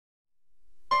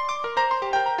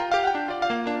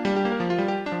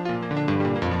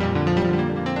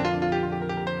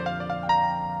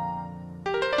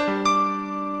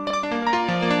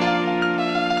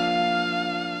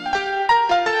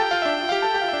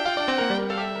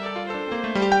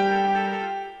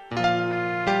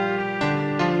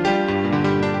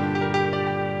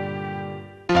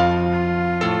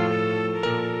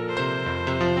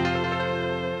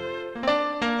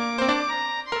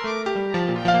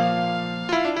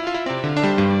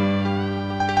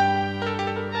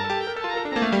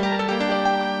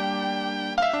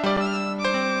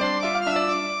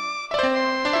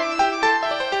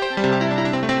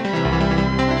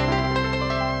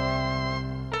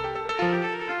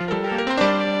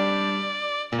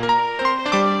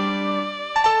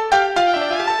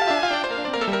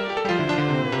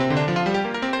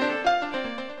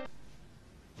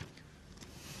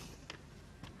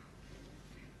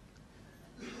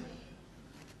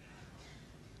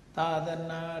သာသ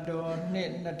နာတော်နှ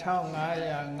စ်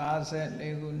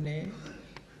2554ခုနှစ်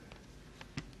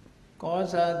ကော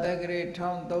ဇာတက္က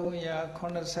ရာ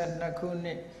1382ခုနှ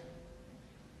စ်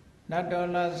နတ်တော်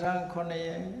လဆန်း9ရ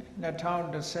က်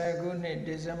2010ခုနှစ်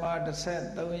ဒီဇင်ဘာ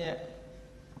13ရက်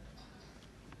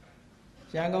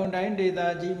ရန်ကုန်တိုင်းဒေသ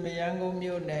ကြီးမရမ်းကုန်း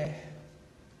မြို့နယ်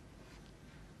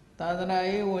သာသနာ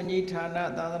ရေးဝန်ကြီးဌာန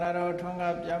သာသနာတော်ထွန်း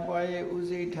ကားပြန်ပွားရေးဦး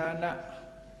စီးဌာန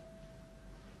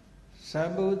သ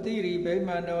ဗ္ဗုတိရိဗိ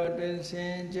မာန်တော်တွင်ဆ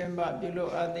င်ကျင်းပပြုလု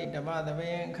ပ်အပ်သည့်ဓမ္မသဘ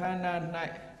င်အခမ်းအနား၌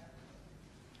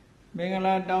မင်္ဂ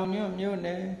လာတောင်ညွန့်မြို့န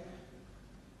ယ်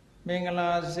မင်္ဂ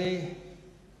လာဈေး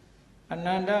အန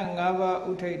န္တ၅ပါး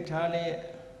ဥထိတ်ထားလျက်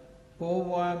ဘိုး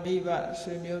ဘွားမိဘ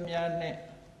ဆွေမျိုးများနှင့်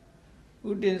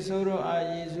ဥတည်ဆိုးတို့အား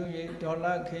ရည်စူး၍ဒေါ်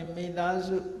လာခင်မိသား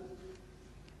စု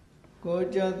ကို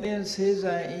ကျော်သင်ဆေး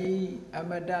ဆိုင်ဤအ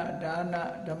မတဒါန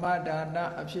ဓမ္မဒါန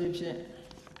အဖြစ်ဖြင့်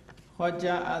ဟော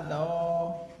ကြားအပ်သော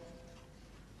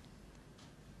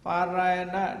ပါရာယ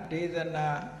ဏဒေသနာ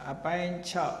အပိုင်း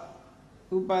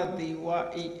6ဥပတိဝ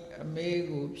ဤအမေ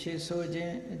ကိုဖြည့်ဆို့ခြ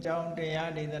င်းအကြောင်းတ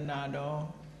ရားဒေသနာတော်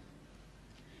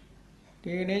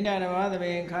ဒီနေ့ညဓမ္မသဘ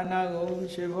င်ခန္ဓာကို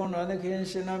ရွှေဘုန်းတော်သခင်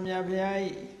ရှင်တော်မြတ်ဖျားဤ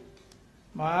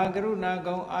မဟာကရုဏာ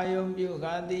ကုံအာယုံပြု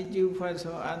ကာတိကျူဖွဲ့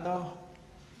ဆိုအပ်သော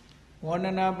ဝန္ဒ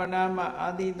နာပနာမအာ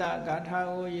တိတဂါထာ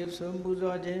ကိုရွတ်ဆိုပူ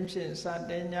ဇော်ခြင်းဖြင့်စ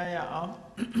တင်ကြရအောင်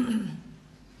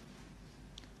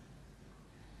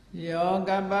ယောက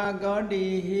ပကောတိ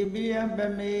ဟိပိယပ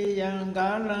မေယံကာ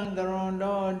လံကရွန်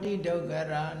တောတိဒုက္ခ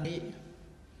ရာနိ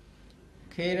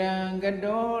ခေရံက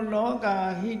တောလောက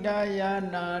ဟိတယာ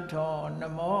နာထောန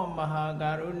မောမဟာက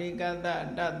ရုဏိကတ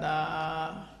တတ္တာ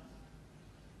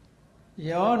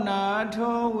ယောနာ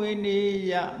ထောဝိနိ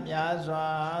ယမြာစွာ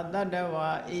တတ္တ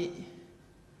ဝါဤ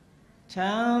ချ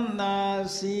မ်းသာ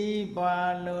စီး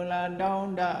ပွားလိုလားတော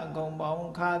င်းတအကုန်ပေါ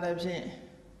င်းခါသဖြင့်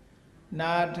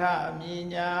နာထမြ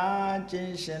ညာခြ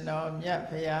င်းရှင်တော်မြတ်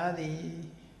ဖရာသည်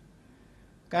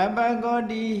ကပ္ပကော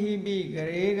တိဟိပိဂ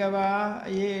ရေကဘာ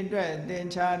အရေးအတွက်သင်္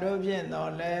ချာတို့ဖြင့်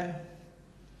တော်လဲ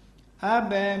အ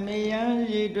ဘယ်မယံ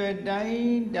ရည်အတွက်တို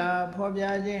င်းတာဖော်ပြ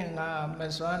ခြင်းငါမ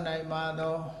စွမ်းနိုင်ပါ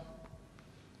သော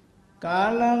ကာ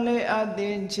လလေးအသ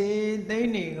င်ချေသိမ့်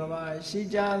နေကဘာရှိ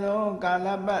ကြသောကာလ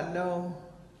ပတ်လုံး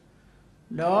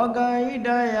လောကဣဒ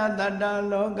ယတတ္တ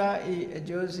လောကဤအ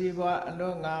ကျိုးစီးပွားအ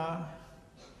လို့ငါ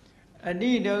အ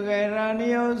တိဒုက္ခရာနိ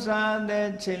ယဥ္စာတဲ့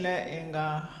ခြေလက်အင်္ဂါ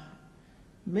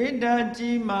မေတ္တာ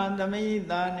ကြီးမှသမိ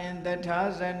တာနှင့်တထာ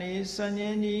ဇနီစွန်ញ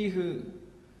င်းကြီးဟု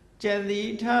ကျက်သီ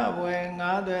ထဘွယ်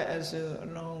ငါးသွဲအစုအ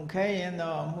လုံးခဲရင်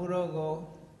သောအမှုတို့ကို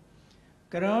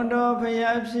ကရွန်တော်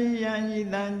ဖျားဖြစ်ရန်ဤ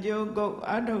တန်ကြိုးကုတ်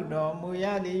အထုတ်တော်မူရ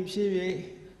သည်ဖြစ်၍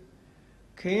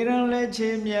ခေရန်လက်ချေ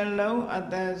မျက်လုံးအ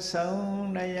သက်ဆုံး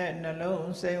ရဲ့နှလုံး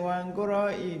စိတ်ဝံကိုရော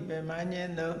ဤပင်မည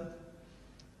င်းတို့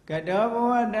ကတောဘ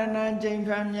ဝတဏ္ဍချိန်ဖ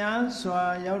န်များစွာ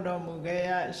ရောက်တော်မူခဲ့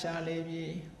ရရှာလေပြီ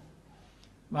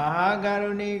မဟာကရု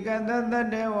ဏီကတတတ္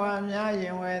တဝါများရ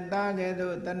င်ဝဲသားကဲ့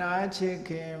သို့တနာချစ်ခ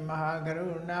င်မဟာကရု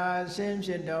ဏာရှင်ဖြ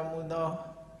စ်တော်မူသော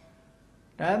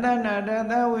တသနာတ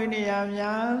သဝိနည်း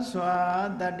များစွာ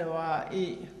တတ္တဝါဤ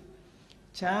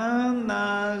ချမ်းသာ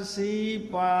စီး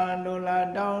ပွားလိုလား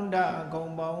တောင်းတအကု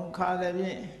န်ပေါင်းခါသဖြ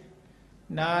င့်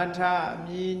နာထ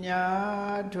မြညာ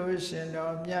ထိုရှင်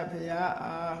တော်မြတ်ဖရာ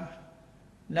အား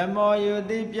နမောယု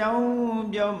တိပြောင်း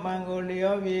ပြောမှန်ကို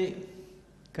လျောပြီး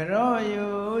ကရောယု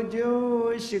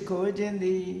ကျိုးရှိခိုးခြင်းသ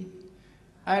ည်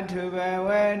အထုဘဝ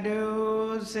တု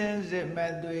စင်စစ်မ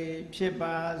သွေဖြစ်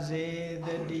ပါစေတ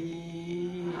ည်း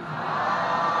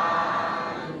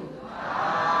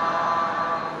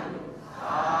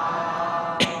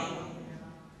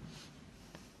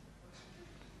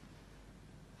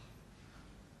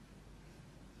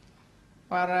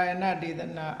ပါရာယဏဒေသ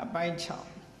နာအပိုင်း6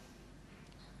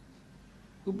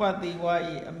ဥပတိဝါ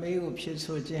ဤအမေကိုဖြစ်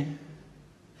ဆိုခြင်း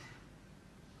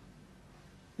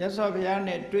ရသော်ဘုရား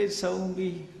နဲ့တွေ့ဆုံ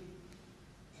ပြီး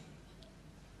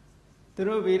သူ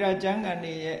တို့ဗေဒကျမ်းဂန်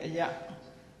တွေရဲ့အရာ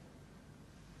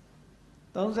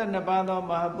32ပါးသော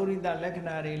မဟာပုရိသလက္ခ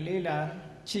ဏာတွေလေးလာ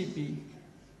ချိပြီး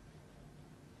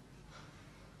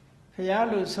ဘုရား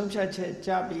လိုဆုံးဖြတ်ချက်ကြ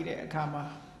ပြီးတဲ့အခါမှာ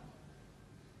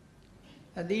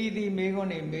အသီးသီးမေးခွန်း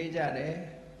တွေမေးကြတယ်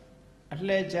အ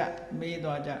လှည့်ကျမေး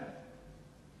သွားကြ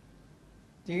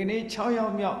ဒီကနေ့6ရော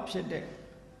က်မြောက်ဖြစ်တဲ့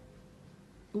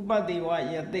ဥပတိဝ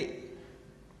ယတိ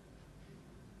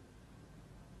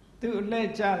သူအလှည့်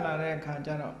ကျလာတဲ့အခါကျ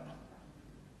တော့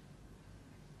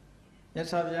မြတ်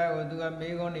စွာဘုရားကိုသူက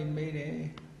မေးခွန်းတွေမေးတယ်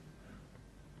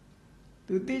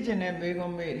သူသိကျင်တဲ့မေးခွ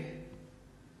န်းမေးတယ်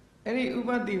အဲ့ဒီဥပ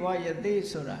တိဝယတိ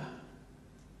ဆိုတာ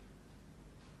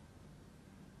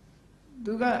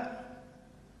သူက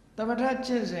သမထကျ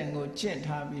င့်စဉ်ကိုကျင့်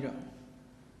ထားပြီးတော့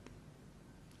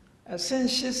အဆင့်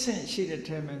၈ဆင့်ရှိတဲ့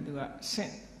ထဲမှာသူကအဆ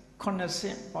င့်9ဆ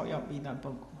င့်ပေါက်ရောက်ပြီးသားပု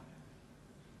ဂ္ဂိုလ်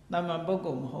တမန်ပုဂ္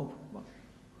ဂိုလ်မဟုတ်ဘူးပေါ့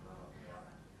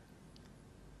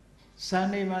ဇန်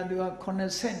နေမှာသူက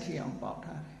9ဆင့်ထိအောင်ပေါက်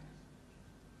ထားတယ်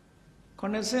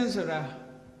9ဆင့်ဆိုတာ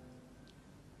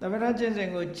တပ္ပရကျင့်စဉ်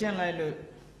ကိုကျင့်လိုက်လို့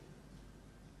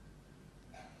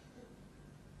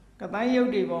ကတိုင်းယုတ်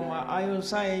တွေပေါ်မှာအာယု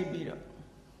စိုက်ပြီးတော့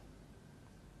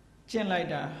ကျင့်လိုက်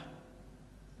တာ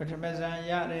ပထမဇန်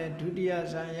ရတယ်ဒုတိယ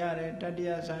ဇန်ရတယ်တတိ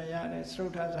ယဇန်ရတယ်သရု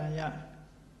တ်ထဇန်ရတယ်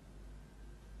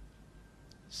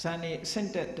ဇန်နေအဆင့်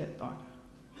တက်သွားတာ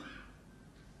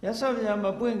ရသော်ဗျာမ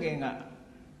ပွင့်ခင်က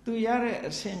သူရတဲ့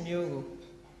အဆင့်မျိုးကို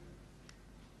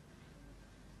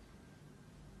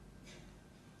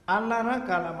အလာရ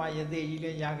ကာလမှာယသိကြီးလ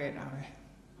ည်းရခဲ့တာပဲ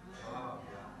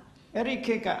အဲ့ဒီ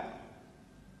ခေတ်က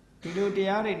ဒီလိုတ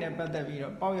ရားတွေနဲ့ပတ်သက်ပြီး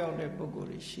တော့ပေါက်ရောက်တဲ့ပုဂ္ဂိုလ်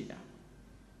တွေရှိတာ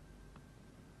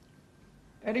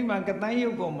အဲ့ဒီမှာကတိုင်းယု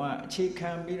တ်ကောင်မှာအခြေခံ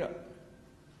ပြီးတော့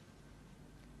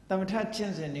သမထကျ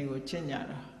င့်စဉ်တွေကိုကျင့်ကြ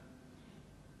တာ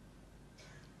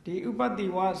ဒီဥပတိ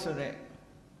ဝါဆိုတဲ့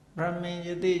ဗြဟ္မင်ယ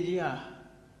သိကြီးဟာ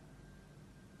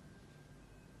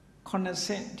9ဆ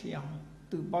င့်ထိအောင်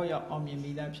သူပေါက်ရောက်အောင်မြင်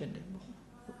မိသားဖြစ်တယ်ပေါ့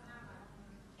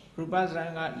ရူပဇ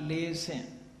န်က4ဆင့်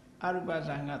အရူပဇ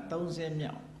န်က3ဆင့်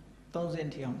မြောက်3ဆင့်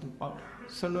ထိအောင်သူပေါက်တယ်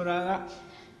ဆိုလိုတာက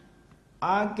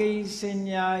အာကိစဉ္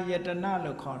ညာယတနာ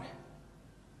လို့ခေါ်တယ်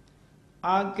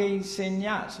အာကိစဉ္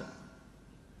ညာဆို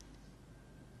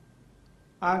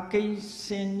အာကိစ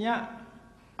ဉ္ညာ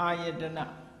အာယတနာ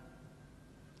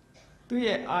သူ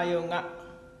ရဲ့အာယုံက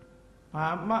ဘာ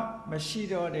မှမရှိ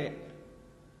တော့တဲ့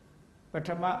ပထ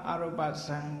မအရူပဇ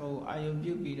န်ကိုအာယုံ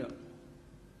ပြုပြီးတော့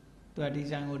သူကဒီ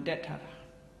ဇန်ကိုတက်ထားတာ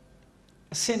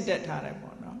အဆင့်တက်ထားတယ်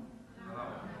ပေါ့နော်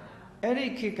အဲ့ဒီ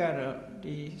ခေတ်ကတော့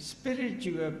ဒီ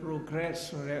spiritual progress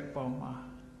ဆိုတဲ့ပုံမှာ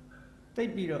သိ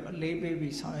ပြီးတော့အလေးပေး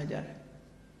ပြီးဆောင်ရွက်ကြတယ်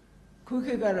ခု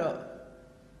ခေတ်ကတော့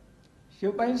ရု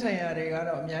ပ်ပိုင်းဆိုင်ရာတွေက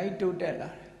တော့အများကြီးတိုးတက်လာ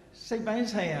တယ်စိတ်ပိုင်း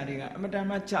ဆိုင်ရာတွေကအမတန်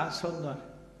မှကျဆုံးသွားတ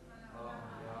ယ်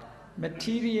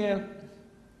material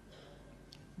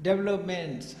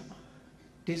development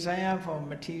desire for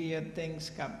material things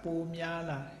ကပိုများ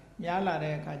လာ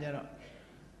တဲ့အခါကျတော့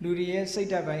လူတွေရဲ့စိတ်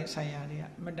ဓာတ်ပိုင်းဆိုင်ရာတွေက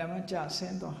အမတန်မှကျဆ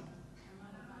င်းသွား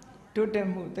တိုးတက်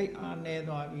မှုသိအားနည်း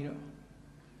သွားပြီးတော့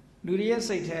လူတွေရဲ့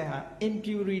စိတ်ထဲဟာ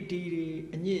impurity တွေ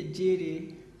အညစ်အကြေးတွေ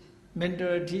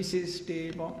mental disease တွေ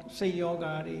ပေါ့စိတ်ယော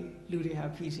ဂါတွေလူတွေဟာ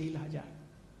ဖိစီးလာကြတယ်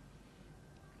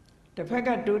တစ်ဖက်က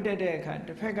တိုးတက်တဲ့အခါတ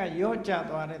စ်ဖက်ကရော့ကျ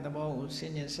သွားတဲ့သဘောကိုစ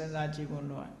ဉ်းကျင်စဉ်းစားကြည့်ဖို့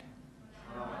လိုတယ်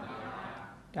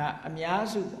ဒါအများ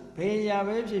စုပေါ့ဘယ်ရာ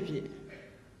ပဲဖြစ်ဖြစ်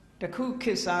တစ်ခုခ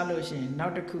စ်စားလို့ရှိရင်နော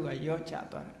က်တစ်ခုကရော့ကျ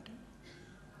သွားတယ်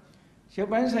ရုပ်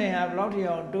ပိုင်းဆိုင်ရာဘလောက်ထိ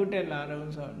အောင်တိုးတက်လာ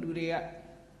တော့ဆိုလူတွေက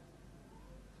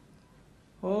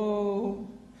ဟို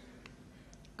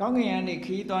ကောင်းကင်ကနေ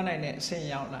ခီးသွားနိုင်တဲ့အဆင့်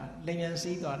ရောက်လာလိမ်မြန်စ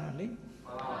ည်းသွားတာလေ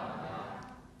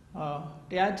ဟော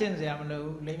တရားကျင့်စရာမလို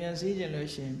ဘူးလိမ်မြန်စည်းကျင်လို့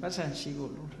ရှိရင်ပတ်စံရှိ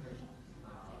ဖို့လိုတယ်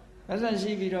ပတ်စံ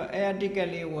ရှိပြီးတော့အဲတိကက်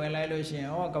လေးဝယ်လိုက်လို့ရှိရ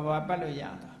င်ဟောကဘာပတ်လို့ရ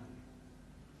တာ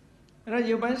အဲ့တော့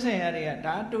ရုပ်ပိုင်းဆိုင်ရာတွေက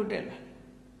ဒါတိုးတက်လာ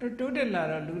တိုးတက်လာ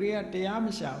တော့လူတွေကတရားမ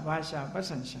ရှာဘာရှာပတ်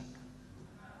စံရှာ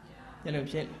ဒီလို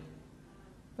ဖြစ်လာ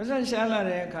ပတ်စံရှာလာ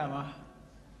တဲ့အခါမှာ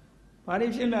ဘာတွေ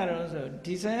ဖြစ်လာတော့ဆို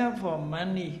desire for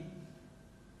money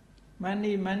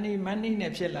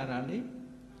နဲ့ဖြစ်လာတာလေ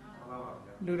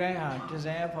လူတိုင်းဟာ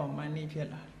desire for money ဖြစ်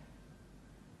လာတယ်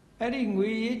အဲ့ဒီ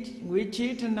ငွေ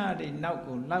ချေးထနာတွေနောက်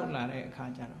ကိုလောက်လာတဲ့အခါ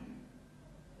ကျတော့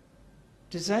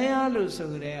desire လို့ဆို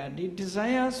ကြတဲ့ဒီ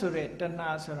desire ဆိုတဲ့တဏှာ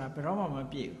ဆိုတာဘယ်တော့မှမ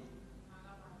ပြည့်ဘူး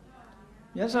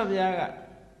မြတ်စွာဘုရားက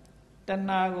တ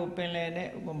ဏှာကိုပင်လယ်နဲ့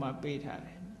ဥပမာပေးထားတ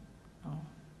ယ်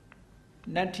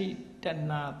နတ္ထိတ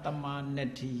ဏှာတမန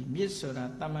တ္ထိမြစ်ဆိုတာ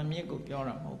တမန်မြစ်ကိုပြော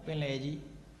တာမဟုတ်ပင်လယ်ကြီး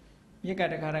မြစ်က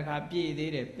တခါပြည့်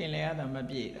သေးတယ်ပင်လယ်ကမ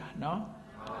ပြည့်တာနော်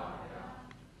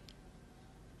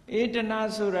ဧတနာ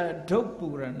ဆိုတာဒုပ္ပူ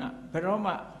ရဏဘယ်တော့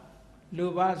မှလူ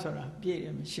ဘဆိုတာပြည့်တ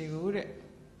ယ်မရှိဘူးတဲ့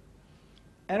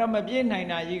အဲ့တော့မပြည့်နိုင်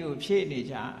တာကြီးကိုဖြည့်နေ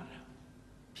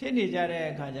ကြတဲ့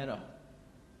အခါကျတော့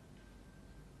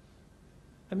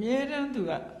အမြဲတမ်းသူ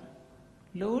က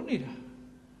လိုးနေ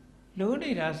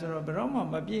တာဆိုတော့ဘယ်တော့မှ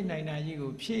မပြည့်နိုင်တာကြီး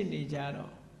ကိုဖြည့်နေကြ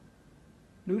တော့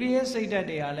လူတွေရဲ့စိတ်ဓာတ်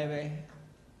တွေကလည်းပဲ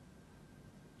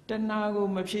တဏှာကို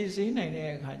မဖြည့်စည်းနိုင်တဲ့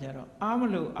အခါကျတော့အာမ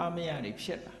လို့အာမရတွေဖြ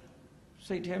စ်လာ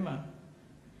စိတ်ထဲမှာ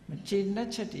မကျေနပ်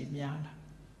ချက်တွေများလာ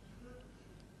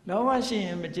လောဘရှိရ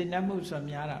င်မကျေနပ်မှုဆို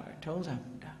များတာပဲထုံးစံ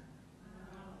မှု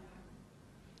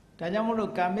ဒါကြောင့်မ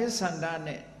လို့ကာမိသန္တာ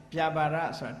နဲ့ဗျာပါဒ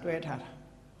ဆိုတာတွဲထားတာ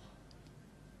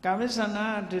ကာမိသန္တာ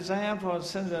desire for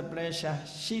sensual pleasure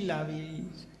ရှိလာပြီ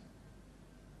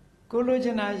ကိုလိုချ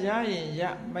င်တာရရင်ရ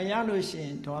မရလို့ရှိရ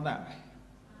င်ဒေါသပဲ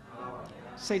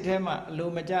စိတ်ထဲမှာအလို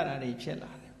မကျတာတွေဖြစ်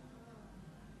လာတယ်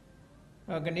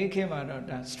ကနေခေတ်မှာတော့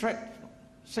ဒါ stress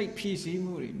စိတ်ဖြစ်စီ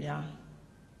မှုတွေများ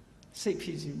စိတ်ဖြ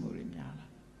စ်စီမှုတွေများလာ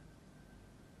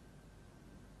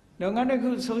လုပ်ငန်းတစ်ခု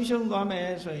ဆုံးရှုံးသွားမယ်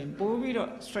ဆိုရင်ပိုပြီး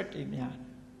တော့ stress တွေများ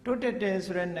တိုးတက်တယ်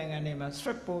ဆိုတဲ့နိုင်ငံတွေမှာ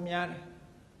stress ပိုများတယ်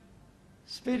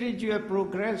spiritual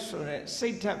progress ဆိုတဲ့စိ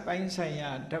တ်ဓာတ်ပိုင်းဆိုင်ရာ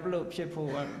develop ဖြစ်ဖို့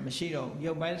မရှိတော့ဘူး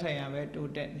ရုပ်ပိုင်းဆိုင်ရာပဲ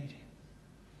တိုးတက်နေတယ်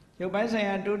ရုပ်ပိုင်းဆိုင်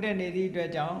ရာတိုးတက်နေသည့်အတွက်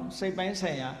ကြောင့်စိတ်ပိုင်း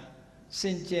ဆိုင်ရာစ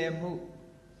င်ကြယ်မှု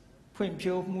ဖွံ့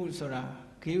ဖြိုးမှုဆိုတာ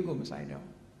ခရီးကိုမဆိုင်တော့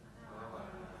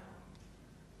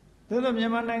သို့သောမြ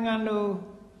န်မာနိုင်ငံလို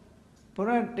ဘု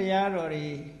ရားတရားတော်တွေ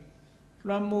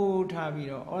လွှမ်းမိုးထားပြီး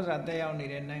တော့ဩဇာတက်ရောက်နေ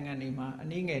တဲ့နိုင်ငံတွေမှာအ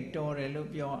နည်းငယ်တော်တယ်လို့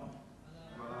ပြော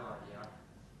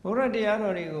ဘုရားတရား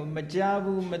တော်တွေကိုမကြား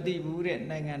ဘူးမသိဘူးတဲ့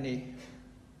နိုင်ငံတွေ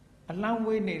အလံ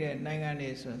ဝေးနေတဲ့နိုင်ငံတွေ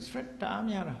ဆိုရင် stress တအား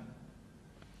များတာ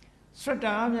stress တ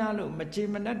အားများလို့မကြေ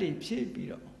မနက်တွေဖြစ်ပြီး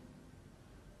တော့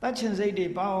တတ်ချင်စိတ်တွေ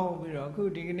ပေါက်ပြီးတော့အခု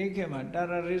ဒီကနေ့ခေတ်မှာ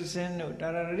terrorism တို့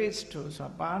terrorist တို့ဆို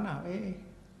တာပါနာပဲ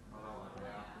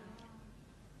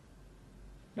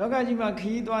လောကကြီးမှာခ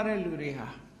ရီးသွားတဲ့လူတွေဟာ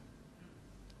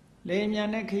လေမြန်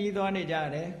နဲ့ခရီးသွားနေကြ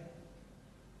တယ်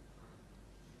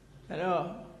အဲ့တော့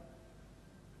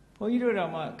ဘုန်းကြီးတို့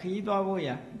တော်မှခရီးသွားဖို့ရ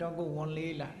တော့ကိုဝန်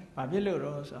လေးလာတယ်ဘာဖြစ်လို့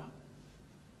တော့ဆို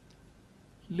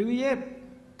လူရဲ့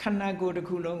ခန္ဓာကိုယ်တစ်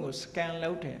ခုလုံးကို scan လု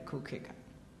ပ်တယ်အခုခေတ်က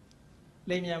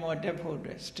လေမြန်ပေါ်တက်ဖို့အ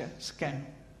တွက်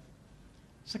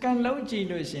scan လုပ်ကြည့်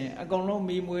လို့ရှင်အကုန်လုံး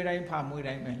မီးမွေးတိုင်းဖာမွေး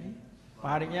တိုင်းပဲလေ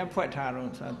ဘာတွေများဖွက်ထား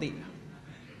တော့ဆိုတာသိတာ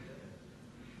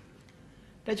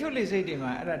တချို့လေစိတ်တွေ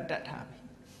မှာအဲ့ဒါတတ်ထား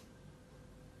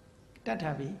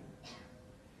ပြီ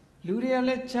လူတွေကလ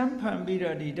ည်းချမ်းဖန်ပြီး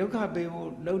တော့ဒီဒုက္ခပေးဖို့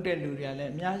လုပ်တဲ့လူတွေကလ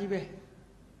ည်းအများကြီးပဲ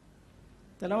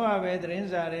တလောကပဲသတင်း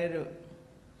စာတွေတို့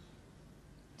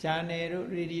ဂျာနယ်တို့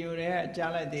ရေဒီယိုတွေက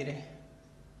ကြားလိုက်သေးတယ်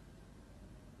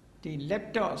ဒီ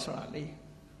laptop ဆိုတာလေ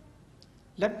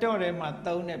laptop ထဲမှာ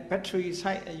သုံးတဲ့ battery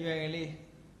site အရွယ်ကလေး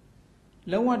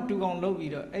လုံးဝတူအောင်လုပ်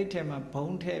ပြီးတော့အဲ့ထဲမှာဘုံ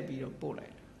ထည့်ပြီးတော့ပို့လို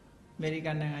က်တယ်အမေရိက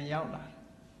န်နိုင်ငံရောက်လာတယ်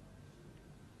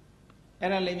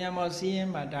အဲ့ဒါလေမြန်မော်စီးရင်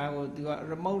မှာဒါကိုသူက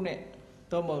remote နဲ့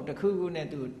တော့မဟုတ်တစ်ခုခုနဲ့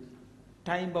သူ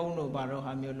ထိုင်းပုံးတို့ဘာတော့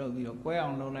ဟာမျိုးလုပ်ပြီးတော့ကွဲအော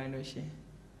င်လုပ်လိုက်လို့ရှင်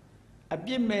အ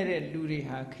ပြစ်မဲ့တဲ့လူတွေ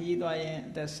ဟာခရီးသွားရင်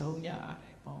အသက်ဆုံးကြရတ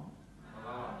ယ်ပေါ့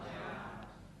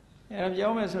အဲ့တော့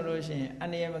ပြောမယ်ဆိုလို့ရှိရင်အ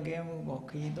နေရမကင်းမှုပေါ့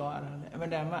ခရီးသွားတာလေအမ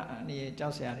တန်မှအနေရကြော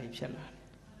က်စရာတွေဖြစ်လာတယ်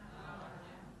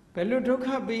ဘယ်လိုဒုက္ခ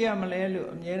ပေးရမလဲလို့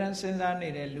အမြဲတမ်းစဉ်းစားနေ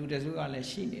တဲ့လူတစုကလည်း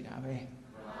ရှိနေတာပဲ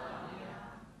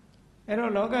အဲ့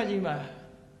တော့လောကကြီးမှာ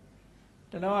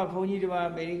တလောကဘုန်းကြီးတစ်ပါး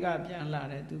အမေရိကပြန်လာ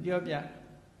တယ်သူပြောပြ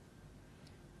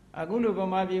အခုလိုဗ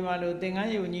မာပြည်မှာလို့သင်္က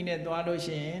န်းယုံကြီးနဲ့သွားလို့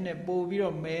ရှိရင်တဲ့ပို့ပြီး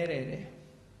တော့မဲတယ်တဲ့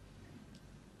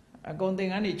အကုန်သ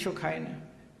င်္ကန်းတွေချွတ်ခိုင်းတယ်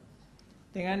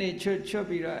သင်္ကန်းတွေချွတ်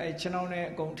ပြီးတော့အဲခြေနှောင်းနဲ့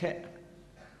အကုန်ထက်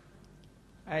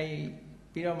အဲ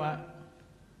ပြီးတော့မှ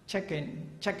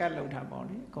check လုပ်ထားပေါ့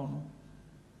လေအကုန်လုံး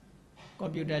ကွ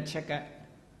န်ပျူတာ check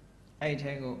အဲ့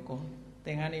ထဲကိုအကုန်သ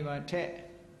င်္ကန်းတွေပါထက်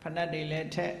ဖနက်တွေလည်း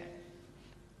ထက်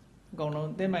အကုန်လုံး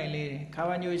သင်မိုင်လေးတွေခါး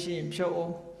ဝညိုရှိရင်ဖြုတ်အော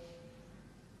င်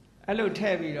အဲ့လိုထ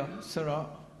ည့်ပြီးတော့ဆိုတော့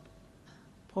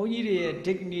ဘုန်းကြီးတွေရဲ့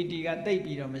dignity ကတိတ်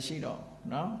ပြီးတော့မရှိတော့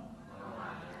เนาะ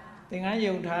သင်္ကန်း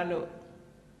ယုံထားလို့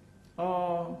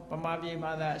ဗမာပြည်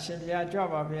မှာသာအရှင်ဘုရားကြွ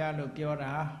ပါဘုရားလို့ပြော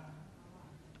တာ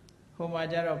ဟိုမှာ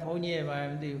ကျတော့ဘုန်းကြီးရဲ့ဘာ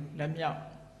မသိဘူးလက်မြောက်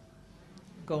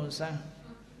ကုံစမ်း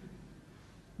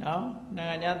နော်နိုင်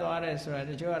ငံခြားသွားတယ်ဆိုတာ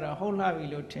တချို့ကတော့ဟုတ်လှပြီ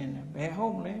လို့ထင်တယ်ဘယ်ဟု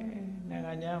တ်မလဲနိုင်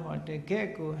ငံခြားမှာတကယ့်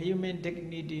ကို human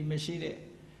dignity မရှိတဲ့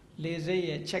လေစိတ်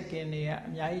ရဲ့ check in တွေကအ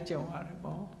များကြီးကြုံရတယ်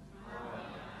ပေါ့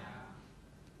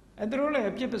အဲ့ဒါလည်း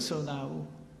အပြစ်ပစုံတာဘူး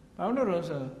ဘာလို့လဲ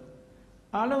ဆို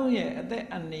အားလုံးရဲ့အသက်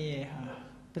အန္တရာယ်ဟာ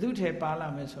ဘယ်သူထဲပါလာ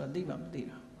မယ်ဆိုတာသိမှမသိ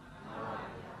တော့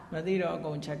မသိတော့အ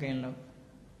ကုန် check in လုပ်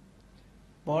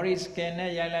body scan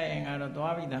နဲ့ရိုက်လိုက်ရင်ကတော့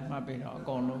သွားပြီးသားမှတ်ပြီးတော့အ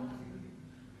ကုန်လုံး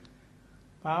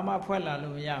ဘာမှဖွက်လာ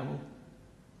လို့မရဘူး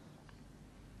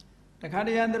တခါတ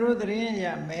ရံသူတို့သတင်းရ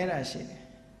မဲတာရှိတယ်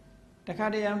တခါ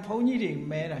တရံဘုန်းကြီးတွေ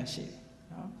မဲတာရှိတယ်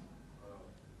နော်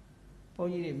ဘု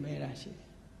န်းကြီးတွေမဲတာရှိတယ်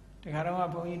တခါတော့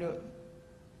ဘုန်းကြီးတို့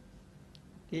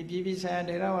ဒီပြည်ပြည်ဆိုင်ရာ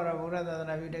ဒေရဝါဒဗုဒ္ဓသာသ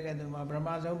နာပြုတက္ကသိုလ်မှာပထမ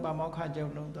ဆုံးပါမောက္ခချု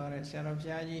ပ်လုပ်သွားတဲ့ဆရာတော်ဘု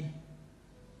ရားကြီး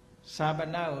စာပ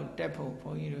နာကိုတက်ဖို့ဘု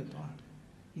န်းကြီးတို့သွား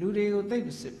လူတွေကိုသိပ်မ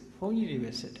စစ်ဘုန်းကြီးတွေ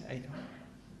ပဲစစ်တယ်အဲ့တော့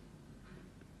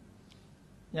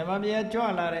မြန်မာပြည်ကြွ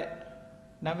လာတဲ့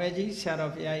နာမည်ကြီးဆရာ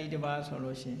တော်ဘုရားကြီးတပါးဆို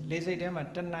လို့ရှိရင်လေစိတ်ထဲမှာ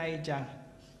တဏှာကြီးကြာ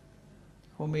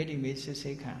ဟိုမေးဒီမေးစစ်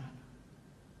စိတ်ခံ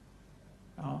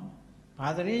နော်ဘာ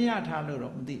သတင်းရထားလို့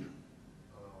တော့မသိဘူး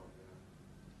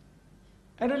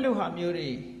အဲ့ဒါလို့ဟာမျိုးတွေ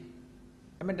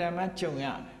အမတန်မှကြုံရ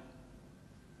တယ်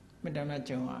အမတန်မှ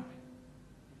ကြုံရတယ်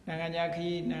နိုင်ငံခြားခ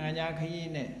ရီး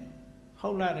နဲ့ဟု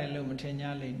တ်လာတယ်လို့မထင်ကြ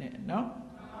လိမ့်နဲ့နော်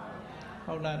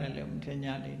ဟုတ်လာတယ်လို့မထင်ကြ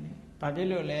လိမ့်နဲ့ဘ ဘာဖြစ်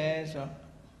လို့လဲဆို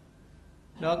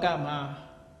လောကမှာ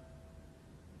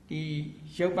ဒီ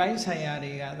ရုပ်ပိုင်းဆိုင်ရာ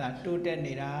တွေကသာတိုးတက်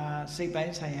နေတာစိတ်ပို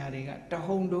င်းဆိုင်ရာတွေကတ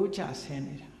ဟုန်တိုးကျဆင်း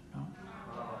နေတာနော်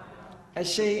အ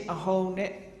ရှိန်အဟုန်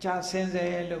နဲ့ကျဆင်းစေ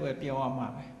လို့ပဲပြောရမှာ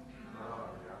ပဲ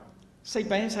စိတ်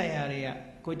ပိုင်းဆိုင်ရာတွေက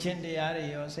ကိုချင်းတရားတွေ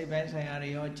ရောစိတ်ပိုင်းဆိုင်ရာတွေ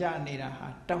ရောကျနေတာဟာ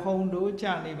တဟုန်တိုးကျ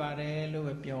နေပါတယ်လို့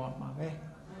ပဲပြောရမှာပဲ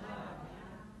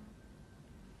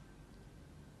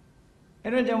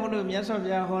အဲ့တော့ကြောင့်မလို့မြတ်စွာဘု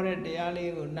ရားဟောတဲ့တရား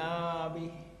လေးကိုနာ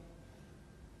ပြီး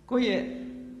ကိုယ့်ရဲ့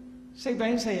စိတ်ပို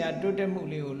င်းဆိုင်ရာတိုးတက်မှု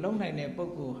လေးကိုလုံနိုင်တဲ့ပု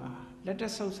ဂ္ဂိုလ်ဟာလက်တ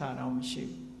ဆုပ်စာတော့မရှိ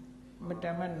ဘူးမတ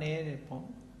မ်းမနေတယ်ပေါ့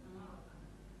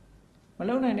မ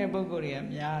လုံနိုင်တဲ့ပုဂ္ဂိုလ်တွေက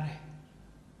များတ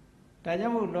ယ်ဒါကြော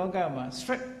င့်မို့လောကမှာ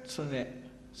stress ဆိုတဲ့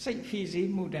စိတ်ဖိ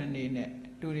စီးမှုတန်နေနဲ့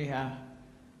လူတွေဟာ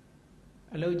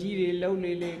အလုပ်ကြီးတွေလုပ်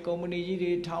လေလေကုမ္ပဏီကြီး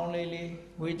တွေထောင်လေလေ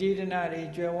ငွေကြေးဒနာတွေ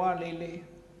ကျွယ်ဝလေလေ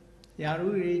ယာရု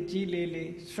တွေကြီးလေလေ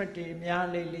stress တွေများ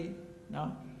လေလေ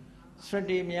နော် stress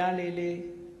တွေများလေလေ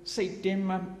စိတ်တ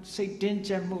င်း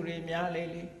ကျပ်မှုတွေများလေ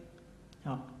လေ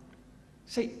ဟော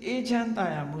စိတ်အေးချမ်းသာ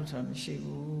ရမှုဆိုတာမရှိ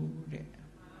ဘူးတဲ့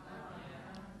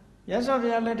ရသော်ဘု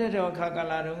ရားလက်ထက်တော်ခါကာ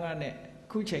လတုန်းကနဲ့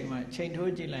ခုချိန်မှာချိန်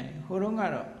ထိုးကြည့်လိုက်ဟိုတုန်းက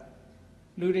တော့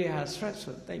လူတွေဟာ stress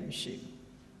ဆိုတိတ်မ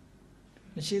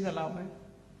ရှိသလောက်ပဲ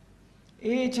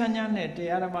အေးချမ်းချမ်းနဲ့တ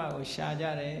ရားဓမ္မကိုရှာကြ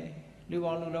တယ်လူ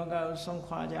ပေါင်းလူလောကကိုဆုံး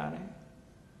ခွာကြတယ်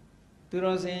သူ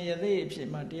တော်စင်ယသိအဖြစ်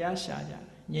မှာတရားရှာကြတယ်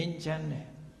ငြိမ်းချမ်းတယ်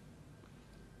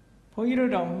ဘုန်းကြီး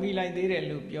တို့တော့မိလိုက်သေးတယ်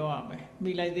လို့ပြောရမယ်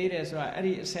မိလိုက်သေးတယ်ဆိုတာအဲ့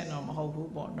ဒီအဆင့်တော့မဟုတ်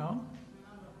ဘူးပေါ့နော်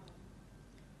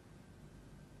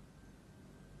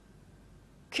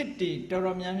ခေတ္တိတော်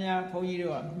တော်များများဘုန်းကြီး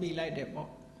တို့ကမိလိုက်တယ်ပေါ့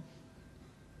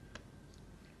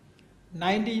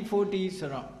1940ဆို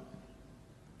တော့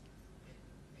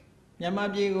မြန်မာ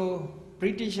ပြည်ကို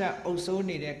British အုပ်စိုး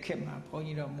နေတဲ့ခေတ်မှာဘုန်း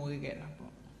ကြီးတို့မွေးခဲ့တာ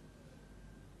ပေါ့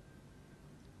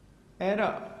အဲ့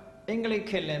တော့အင်္ဂလိပ်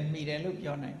ခေတ်လည်းမိတယ်လို့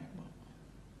ပြောနိုင်တယ်ပေါ့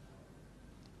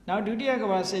နောက်ဒုတိယက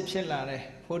မ္ဘာစစ်ဖြစ်လာတယ်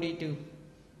42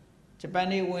ဂျပန်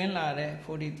နေဝင်လာတယ်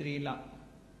43လောက်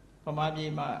ဗမာပြ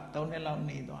ည်မှာ3နှစ်လောက်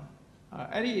နေသွား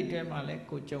အဲ့ဒီအတွင်းမှာလည်း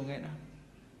ကိုကြုံခဲ့တာ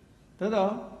သို့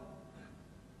တော့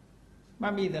မှ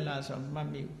တ်မိသလားဆိုမှတ်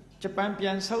မိဂျပန်ပြ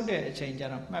န်ဆုတ်တဲ့အချိန်ကျ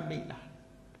တော့မှတ်မိလား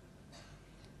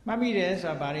မှတ်မိတယ်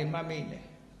ဆိုတာဘာတွေမှတ်မိလဲ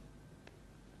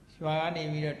ရွာကနေ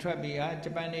ပြီးတော့ထွက်ပြီးဂျ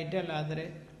ပန်နေတက်လာတဲ့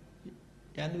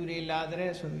ရန်သူတွေလာ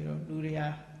တဲ့ဆိုပြီးတော့လူတွေဟာ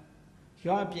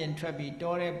ရွာပြင်ထွက်ပြီး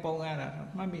တောထဲပုံရတာ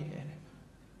မှတ်မိတယ်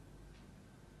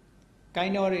ကို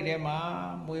င်းတော်တွေထဲမှာ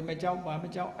မွေမကြောက်ပါမ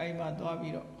ကြောက်အိမ်မှာသွား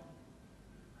ပြီးတော့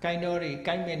ကိုင်းတော်တွေ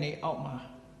ကိုင်းမင်းနေအောက်မှာ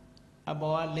အ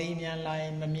ပေါ်ကလိမ်မြန်လာရ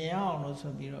င်မမြင်အောင်လို့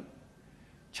ဆိုပြီးတော့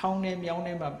ချောင်းနဲ့မြောင်း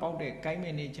နဲ့မှာပေါက်တဲ့ကိုင်းမ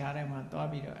င်းနေကြားထဲမှာသွား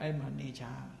ပြီးတော့အဲ့မှာနေကြ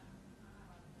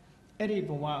အဲ့ဒီဘ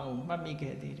ဝကိုမှတ်မိ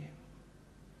ခဲ့သေးတယ်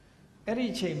အဲ့ဒီ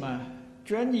ချိန်မှာ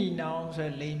ကျွမ်းညီနောင်ဆို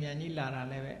လိမ်မြန်ကြီးလာတာ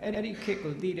လည်းပဲအဲ့ဒီခေတ်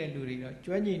ကိုသိတဲ့လူတွေတော့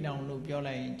ကျွမ်းညီနောင်လို့ပြော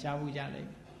လိုက်ရင်ကြားဘူးကြလိမ့်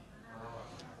မယ်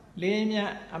လိမ်မြ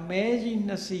န်အမဲကြီး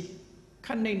နှစ်စီးခ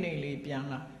က်နှိမ့်နှိမ့်လေးပြန်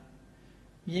လာ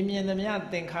မြင်သမျှ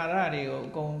သင်္ခါရတွေကို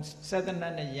အကုန်စက်တန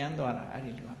တ်နဲ့ရမ်းသွားတာအဲ့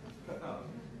ဒီလူက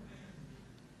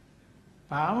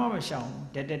ဘာမှမရှောင်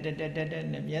တက်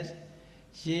နဲ့မျက်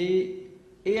ရေ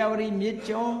အေယဝတီမြစ်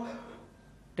ကျော်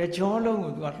တကြောလုံး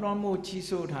ကိုသူကလွှမ်းမိုးချီး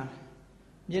ဆိုးထား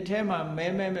မြစ်ထဲမှာမဲ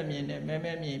မမြင်နဲ့မဲ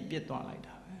မြင်ပြစ်သွားလိုက်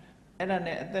တာပဲအဲ့ဒါ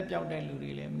နဲ့အသက်ပြောက်တဲ့လူ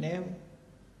တွေလည်းမနေဘူး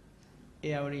အေ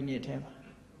ယဝတီမြစ်ထဲမှာ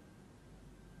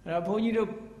အဲ့တော့ဘုန်းကြီးတို့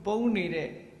ပုံနေတဲ့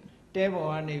တဲပေါ်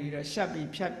ကနေပြီးတော့ရှက်ပြီး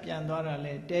ဖြတ်ပြန်သွားတာ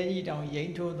လဲတဲကြီးတောင်ရိ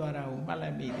မ့်ထိုးသွားတာကိုမှတ်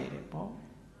လိုက်မိသေးတယ်ပေါ့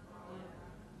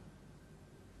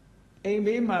အိမ်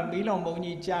ဘေးမှာမီးလောင်ပုံ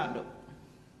ကြီးကြလို့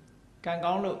ကံ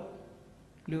ကောင်းလို့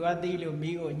လူအသီးလို့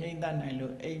မီးကိုငြိမ့်တတ်နိုင်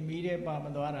လို့အိမ်မီးတဲ့ပါမ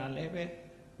သွားတာလည်းပဲ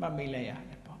မှတ်မိလိုက်ရ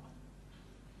တယ်ပေါ့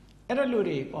အဲ့တော့လူ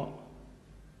တွေပေါ့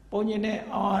ပုံညင်နဲ့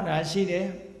အော်တာရှိတယ်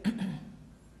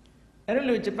အဲ့ဒါ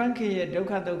လို့ဂျပန်ခေရဲ့ဒုက္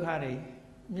ခတွေအ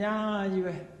များကြီး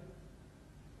ပဲ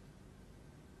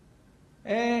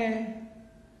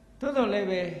သို့တော်လည်း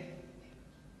ပဲ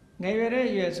ငယ်ရွယ်တဲ့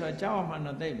ရွယ်ဆိုကြောက်မှ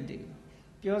တော့သိမသိဘူး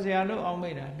ပြောစရာလို့အောင်မိ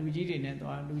တာလူကြီးတွေနဲ့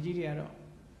သွားလူကြီးတွေကတော့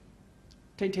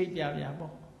ထိတ်ပြ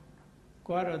ပေါ့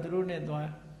ကိုကတော့သူတို့နဲ့သွား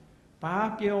ဘာ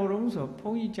ပျော်တော့ဆိုဘု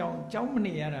န်းကြီးကြောင်းမ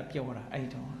နေရတာပျော်တာအဲ့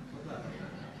တော့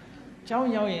ကြောင်း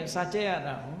ရောက်ရင်စာကျက်ရ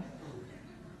တာဟော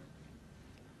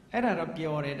အဲ့ဒါတော့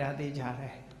ပျော်တယ်ဒါသိကြတ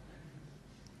ယ်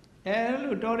အဲ့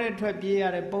လိုတောတဲ့ထွက်ပြေးရ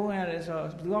တယ်ပုံရတယ်ဆိုတော့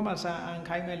လူကမှစာအန်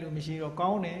ခိုင်းမဲ့လူမရှိတော့ကော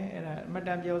င်းတယ်အဲ့ဒါအမတ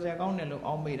န်ပြောစရာကောင်းတယ်လို့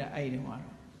အောင်းမိတာအဲ့ဒီမှာ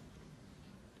တော့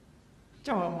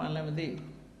ကြောက်မှလည်းမသိ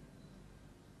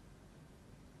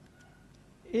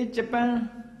ဘူးဂျပန်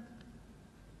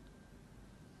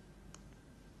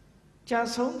ကြာ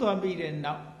ဆုံးသွားပြီးတဲ့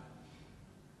နောက်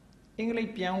အင်္ဂလိ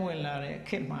ပ်ပြန်ဝင်လာတဲ့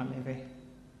ခေတ်မှလည်းပဲ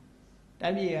တို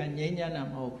င်းပြည်ကငြိမ်းချမ်းတာ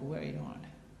မဟုတ်ဘူးအဲ့ဒီတော့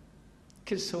လေ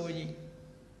ခေတ်ဆိုးကြီး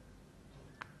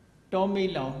တောမီ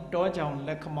လောင်တောကြောင်လ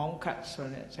က်ခမောင်းခတ်ဆို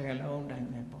တဲ့စကားလုံးတိုင်း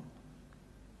ပဲပေါ့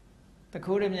တ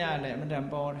ခိုးရမြလည်းအမှန်တန်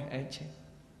ပေါ်တယ်အဲ့ချိန်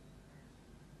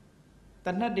တ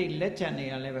နတ်တွေလက်ချံနေ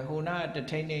ရလဲပဲဟိုနာတ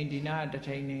ထိန်နေဒီနာတ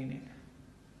ထိန်နေနေ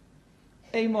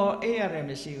အိမ်မော်အေးရတယ်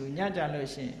မရှိဘူးညကြလို့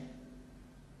ရှိရင်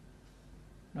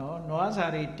နော်နွားစာ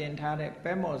တွေတင်ထားတဲ့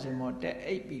ပဲမော်စင်မော်တက်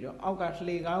အိပ်ပြီးတော့အောက်က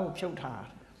လှေကားကိုဖြုတ်ထား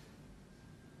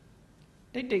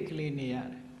တယ်တိတ်ကလေးနေရ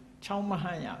တယ်ချောင်းမဟ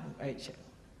န့်ရဘူးအဲ့ချက်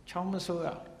ချောင်းမဆိုးရ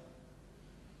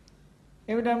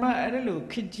အဗဒမအဲ့လို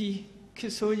ခစ်ကြီးခ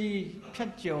စ်ဆိုးကြီးဖြ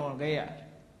တ်ကျော်ခဲ့ရတယ်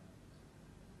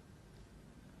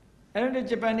အဲ့လို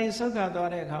ဂျပန်နေဆုတ်ခါ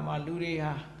သွားတဲ့အခါမှာလူတွေ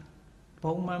ဟာ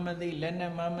ဘုံမှမသိလက်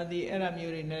နဲ့မှမသိအဲ့ဒါ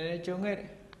မျိုးတွေနဲ့ကြုံခဲ့တယ်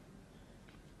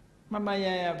မမရ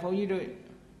ရဘုန်းကြီးတို့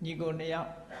ညီကို2ယော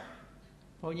က်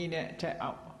ဘုန်းကြီးနဲ့အထက်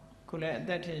အောက်ခုလည်းအသ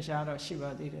က်ထင်ရှားတော့ရှိပါ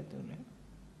သေးတယ်သူလည်း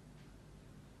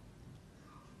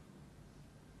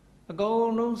အကု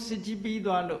န်လုံးစစ်ကြီးပြီး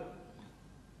သွားလို့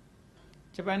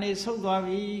ဂျပန်နေဆုတ်သွား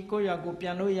ပြီကိုယ့်ရွာကိုပြ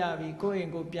န်လို့ရပြီကိုယ့်အိ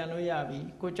မ်ကိုပြန်လို့ရပြီ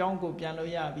ကိုယ့်ကျောင်းကိုပြန်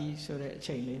လို့ရပြီဆိုတဲ့အ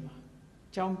ချိန်လေးမှာ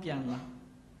ကျောင်းပြန်လာ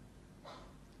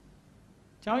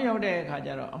ကျောင်းရောက်တဲ့အခါကျ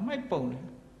တော့အမိုက်ပုံတယ်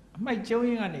အမိုက်ကျုံးရ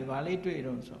င်းကနေဗာလေးတွေ့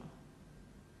တော့ဆို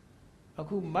အ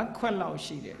ခုမတ်ခွက်လောက်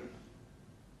ရှိတယ်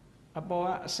အပေါ်က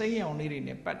အစိမ်းရောင်လေးတွေ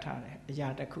နဲ့ပတ်ထားတယ်အရာ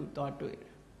တစ်ခုသွားတွေ့တ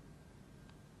ယ်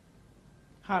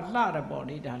ဟာလှတယ်ပေါ့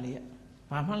လေဒါလေးက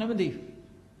ဘာမှလည်းမသိဘူး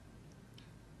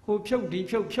ဟိုဖြုတ်ဒီ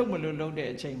ဖြုတ်မလို့လုံးတဲ့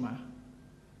အချိန်မှာ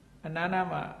အနာနာ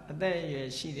မှာအသက်အရွယ်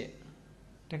ရှိတဲ့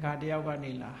တခါတယောက်က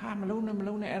နေလာဟာမလုံး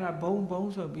နဲ့အဲ့ဒါဘုံ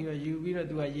ဆိုပြီးတော့ယူပြီးတော့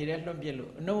သူကရေထဲလွှတ်ပစ်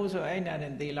လို့အနိုးဆိုအဲ့နာ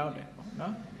နဲ့သေလောက်တယ်ပေါ့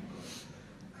နော်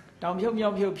တောင်ဖြုတ်မြော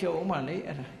က်ဖြုတ်အောင်ပါလေ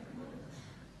အဲ့ဒါ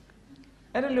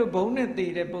လိုဘုံနဲ့သေ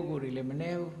တဲ့ပုံကိုယ်တွေလည်းမ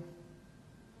နှဲဘူး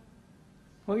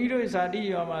ဘုန်းကြီးတို့ဇာတိ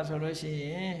ရွာမှာဆိုလို့ရှိရ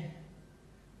င်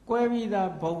ကွဲပြီး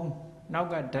သားဘုံနောက်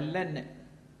ကဒလက်နဲ့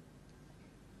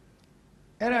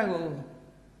အဲ့ဒါကို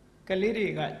ကလေးတွေ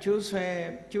ကကျိုးဆွဲ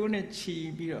ကျိုးနဲ့ချီ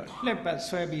ပြီးတော့လှက်ပတ်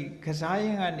ဆွဲပြီးကစားရ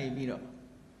င်းကနေပြီးတော့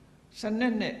စန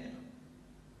က်နဲ့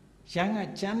ရန်က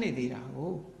ကျန်းနေသေးတာ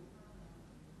ကို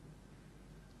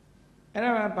အဲ့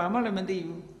ဒါဘာမှလည်းမသိ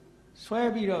ဘူးဆွဲ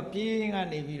ပြီးတော့ပြေးရင်းက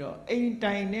နေပြီးတော့အိမ်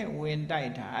တိုင်နဲ့ဝင်တို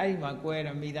က်တာအဲ့ဒီမှာကွဲတ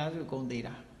ယ်မိသားစုကုန်သေး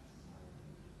တာ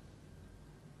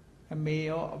အမေ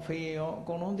ရောအဖေရောအ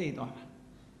ကုန်လုံးသေသွားတာ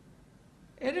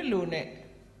အဲ့ဒီလိုနဲ့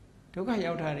ဒုက္ခ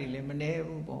ရောက်တာတွေလည်းမနှဲ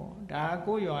ဘူးပေါ့ဒါ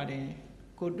ကိုရွာတယ်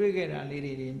ကိုတွေ့ခဲ့တာလေး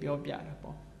တွေပြောပြတာ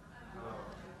ပေါ့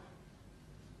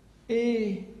အေး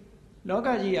လောက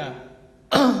ကြီးဟာ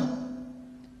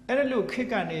အဲ့ဒါလို့ခေတ်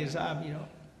ကနေစားပြီးတော့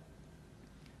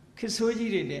ခေတ်ဆိုး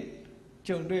ကြီးတွေနဲ့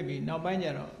ကြုံတွေ့ပြီးနောက်ပိုင်းကျ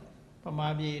တော့ပမာ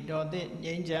ပြေတော်တဲ့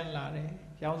ငြိမ်းချမ်းလာတယ်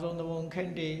ရောင်စုံသဘုံခက်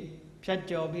တွေဖြတ်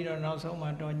ကျော်ပြီးတော့နောက်ဆုံးမှာ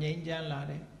တော့ငြိမ်းချမ်းလာ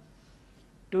တယ်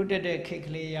တိုးတက်တဲ့ခေတ်က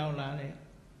လေးရောက်လာတယ်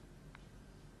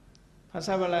ဖဆ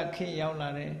ဗလခေတ်ရောက်လာ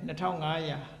တယ်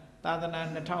2500သာသနာ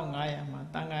2500မှာ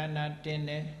တန်ခါနာတင်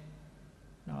တယ်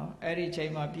နော်အဲ့ဒီချိ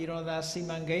န်မှာပြည်တော်သားစီ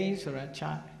မံကိန်းဆိုတာချ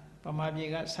ပမာပြေ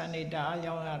ကစန္ဒိတာ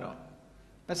ရောက်လာတော့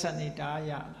ပတ်စန္ဒိတာ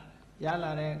ရ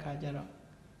လာတဲ့အခါကျတော့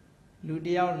လူတ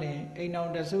ယောက်လင်အိမ်အော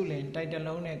င်တစုလင်တိုက်တ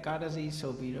လုံးနဲ့ကားတစ်စီး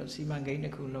ဆိုပြီးတော့စီမံကိန်းတ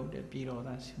စ်ခုလုပ်တယ်ပြည်တော်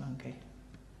သားစီမံကိန်း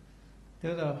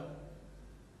သို့တော့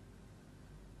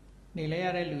နေလဲရ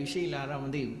တဲ့လူရှိလာတော့မ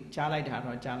သိဘူးကြားလိုက်တာ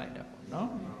တော့ကြားလိုက်တာပေါ့နော်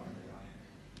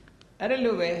အဲ့ဒါ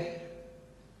လိုပဲ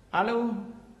အလုံး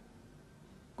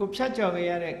ကိုဖြတ်ကျော်ခဲ့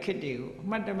ရတဲ့ခေတ်တွေကိုအ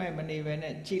မှတ်တမဲ့မနေပဲ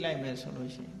နဲ့ကြည့်လိုက်မယ်ဆိုလို့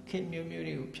ရှိရင်ခေတ်မျိုး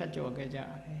တွေကိုဖြတ်ကျော်ခဲ့ကြရ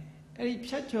တယ်အဲ့ဒီ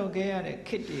ဖြတ်ကျော်ခဲ့ရတဲ့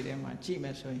ခေတ်တွေထဲမှာကြည့်မ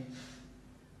ယ်ဆိုရင်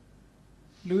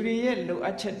လူတွေရဲ့လိုအ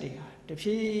ပ်ချက်တွေဟာတဖြ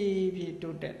ည်းဖြည်း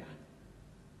တိုးတက်လာ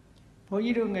ဘုန်း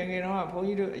ကြီးတို့ငယ်ငယ်တော့ဘုန်း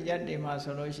ကြီးတို့အရက်တွေမှာ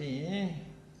ဆိုလို့ရှိရင်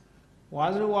ဝါ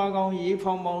ဆိုဝါကောင်ရေ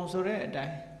ဖောင်ပေါင်ဆိုတဲ့အတို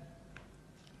င်း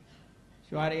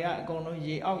ရွာတွေကအကုန်လုံး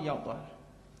ရေအောက်ရောက်သွားတယ်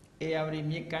အေယာဝတီ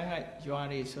မြစ်ကမ်းကရွာ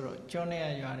တွေဆိုတော့ကျွန်းထဲက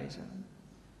ရွာတွေဆို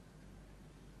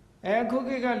အခု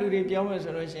ခေတ်ကလူတွေပြောမယ်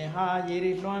ဆိုလို့ရှိရင်ဟာရေ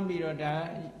တွေလွှမ်းပြီးတော့ဒါ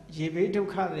ရေဘေးဒု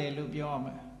က္ခတယ်လို့ပြောရ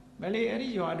မှာမလေးအဲ့ဒီ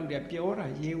ရွာလူတွေပြောတာ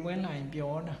ရေဝင်းလာရင်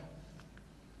ပြောတာ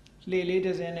လှေလေးတ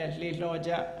စ်စင်းနဲ့လှေလှော်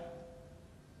ကြ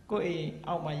ကိုယ်အိမ်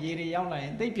အောက်မှာရေတွေရောက်လာရ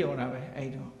င်သိပ်ပြောတာပဲအဲ့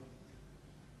တော့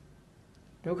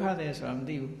ဒုက္ခတယ်ဆိုတာမ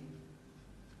သိဘူး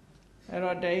အဲ့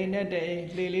တော့တအိမ်နဲ့တအိမ်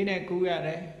လှေလေးနဲ့ကူးရတ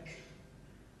ယ်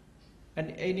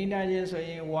အိမ်နိနာချင်းဆို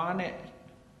ရင်ဝါးနဲ့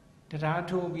တရား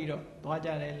ထိုးပြီးတော့သွားကြ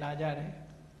တယ်လာကြတယ်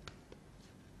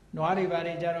နွားတွေဘာ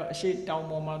တွေကြတော့အရှိတောင်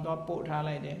ပေါ်မှာသွားပို့ထား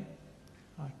လိုက်တယ်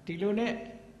ဒီလိုနဲ့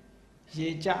ရေ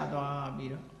ကျသွားပြီး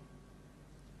တော့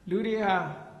လူတွေဟာ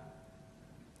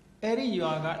အဲ့ဒီ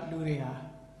ရွာကလူတွေဟာ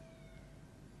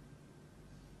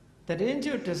တရင်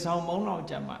ကျွတ်တစောင်းမုံလောက်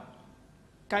ကြမှာ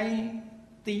ကိုင်း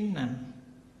သီးနှံ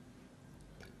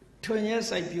ထွင်ရဲ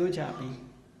စိုက်ပြိုးကြပြီး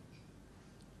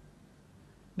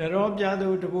ရောပြသူ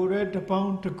တပူရဲတပေါ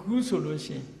င်းတကူးဆိုလို့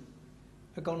ရှိရင်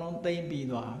အကုန်လုံးသိမ့်ပြီး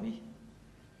သွားပြီ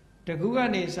တကူးက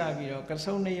နေစပြီးတော့က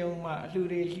စုံနေုံမှအလှ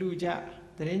တွေလှူကြ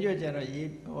သတင်းကြွကြတော့ရေး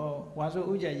ဝါဆို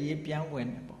ဥကြရေးပြန်ဝင်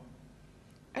တယ်ပေါ့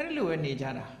အဲ့လိုပဲနေကြ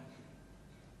တာ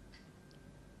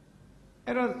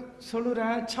အဲ့တော့ဆိုလိုတာ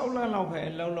6လလောက်ပဲ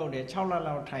အလုံးလုံးတယ်6လ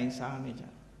လောက်ထိုင်စားနေကြ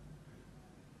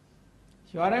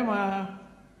ရွာထဲမှာ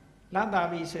လက်သာ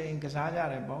ပြီဆိုရင်ကစားကြ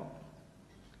တယ်ပေါ့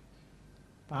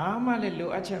ဘာမှလည်းလို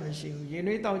အပ်ချက်မရှိဘူးရင်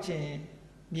နှွေးတောက်ခြင်း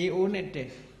မြေအိုးနဲ့တ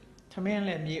ည်းထမင်းလ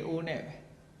ည်းမြေအိုးနဲ့ပဲ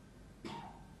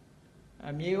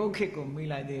မြေအိုးခစ်ကိုမိ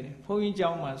လိုက်သေးတယ်ဘုန်းကြီးကျော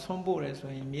င်းမှာဆွန့်ပို့တယ်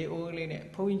ဆိုရင်မြေအိုးလေးနဲ့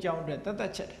ဘုန်းကြီးကျောင်းအတွက်တ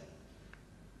တ်ချက်တယ်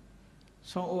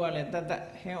ဆွန့်အိုးကလည်းတတ်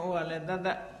ဟင်းအိုးကလည်းတ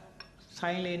တ်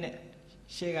ဆိုင်းလေးနဲ့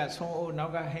ရှေ့ကဆွန့်အိုးနော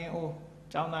က်ကဟင်းအိုး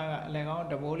ကျောင်းသားကအလဲကောင်း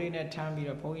တဘိုးလေးနဲ့ထမ်းပြီး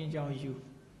တော့ဘုန်းကြီးကျောင်းယူ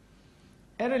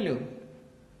အဲ့ဒါလို့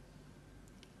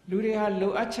လူတွေဟာ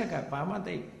လိုအပ်ချက်ကဘာမှ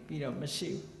သိပြီးတော့မရှိ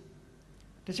ဘူး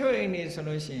တချို့အိမ်တွေဆို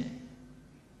လို့ရှိရင်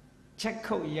ချက်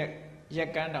ခုတ်ရက်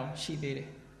ကန်းတောင်ရှိသေးတယ်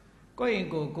ကိုယ့်အိမ်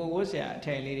ကိုဝတ်ဆရာအထ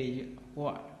ည်လေးတွေဝ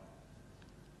တ်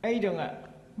အဲ့ဒီတော့က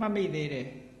မှတ်မိသေးတယ်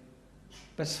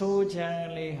ပစိုးချမ်း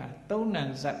လေးဟာသုံးနံ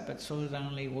ဇက်ပစိုးချ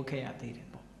မ်းလေးဝတ်ခဲ့ရသေးတယ်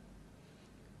ပေါ့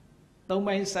သုံး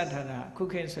ပိုင်းစက်ထားတာခု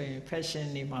ခေတ်ဆိုရင် fashion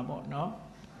နေမှာပေါ့နော်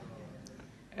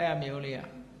အဲ့အမျိုးလေးက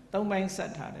သုံးပိုင်းစ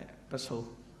က်ထားတဲ့ပစိုး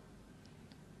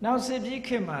နောက်စစ်ပြီး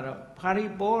ခေတ်မှာတော့ဘာရီ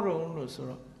ပေါ်ရုံလို့ဆို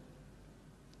တော့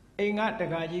အိမ်ကတ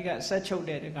ကာကြီးကဆက်ချုပ်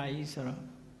တဲ့တကာကြီးဆိုတော့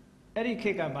အဲ့ဒီ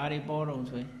ခေတ်ကဘာရီပေါ်ရုံ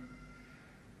ဆိုရင်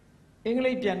အင်္ဂ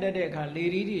လိပ်ပြန်တတ်တဲ့အခါလေ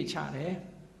ဒီတွေချတယ်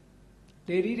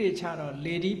လေဒီတွေချတော့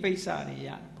လေဒီပိဿတွေရ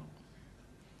တယ်ပေါ့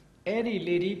အဲ့ဒီ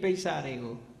လေဒီပိဿတွေ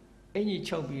ကိုအင်ကြီး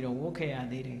ချုပ်ပြီးတော့ဝတ်ခဲ့ရ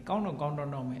သေးတယ်ကောင်း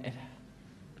တော့မယ်အဲ့ဒါ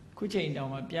ခုချိန်တော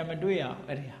င်မှပြန်မတွေ့ရအောင်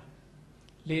အဲ့ဒီဟာ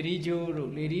လေဒီကျိုး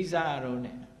တို့လေဒီစားတို့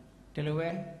ਨੇ ဒီလိုပဲ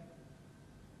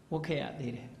ဝတ်ခဲ့ရ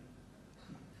သေးတယ်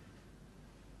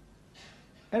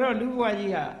အဲ့တော့လူဘဝ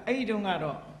ကြီးဟာအဲ့ဒီတုန်းက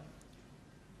တော့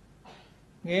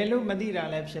ငယ်လို့မသိတာ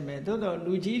လည်းဖြစ်မယ်သို့တော့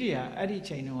လူကြီးတွေဟာအဲ့ဒီ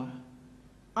ချိန်တုန်းက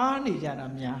အားနေကြတာ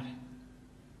များတယ်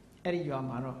အဲ့ဒီရွာ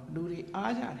မှာတော့လူတွေ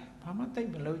အားကြတယ်ဘာမှသိပ်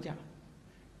မလုပ်ကြ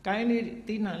ကိုင်းလေး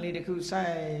တီးနှံလေးတစ်ခုစို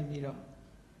က်ပြီးတော့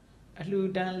အလှူ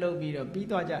ဒန်းလုပ်ပြီးတော့ပြီး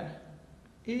သွားကြတယ်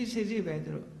အေးစစ်စစ်ပဲသူ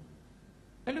တို့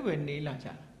အဲ့လိုပဲနေလာကြ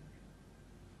တယ်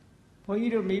ဘုန်း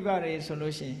ကြီးတို့မိဘတွေဆို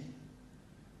လို့ရှိရင်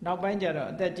နောက်ပိုင်းကျတော့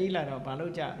အသက်ကြီးလာတော့ဘာလု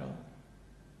ပ်ကြတော့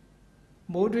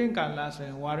မိုးတွင်းကာလဆိုရ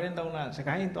င်ဝါရင်း3လစ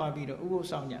ကိုင်းသွားပြီးတော့ဥပုသ်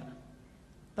ဆောင်ကြတာ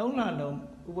3လလုံး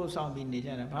ဥပုသ်ဆောင်ပြီးနေကြ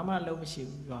တာဘာမှလုံးမရှိ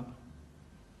ဘူးပြောမှာ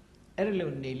အဲ့ဒီ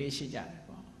လိုနေလေးရှိကြတယ်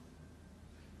ပေါ့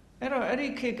အဲ့တော့အဲ့ဒီ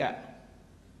ခေတ်က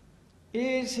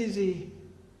အေးစီစီ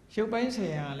ရုပ်ပိုင်းဆို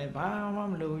င်ရာလည်းဘာမှ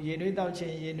မလို့ရင်သွေးတောက်ခြ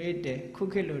င်းရင်သွေးတယ်ခု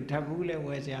ခေတ်လိုဓာတ်ဘူးလည်းဝ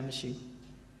ယ်စရာမရှိ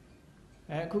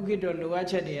ဘူးခုခေတ်တော့လိုအပ်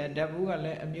ချက်တွေကဓာတ်ဘူးကလ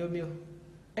ည်းအမျိုးမျိုး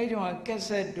အဲ့တော့ကက်ဆ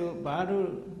က်တို့ဘာ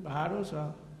တို့ဆို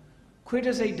ခွေးတ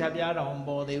စိတ်ဓာတ်ပြားတော်မ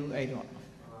ပေါ်သေးဘူးအဲ့တော့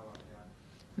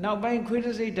နောက်ပိုင်းခွေးတ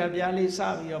စိတ်ဓာတ်ပြားလေးစ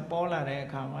ပြီးတော့ပေါ်လာတဲ့အ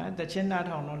ခါမှာတချင်းသား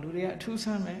ထောင်တော့လူတွေကအထူးဆ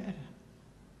န်းပဲအဲ့ဒါ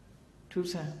ထူး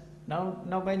ဆန်း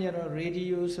နောက်ပိုင်းကျတော့ရေဒီ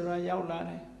ယိုဆိုတာရောက်လာ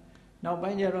တယ်နောက်ပို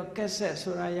င်းကျတော့ကက်ဆက်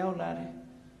ဆိုတာရောက်လာတယ်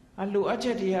လိုအပ်ချ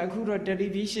က်တွေကအခုတော့တယ်လီ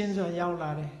ဗီရှင်းဆိုတာရောက်လာ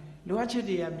တယ်လိုအပ်ချက်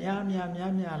တွေကများ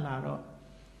လာတော့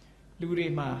လူတွေ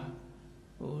မှာ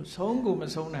ဆုံးကိုမ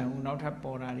ဆုံးနိုင်ဘူးနောက်ထပ်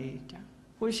ပေါ်တာတွေ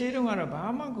ဟိုရှေးတုန်းကတော့ဘာ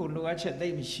မှကိုလိုအပ်ချက်သိ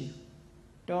မရှိဘူး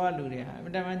တော့လူတွေဟာအမှ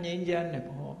န်တမ်းငြိမ်းချမ်းတယ်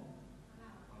ပေါ့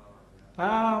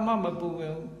ဘာမှမပူ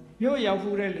ဘူးမြို့ရောက်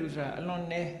ဖူးတဲ့လူဆိုတာအလွန်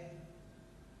နဲ့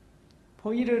ဘု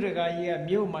န်းကြီးတို့တကကြီးက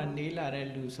မြို့မှာနေလာတဲ့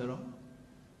လူဆိုတော့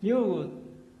မြို့ကို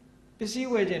ပစ္စည်း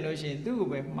ဝယ်ခြင်းလို့ရှိရင်သူ့ကို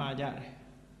ပဲမှားကြတယ်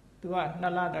သူက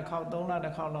2လတစ်ခေါက်3လတ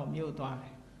စ်ခေါက်လောက်မြို့သွားတ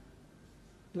ယ်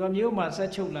သူကမြို့မှာဆ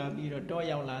က်ချုပ်လာပြီးတော့တော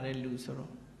ရောက်လာတဲ့လူဆို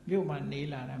တော့မြို့မှာနေ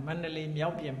လာတာမန္တလေးမြော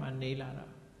က်ပြင်မှာနေလာတာ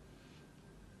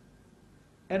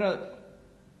အဲ့တော့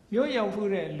မြို့ရောက်ဖူး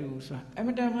တဲ့လူဆိုတာအမ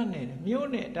တန်မှနေတယ်မြို့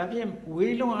နဲ့ဒါဖြင့်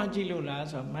ဝေးလွန်အားကြီးလို့လား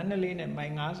ဆိုတော့မန္တလေးနဲ့မို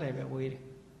င်90ပဲဝေးတယ်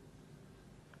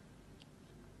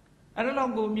အဲ့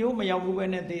တော့ကိုမြို့မရောက်ဘူးပဲ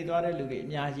နဲ့တည်သွားတဲ့လူတွေအ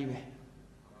များကြီးပဲ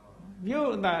မြို့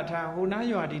အသာထားဟိုနား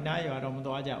ရွာဒီနားရွာတော့မ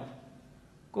သွားကြဘူး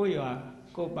ကိုရွာ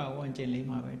ကိုပတ်ဝန်းကျင်လေး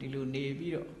မှာပဲဒီလိုနေ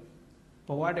ပြီးတော့ဘ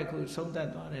ဝတစ်ခုဆုံးသက်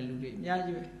သွားတဲ့လူတွေအများ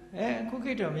ကြီးပဲအခု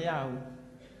ခေတ်တော့မရဘူး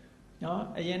နော်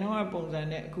အရင်တော့ပုံစံ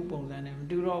နဲ့အခုပုံစံနဲ့မ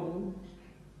တူတော့ဘူး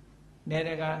နေတ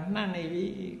ကာနှံ့နေပြီ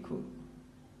ခု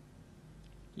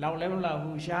လောက်လည်းမလောက်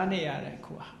ဘူးရှားနေရတယ်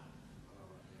ခုဟာ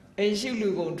အိမ်ရှိလူ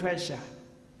ကုန်ထွက်ရှာ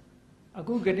အ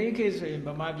ခုဂတိခေတ်ဆိုရင်ဗ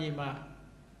မာပြည်မှာ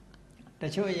တ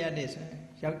ချို့အရက်တွေဆိုရင်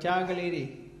ယောက်ျားကလေးတွေ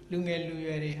လူငယ်လူ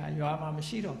ရွယ်တွေဟာရွာမှာမ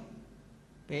ရှိတော့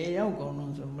ဘယ်ရောက်ကုန်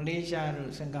လို့ဆိုမလေးရှား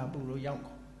တို့စင်ကာပူတို့ရောက်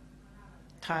ကုန်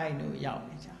ထိုင်းတို့ရောက်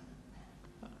နေကြ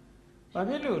ဘာ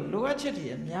ဖြစ်လို့လိုအပ်ချက်တွေ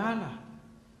များ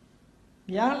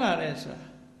လာတဲ့ဆိုတာ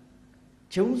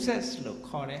ဂျုံဆက်လို့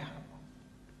ခေါ်တဲ့ဟာပေါ့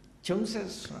chống set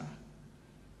xóa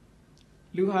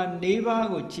lưu hà nế ba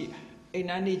của chị anh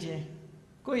ăn đi chứ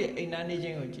có gì anh ăn đi chứ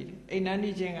của chị anh ăn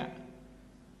đi chứ à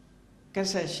cái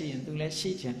sao xí tôi lấy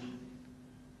xí chứ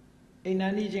anh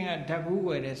ăn đi chứ à đáp ứng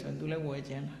vậy đấy xong tôi lấy vậy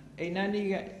chứ anh ăn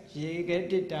đi cái gì cái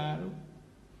đi ta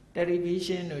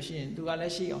television rồi xí tôi lấy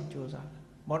xí ông chú sao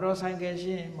motorcycle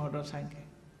xí motorcycle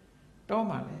đó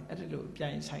mà đấy ở đây lúc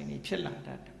chạy xài này chết là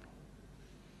đã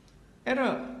ở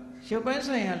đó siêu bán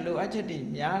xài hàng lúa chết đi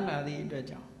nhá là đi được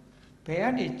chưa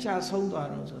bé đi cha sống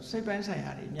toàn rồi rồi siêu bán xài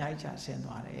hàng đi nhá cha sinh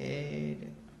toàn đấy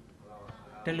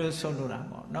để lúa sống lúa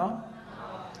làm bảo nó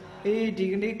đi cái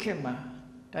này khi mà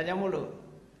đại gia mua lúa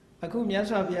aku nhá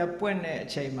sao bây giờ quen này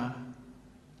chạy mà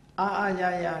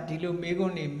ya đi lúa mấy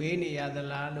con này mấy này à đó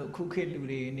là lúa khu khế lúa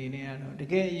này này à nó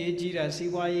cái gì chỉ là xí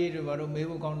qua gì rồi bảo mấy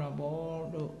con nó bỏ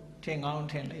lúa thiên ngon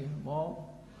thiên lấy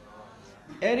bỏ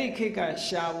Eric keka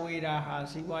shawira ha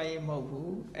siwaye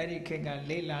mogu Eric keka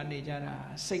lela ne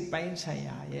jara sait pain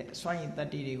saya ye swayin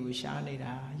tattiတွေကိုရှားနေ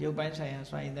တာရုပ်ပိုင်းဆိုင်ရာ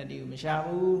စွမ်းရည်တတ္တိကိုမရှား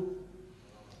ဘူး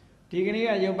ဒီကနေ့က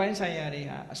ရုပ်ပိုင်းဆိုင်ရာတွေ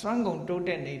ဟာအစွမ်းကုန်တိုးတ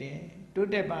က်နေတယ်တိုး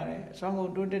တက်ပါတယ်အစွမ်းကု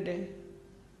န်တိုးတက်တယ်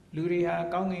လူတွေဟာ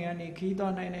ကောင်းငင်ကနေခီး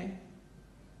သွားနိုင်တယ်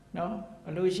နော်ဘ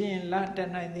လို့ရှိရင်လတက်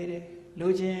နိုင်သေးတယ်လူ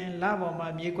ချင်းလပေါ်မှာ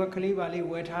မြေခွက်ကလေးပါလေး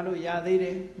ဝယ်ထားလို့ရသေးတ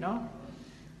ယ်နော်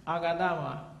အာဂတ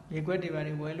မှာမြေခွက်တွေပါ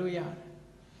လေးဝယ်လို့ရတယ်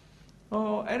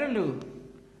အဲ့ဒါလို့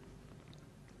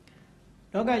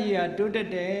လောကကြီးကတိုးတက်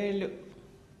တယ်လို့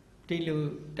ဒီလို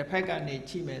တစ်ဖက်ကနေ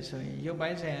ကြည့်မယ်ဆိုရင်ရုပ်ပို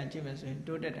င်းဆိုင်ရာကြည့်မယ်ဆိုရင်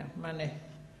တိုးတက်တာမှန်တယ်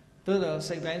သို့သော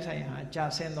စိတ်ပိုင်းဆိုင်ရာကြာ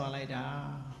ဆင်းသွားလိုက်တာ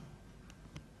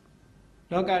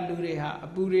လောကလူတွေဟာအ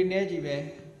ပူတွေနဲ့ကြီးပဲ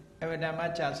အဝတ္တမ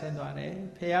ကြာဆင်းသွားတယ်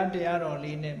ဖရာတရားတော်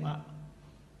လေးနဲ့မှ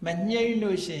မငြိမ့်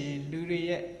လို့ရှိရင်လူတွေ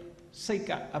ရဲ့စိတ်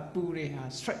ကအပူတွေဟာ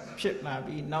stress ဖြစ်လာ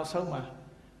ပြီးနောက်ဆုံးမှာ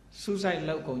စူးစိုက်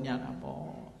လောက်ကုန်ကြတာ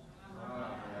ပေါ့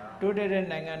တိုးတက်တဲ့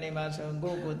နိုင်ငံတွေမှာဆို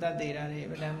ကိုယ့်ကိုယ်တတ်သေးတာတွေ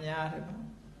ဗလာများတယ်ပေါ့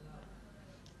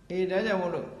ဒါကြောင့်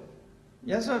မို့လို့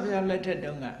မြတ်စွာဘုရားလက်ထက်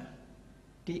တုန်းက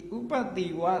ဒီဥပတိ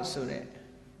ဝဆိုတဲ့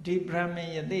ဒီဗြဟ္မဏ်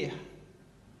ယတိဟာ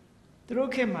သူတို့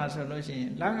ခေတ်မှာဆိုလို့ရှိရ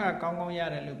င်လကကောင်းကောင်းရ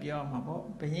တယ်လို့ပြောမှာပေါ့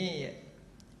ဘုရင်ရဲ့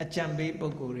အကြံပေးပု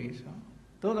ဂ္ဂိုလ်တွေဆို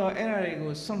သို့တော့အဲ့ဒါတွေ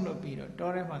ကိုဆွန့်လွတ်ပြီးတော့တော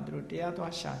ထဲမှာသူတို့တရား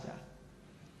သွားရှာကြ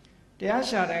တရား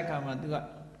ရှာတဲ့အခါမှာသူက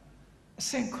အ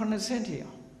ဆင့်80ထိ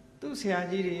အောင်သူ့ဆရာ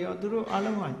ကြီးတွေရောသူတို့အား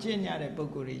လုံးဟာကျင့်ကြတဲ့ပု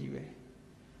ဂ္ဂိုလ်တွေကြီးပဲ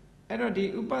အဲ့တော့ဒီ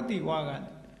ဥပတိဝက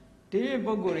ဒီ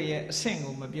ပုဂ္ဂိုလ်ရဲ့အဆင့်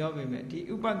ကိုမပြောပေမဲ့ဒီ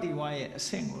ဥပတိဝရဲ့အဆ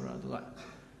င့်ကိုတော့သူက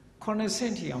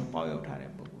90ထိအောင်ပေါက်ရောက်ထား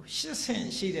တဲ့ပုဂ္ဂိုလ်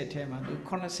80ရှိတဲ့ထဲမှာသူ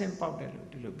90ပေါက်တယ်လို့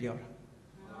ဒီလိုပြောတာ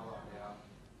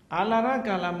အာလာရ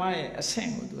ကာလမရဲ့အဆင့်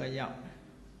ကိုသူကရောက်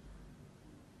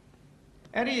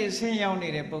အဲ့ဒီအဆင့်ရောက်နေ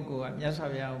တဲ့ပုဂ္ဂိုလ်ကမြတ်စွာ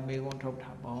ဘုရားကိုမေးခွန်းထုတ်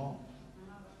တာပေါ့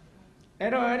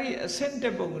အဲ့တော့အဲ့ဒီအဆင့်တ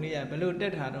က်ပုဂ္ဂိုလ်ကဘယ်လိုတ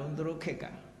က်တာတုံးသူတို့ခက်က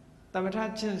သမထ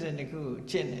ကျင့်စဉ်တစ်ခုကို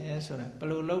ကျင့်တယ်ဆိုတာဘယ်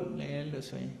လိုလုပ်လဲလို့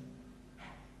ဆိုရင်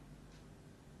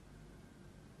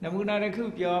နမူနာတစ်ခု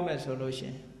ပြောမယ်ဆိုလို့ရှိ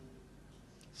ရင်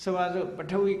ဆိုပါစို့ပ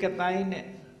ထဝီကတိုင်းနဲ့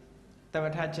သမ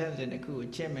ထကျင့်စဉ်တစ်ခုကို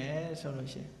ကျင့်မယ်ဆိုလို့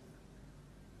ရှိရင်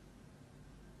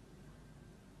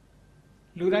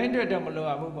လူတိုင်းအတွက်တော့မလို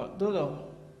အပ်ဘူးပေါ့သို့တော့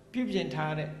ပြုပြင်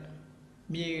ထားတဲ့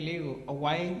မြေလေးကိုအ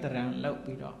ဝိုင်းတရံလောက်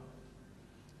ပြီးတော့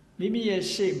မိမိရဲ့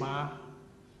ရှေ့မှာ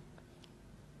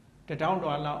တထောင်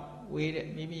တော်လောက်ဝေးတဲ့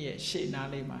မိမိရဲ့ရှေ့နား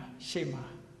လေးမှာရှေ့မှာ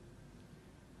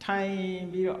ထိုင်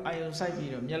ပြီးတော့အာယုံစိုက်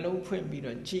ပြီးတော့မျက်လုံးဖွင့်ပြီး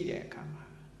တော့ကြည့်တဲ့အခါမှာ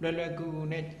လွယ်လွယ်ကူကူ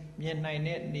နဲ့မြင်နိုင်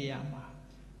တဲ့နေရာမှာ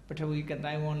ပထဝီက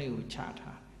တိုင်းဝန်းလေးကိုချ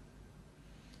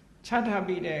ထား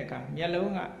ပြီးတဲ့အခါမျက်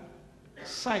လုံးက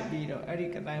စိုက်ပြီးတော့အဲ့ဒီ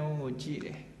ကတိုင်းဝန်းကိုကြည့်တ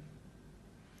ယ်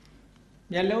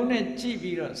မျက်လုံးနဲ့ကြည့်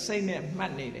ပြီးတော့စိတ်နဲ့မှ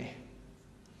တ်နေတယ်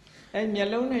အဲ့မျက်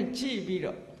လုံးနဲ့ကြည့်ပြီး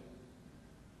တော့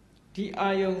ဒီအာ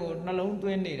ယုံကိုနှလုံးသွ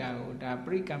င်းနေတာကိုဒါပ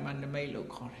ရိကမ္မနမိတ်လို့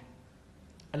ခေါ်တယ်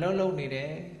အလုံးလုံးနေတယ်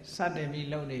စတင်ပြီး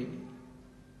လုံးနေ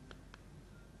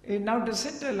ပြီနောက်တစ်စ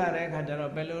စ်တက်လာတဲ့အခါကျ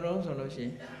တော့ဘယ်လိုတော့ဆိုလို့ရှိရ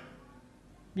င်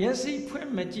မျက်စိဖွင့်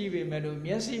မကြည့်ပေမဲ့လို့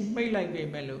မျက်စိမှိတ်လိုက်ပေ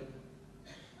မဲ့လို့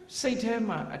စိတ်ထဲ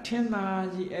မှာအထင်သာ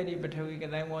ကြီးအဲ့ဒီပထဝီက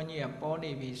တိုင်းဝန်းကြီးကပေါ်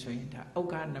နေပြီဆိုရင်ဒါဥက္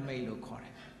ခနမိတ်လို့ခေါ်တ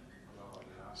ယ်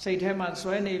စိတ်ထဲမှာ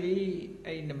စွဲနေပြီ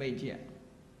အဲ့ဒီနမိတ်ကြီး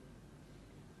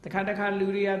ကတခါလူ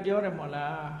တွေကပြောတယ်မို့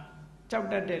လားကြောက်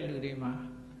တတ်တဲ့လူတွေမှာ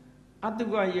အတု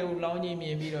ကယုံလောင်းကြီးမြ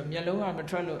င်ပြီးတော့မျက်လုံးကမ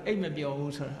ထွက်လို့အိတ်မပြော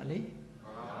ဘူးဆိုတာလေ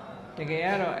တကယ်က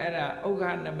တော့အဲ့ဒါဥက္ခ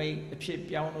နမိတ်အဖြစ်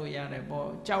ပြောင်းလို့ရတယ်ပေါ့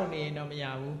ကြောက်နေရင်တော့မရ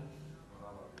ဘူး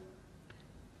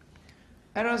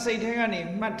အဲ့တော့စိတ်ထဲကနေ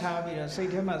မှတ်ထားပြီးတော့စိ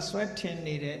တ်ထဲမှာစွဲထင်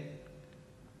နေတဲ့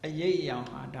အရေးအယောင်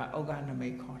ဟာဒါဥက္ခနမိ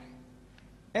တ်ခေါ်တယ်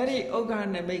အဲ့ဒီဥက္ခ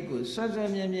နမိတ်ကိုစွဲစွဲ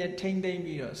မြဲမြဲထိမ့်သိမ့်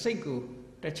ပြီးတော့စိတ်ကို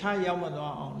တခြားရောက်မ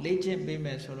သွားအောင်လေ့ကျင့်ပေးမ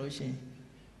ယ်ဆိုလို့ရှိရင်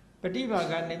ပฏิဘာ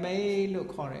ကနိမိတ်လို့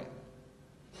ခေါ်တဲ့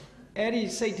အဲ့ဒီ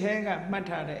စိတ်ထဲကမှတ်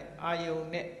ထားတဲ့အာယုံ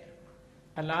နဲ့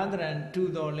အလားတရံတူ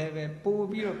တော်လည်းပဲပို့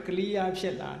ပြီးတော့ကလီးယားဖြ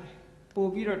စ်လာတယ်ပို့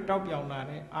ပြီးတော့တောက်ပြောင်လာ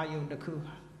တဲ့အာယုန်တစ်ခု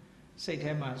ဟာစိတ်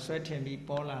ထဲမှာဆွဲထင်ပြီး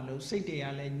ပေါ်လာလို့စိတ်တွေက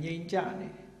လည်းငြိမ်ကြနေ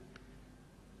တယ်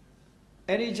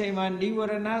အဲ့ဒီချိန်မှာနိဝ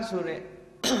ရဏဆိုတဲ့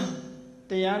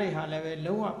တရားတွေဟာလည်းပဲ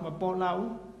လုံးဝမပေါ်လာ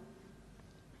ဘူး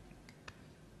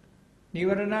နိဝ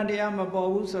ရဏတရားမပေါ်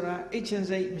ဘူးဆိုတာအိတ်ချင်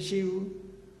စိတ်မရှိဘူး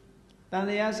တန်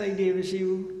တရားစိတ်တွေမရှိ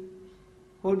ဘူး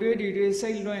ဟိုတွေးဒီတွေစိ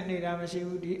တ်လွင့်နေတာမရှိ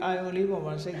ဘူးဒီအာယုံလေးပေါ်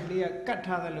မှာစိတ်ကလေးကကတ်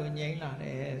ထားသလိုငြိမ်လာတ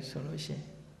ယ်ဆိုလို့ရှိရ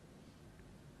င်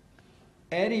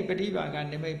အဲ့ဒီပฏิပါက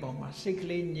နိမိတ်ပေါ်မှာစိတ်က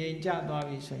လေးငြိမ်ကြသွား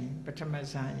ပြီဆိုရင်ပထမ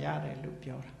ဇန်ရတယ်လို့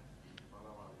ပြောတာ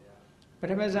ပ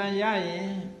ထမဇန်ရရင်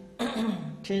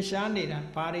ထင်ရှားနေတာ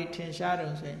ဘာတွေထင်ရှား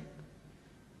တော့ဆိုရင်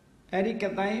အဲ့ဒီက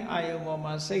တိုင်းအာယုံပေါ်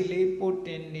မှာစိတ်လေးပုတ်တ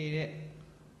င်နေတဲ့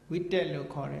ဝိတက်လို့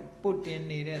ခေါ်တဲ့ပုတ်တင်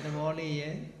နေတဲ့သဘောလေး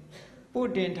ရဲ့ပု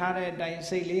တ်တင်ထားတဲ့အတိုင်း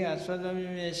စိတ်လေးကဆွမ်းဆွမ်းမြဲ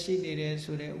မြဲရှိနေတယ်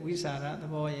ဆိုတဲ့ဝိสารသ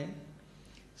ဘောရဲ့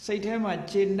စိတ်ထဲမှာ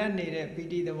ကျေနပ်နေတဲ့ပီ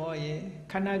တိသဘောရဲ့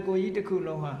ခန္ဓာကိုယ်ကြီးတစ်ခု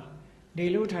လုံးဟာနေ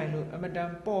လို့ထိုင်လို့အမတ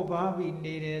န်ပေါ့ပါပြီး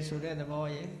နေတယ်ဆိုတဲ့သဘော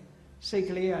ရဲ့စိတ်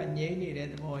ကလေးကငြိမ့်နေတဲ့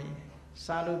သဘောရဲ့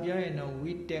စာလို့ပြောရင်တော့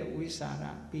ဝိတက်ဝိสาร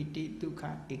ပီတိဒုက္ခ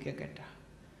ဧကဂတ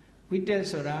ဝိတက်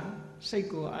ဆိုတာစိတ်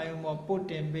ကိုအာယုံပေါ်ပုတ်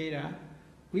တင်ပေးတာ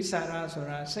ဝိสารဆို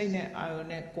တာစိတ်နဲ့အာယုံ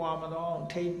နဲ့ကြွာမတော့အောင်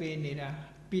ထိမ့်ပေးနေတာ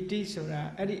ပီတိဆိုတာ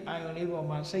အဲ့ဒီအာယုံလေးပေါ်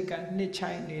မှာစိတ်ကနှစ်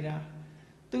ချိုင်းနေတာ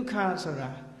ဒုက္ခဆို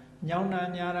တာညောင်းတာ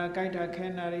ညာတာကြိုက်တာခဲ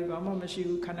တာတွေဘာမှမရှိ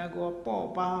ဘူးခန္ဓာကိုယ်ပေါ့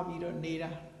ပါပြီးတော့နေ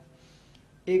တာ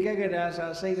ဧကဂတ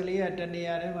ဆိုစိတ်ကလေးကတ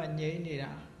ဏှာထဲမှာငြိမ့်နေ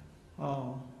တာဟော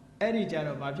အဲ့ဒီကြ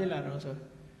တော့ဘာဖြစ်လာတော့ဆို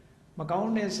မကော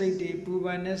င်းတဲ့စိတ်တွေပူပ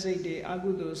န်တဲ့စိတ်တွေအကု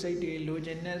သိုလ်စိတ်တွေလိုချ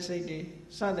င်တဲ့စိတ်တွေ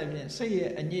စသဖြင့်စိတ်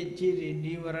ရဲ့အညစ်အကြေးတွေ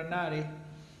និဝရဏတွေ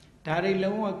ဒါတွေ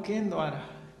လုံးဝကင်းသွားတာ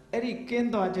အဲ့ဒီကင်း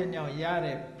သွားခြင်းကြောင့်ရ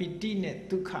တဲ့ပိဋိနဲ့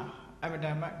ဒုက္ခအမတ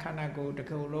မခန္ဓာကိုယ်တစ်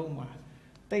ခုလုံးမှာ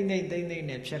တိမ့်တိမ့်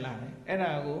နဲ့ဖြစ်လာတယ်အဲ့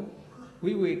ဒါကို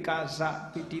ဝိဝေကဇ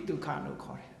ပိဋိဒုက္ခလို့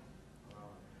ခေါ်တယ်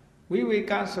ဝိဝေ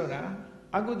ကဆိုတာ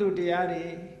အကုသိုလ်တရားတွေ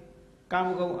ကာမ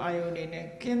ဂုဏ်အာယုန်တွေနဲ့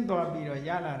ကင်းသွားပြီးတော့ရ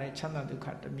လာတဲ့ချမ်းသာဒုက္ခ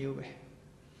တစ်မျိုးပဲ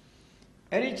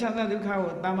အဲ့ဒီချမ်းသာဒုက္ခ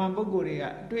ကိုတာမန်ပုဂ္ဂိုလ်တွေက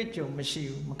တွေ့ကြုံမရှိ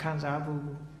ဘူးမခံစားဘူး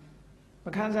မ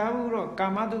ခံစားဘူးတော့ကာ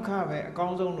မဒုက္ခပဲအကော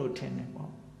င်းဆုံးလို့ထင်တယ်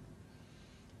ပေါ့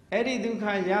အဲ့ဒီဒုက္ခ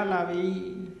ရလာပြီ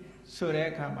ဆိုတဲ့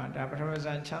အခါမှာဒါပထမဇ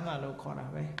န်ချမ်းသာလို့ခေါ်တာ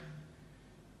ပဲ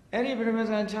အဲ့ဒီပထမ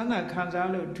ဇန်ချမ်းသာခံစား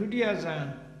လို့ဒုတိယဇန်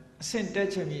အဆင့်တက်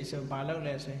ချင်ပြီဆိုဘာလုပ်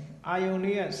လဲဆိုရင်အာယုံ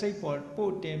လေးကစိတ်ပေါ်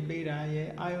ပို့တင်ပေးတာရဲ့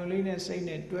အာယုံလေးနဲ့စိတ်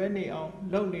နဲ့တွဲနေအောင်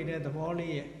လုပ်နေတဲ့သဘော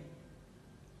လေးရဲ့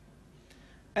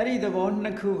အဲ့ဒီသဘောနှ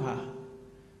စ်ခုဟာ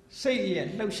စိတ်ရဲ့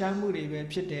လှုပ်ရှားမှုတွေပဲ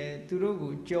ဖြစ်တယ်သူတို့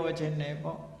ကိုကြော်ခြင်းတယ်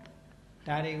ပေါ့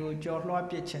ဒါတွေကိုကြော်လွှား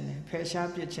ပစ်ခြင်းတယ်ဖယ်ရှား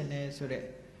ပစ်ခြင်းတယ်ဆိုတဲ့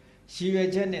ရည်ရွယ်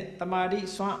ချက်နဲ့တမာတိ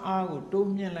စွမ်းအားကိုတိုး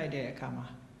မြှင့်လိုက်တဲ့အခါမှာ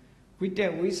ဝိတ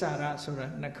က်ဝိสารဆိုတာ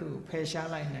နှစ်ခုဖယ်ရှား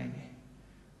လိုက်နိုင်တယ်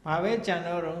။ဘာပဲကြံ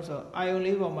တော့တုံးဆိုအာယုံ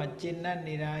လေးပေါ်မှာကျဉ်တ်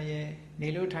နေတာရဲ့နေ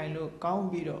လို့ထိုင်လို့ကောင်း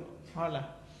ပြီးတော့ဟုတ်လား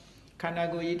ခန္ဓာ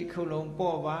ကိုယ်ကြီးတစ်ခုလုံး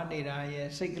ပေါ့ပါနေတာရဲ့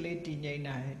စိတ်ကလေးတည်ငြိမ်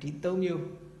တာရဲ့ဒီသုံးမျိုး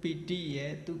ပီတိ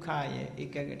ရဲ့ဒုက္ခရဲ့ဧ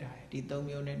ကဂတရဲ့ဒီသုံး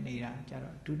မျိုးနဲ့နေတာကြ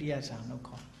တော့ဒုတိယဇန်လို့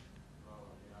ခေါ်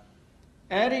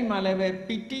အဲ့ဒီမှာလည်းပဲ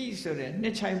ပီတိဆိုတဲ့နှ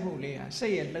စ်ချိုက်မှုလေးဟာစိ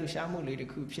တ်ရဲ့လှုပ်ရှားမှုလေးတစ်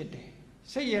ခုဖြစ်တယ်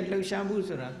စိတ်ရဲ့လှုပ်ရှားမှု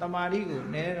ဆိုတာတမာတိကို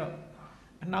နည်းတော့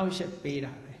အနှောက်အယှက်ပေး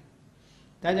တာပဲ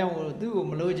ဒါကြောင့်မို့သူ့ကို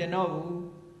မလိုချင်တော့ဘူး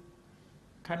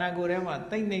ခန္ဓာကိုယ်ထဲမှာ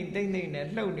တိမ့်နဲ့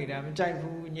လှုပ်နေတာမကြိုက်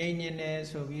ဘူးငြိမ်တယ်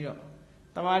ဆိုပြီးတော့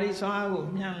တမာတိစွမ်းအားကို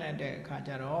မျှလက်တဲ့အခါ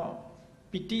ကျတော့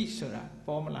ပီတိဆိုတာ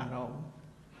ပေါ်မလာတော့ဘူး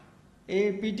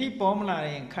အေးပီတိပေါ်မလာ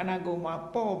ရင်ခန္ဓာကိုယ်မှာ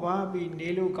ပေါ့ပါပြီးနေ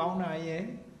လို့ကောင်းတာရဲ့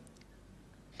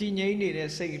တည်ငြိမ်နေတဲ့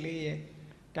စိတ်ကလေးရဲ့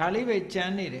ဒါလေးပဲကြ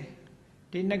မ်းနေတယ်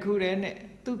ဒီနှစ်ခုတည်းနဲ့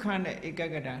ဒုက္ခနဲ့ဧက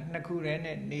ဂတနှစ်ခုတည်း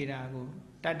နဲ့နေတာကို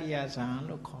တတ္တိယဇန်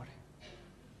လို့ခေါ်တယ်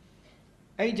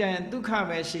အဲ့ကြရင်ဒုက္ခ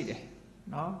ပဲရှိတယ်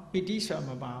နော်ပီတိဆိုမ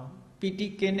ပါဘူးပီတိ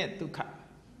ကင်းတဲ့ဒုက္ခ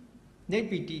နေ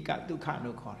ပီတိကဒုက္ခ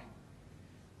လို့ခေါ်တယ်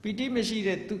ပီတိမရှိ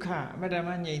တဲ့ဒုက္ခအမှန်တ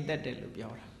မ်းငြိမ်သက်တယ်လို့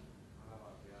ပြောတာ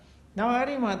နောက်အဲ့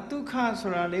ဒီမှာဒုက္ခ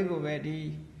ဆိုတာလေးကိုပဲဒီ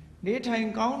နေထိုင်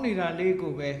ကောင်းနေတာလေး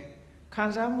ကိုပဲခံ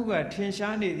စားမှုကထင်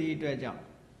ရှားနေသည့်အတွက်ကြောင့်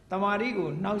တမာတိကို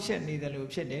နှောက်ယှက်နေတယ်လို့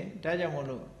ဖြစ်တယ်ဒါကြောင့်မို့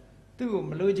လို့သူ့ကို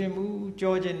မလိုချင်ဘူး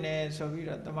ကြောချင်တယ်ဆိုပြီး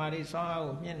တော့တမာတိစွမ်းအား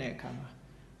ကိုမြင့်တဲ့အခါမှာ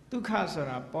ဒုက္ခဆို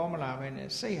တာပေါ်မလာပဲနဲ့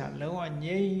စိတ်ဟာလုံးဝ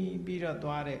ငြိမ်ပြီးတော့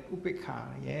သွားတဲ့ဥပိ္ပခာ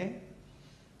ရဲ့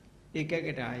ဧကဂ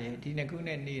တရဲ့ဒီနှစ်ခု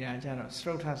နဲ့နေတာကြတော့စ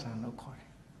ရုဋ္ဌဇန်လို့ခေါ်တယ်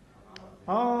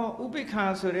ဥပိ္ပခာ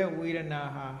ဆိုတဲ့ဝေဒနာ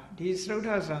ဟာဒီစရုဋ္ဌ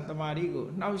ဇန်တမာတိကို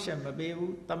နှောက်ယှက်မပေး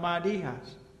ဘူးတမာတိဟာ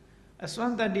အစွ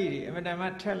မ်းတတ္တိတွေအမှန်တ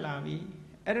မ်းထက်လာပြီး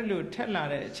အဲ့ဒါလို့ထက်လာ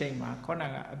တဲ့အချိန်မှာခေါဏ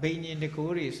ကအဘိညာဉ်တ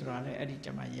ကိုးတွေဆိုတာလည်းအဲ့ဒီကျ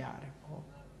မှရတယ်ပေါ့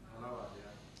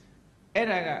အဲ့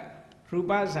ဒါကရူ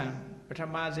ပဇန်ပထ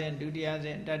မဇန်ဒုတိယဇ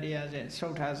န်တတိယဇန်သု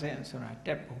ဋ္ဌဇန်ဆိုတာတ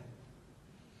က်ပုံ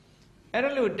အဲ့ဒါ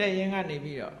လို့တက်ရင်ကနေ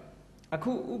ပြီးတော့ အ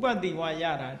ခုဥပတိဝါရ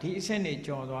တာဒီအဆင့်နေ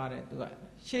ကြော်သွားတယ်သူက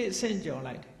ရှေ့အဆင့်ကြော်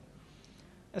လိုက်တယ်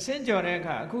အဆင့်ကြော်တဲ့အ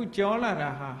ခါအခုကြော်လာ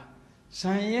တာဟာဇ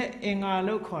န်ရဲ့အင်္ဂါ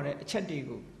လို့ခေါ်တဲ့အချက်တွေ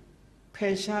ကိုဖ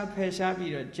ယ်ရှား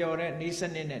ပြီးတော့ကြော်တဲ့နေစ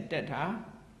နစ်နဲ့တက်တာ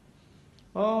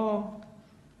ဩ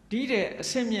ဒီတဲ့အ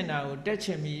ဆင့်မျက်နှာကိုတက်ချ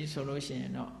င်ပြီဆိုလို့ရှိရ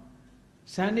င်တော့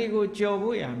ဇန်တွေကိုကြော်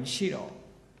ဖို့ရမရှိတော့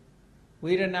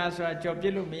ဝေဒနာဆိုတာကြော်ပြ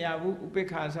စ်လို့မရဘူးဥပိ္ပ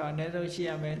ခာဆိုတာအနည်းဆုံးရှိ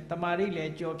ရမယ်တမာရိလ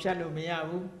ည်းကြော်ဖြတ်လို့မရ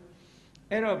ဘူး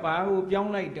အဲ့တော့ဘာကိုပြော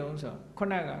င်းလိုက်တုံးဆိုခု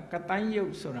နကကတိုင်းယု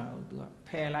တ်ဆိုတာကိုသူကဖ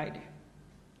ယ်လိုက်တယ်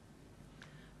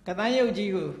ကတိုင်းယုတ်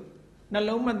ကြီးကိုနှ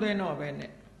လုံးမသွင်းတော့ပဲ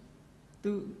နဲ့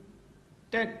သူ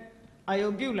တက်အာယုံ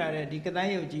ပြုတ်လာတဲ့ဒီကတို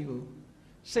င်းယုတ်ကြီးကို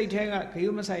စိတ်ထဲကဂယု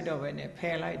မဆိုင်တော့ပဲနဲ့ဖ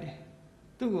ယ်လိုက်တယ်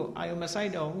သူ့ကိုအာယုံမဆို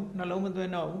င်တော့ဘူးနှလုံးမသွ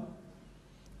င်းတော့ဘူး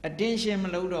attention မ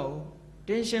လုပ်တော့ဘူး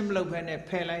tension မလုပ်ဘဲနဲ့ဖ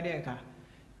ယ်လိုက်တဲ့အခါ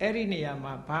အဲ့ဒီနေရာ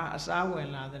မှာဘာအစားဝင်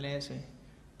လာသလဲဆိုရင်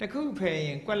တခုဖယ်ရ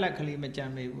င်ကွက်လက်ကလေးမကြံ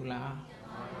မိဘူးလား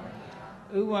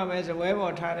ဥပမာပဲဇပွဲ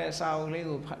ပေါ်ထားတဲ့စာအုပ်လေး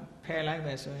ကိုဖယ်လိုက်မ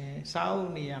ယ်ဆိုရင်စာအု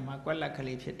ပ်နေရာမှာကွက်လက်က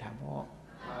လေးဖြစ်တာပေါ့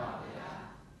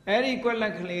အဲ့ဒီကွက်လ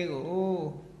က်ကလေးကို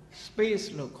space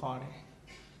လို့ခေါ်တယ်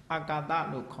အာကာသ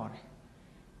လို့ခေါ်တယ်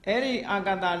အဲ့ဒီအာ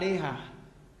ကာသလေးဟာ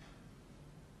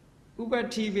ဥပ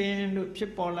တိပင်လို့ဖြ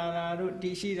စ်ပေါ်လာတာတို့တ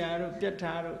ည်ရှိတာတို့ပြတ်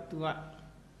တာတို့သူက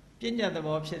ပညာသ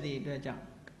ဘောဖြစ်သည့်အတွက်ကြောင့်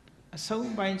အ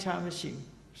ဆုံးပိုင်းခြားမရှိ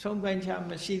ဘူးဆုံးပိုင်းခြား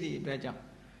မရှိသည့်အတွက်ကြောင့်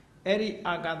အဲ့ဒီ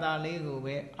အာကာသလေးကို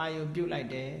ပဲအာယုံပြုတ်လိုက်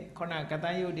တယ်ခုနကတ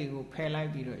န်ယုတ်တွေကိုဖယ်လိုက်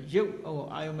ပြီးတော့ယုတ်ဟို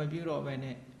အာယုံမပြုတ်တော့ပဲ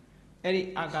နဲ့အဲ့ဒီ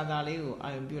အာကာသလေးကိုအာ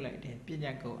ယုံပြုတ်လိုက်တယ်ပ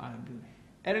ညာကိုအာယုံပြုတ်တယ်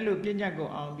အဲ့ဒီလိုပညာကို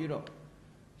အာယုံပြုတ်တော့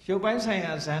ရုပ်ပိုင်းဆိုင်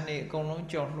ရာဇန်တွေအကုန်လုံး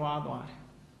ကြော်လွှားသွားတယ်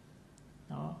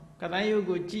နော်ကတန်ယုတ်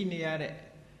ကိုကြည်နေရတဲ့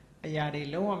အရာတွေ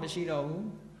လုံးဝမရှိတော့ဘူး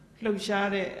လှုပ်ရှား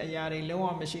တဲ့အရာတွေလုံးဝ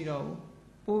မရှိတော့ဘူး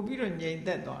ပို့ပြီးတော့ငြိမ်သ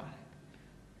က်သွားတယ်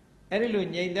အဲ့ဒီလို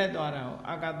ငြိမ်သက်သွားတာကို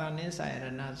အာကာသနိစ္စယရဏ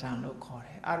ဇန်လို့ခေါ်တ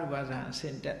ယ်အရူပဇန်အဆ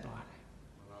င့်တက်သွားတယ်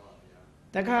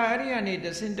တခါအဲ့ဒီကနေတ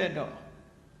ဆင့်တက်တော့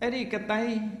အဲ့ဒီကတို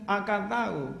င်းအာကာသ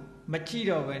ကိုမကြည့်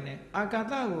တော့ဘဲနဲ့အာကာ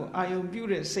သကိုအာယုံပြု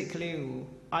တဲ့စိတ်ကလေးကို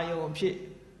အာယုံအဖြစ်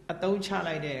အသုံးချ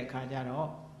လိုက်တဲ့အခါကျတော့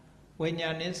ဝိညာ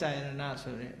ဉ်နိစ္စယရဏ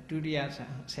ဆိုတဲ့ဒုတိယဇ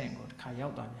န်အဆင့်ကိုတခါရော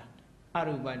က်သွားပြန်အ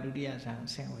ရူပဒုတိယဇန်အ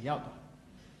ဆင့်ကိုရောက်သွား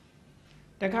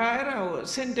တခါအဲ့ဒါကို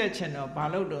ဆင့်တက်ချင်တော့ဘာ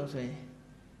လို့တော့ဆိုရင်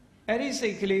အဲ့ဒီစိ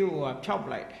တ်ကလေးကိုဖြောက်ပ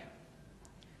လိုက်တယ်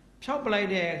ဖြောက်ပလိုက်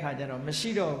တဲ့အခါကျတော့မရှိ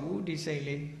တော့ဘူးဒီစိတ်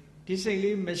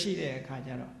လေးမရှိတဲ့အခါ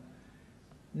ကျတော့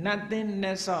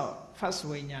nothingness of first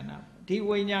ဝိညာဏဒီ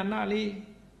ဝိညာဏလေး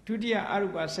ဒုတိယအရူ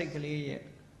ပစိတ်ကလေးရဲ့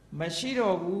မရှိ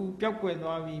တော့ဘူးပျောက်ကွယ်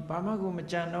သွားပြီဘာမှကိုမ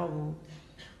ကြံတော့ဘူး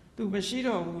သူမရှိ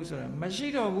တော့ဘူး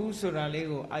ဆိုတာလေး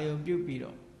ကိုအာယုံပြုတ်ပြီး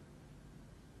တော့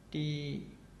ဒီ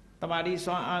တမာတိ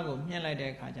စွမ်းအားကိုမြှင့်လိုက်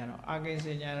တဲ့အခါကျတော့အာကိဉ္စ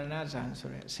ဉာဏဇန်ဆို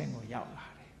တဲ့အဆင့်ကိုရောက်လာ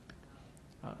တယ်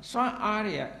စွမ်းအား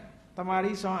တွေကတမာ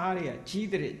တိစွမ်းအားတွေကကြီး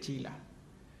တဲ့ကြီးလာ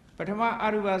ပထမအ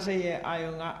ရူပစိတ်ရဲ့အာ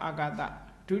ယုံကအာကာသ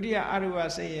ဒုတိယအရူပ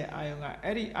စိတ်ရဲ့အာယုံက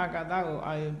အဲ့ဒီအာကာသကို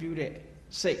အာယုံပြုတဲ့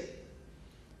စိတ်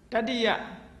တတိယ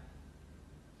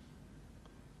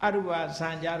အရူပဇ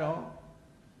န်ကြတော့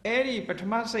အဲ့ဒီပထ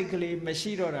မစိတ်ကလေးမ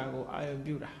ရှိတော့တာကိုအာယုံ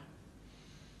ပြုတာ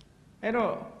အဲ့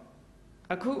တော့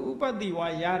အခုဥပတိဝါ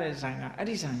ရတဲ့ဇန်ကအဲ့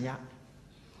ဒီဇန်ရ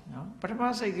နော်ပထမ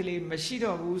စိတ်ကလေးမရှိ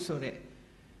တော့ဘူးဆိုတဲ့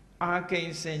အာကိ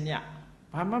ဉ္စည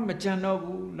ဘာမှမကြံတော့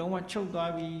ဘူးလုံးဝချုပ်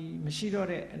သွားပြီမရှိတော့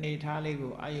တဲ့အနေအထားလေး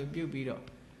ကိုအာယုပြုတ်ပြီးတော့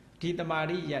ဒီတမာ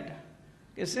တိယတ်တာ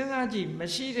စဉ်းစားကြည့်မ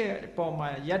ရှိတဲ့ပုံမှာ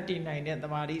ယတ်တည်နိုင်တဲ့တ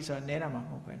မာတိဆိုတာနဲတာမှမ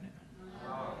ဟုတ်ပဲနဲ့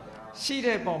ရှိ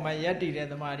တဲ့ပုံမှာယတ်တည်တဲ့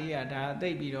တမာတိကဒါသိ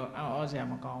ပြီးတော့အော်စရာ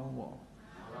မကောင်းဘူးပေါ့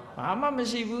ဘာမှမ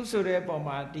ရှိဘူးဆိုတဲ့ပုံ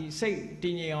မှာဒီစိတ်တ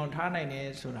ည်ငြိမ်အောင်ထားနိုင်တယ်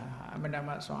ဆိုတာဟာအမှန်တမ်း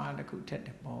စွမ်းအားတစ်ခုထက်တ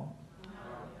ယ်ပေါ့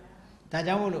ဒါ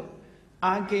ကြောင့်မို့လို့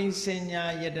အာကိဉ္စညာ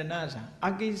ယတနာဇာအာ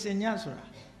ကိဉ္စညာဆိုတာ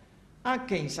အ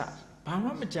ကိဉ္စဘာမှ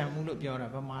မကြံဘူးလို့ပြောတာ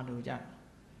ဗမာလူကြ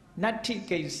နတ္ထိ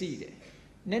ကိဉ္စီတဲ့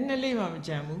နည်းနည်းလေးမှမ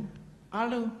ကြံဘူးအ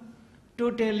လုံး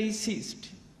totally ceased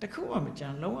တခုမှမကြံ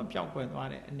လုံးဝပျောက်ကွယ်သွား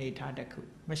တဲ့အနေအထားတစ်ခု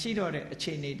မရှိတော့တဲ့အ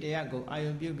ခြေအနေတရားကိုအာ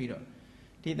ယုံပြုပြီးတော့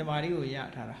ဒီတမာတိကိုရ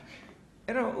ထားတာ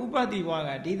အဲ့တော့ဥပတိဝါက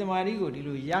ဒီတမာတိကိုဒီ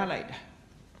လိုရလိုက်တာ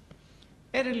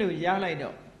အဲ့ဒီလိုရလိုက်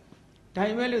တော့ဒါ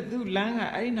ပေမဲ့လို့သူ့လမ်းက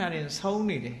အဲ့ဒီနာရင်ဆုံး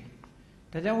နေတယ်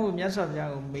ဒါကြောင့်မို့မြတ်စွာဘု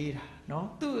ရားကိုမေးတာနော်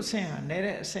သူ့အဆင့်ဟာနဲ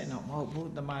တဲ့အဆင့်တော့မဟုတ်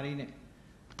ဘူးတမာတိနဲ့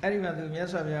အဲ့ဒီမှာသူမြတ်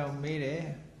စွာဘုရားကိုမေးတယ်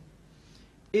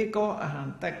ဧကောအဟံ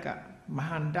တက်ကမ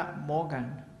ဟာန္တမောဂံ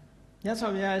မြတ်စွာ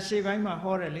ဘုရားရှေ့ပိုင်းမှာ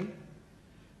ဟောတယ်လေ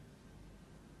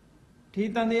ဒီ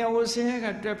တန်တရားဝဆင်းရဲက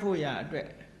တွက်ဖို့ရအတွက်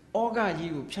ဩဃ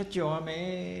ကြီးကိုဖြတ်ကျော်ရမ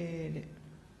ယ်တဲ့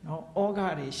နော်ဩဃ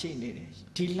တွေရှိနေတယ်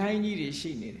ဒီလိုင်းကြီးတွေ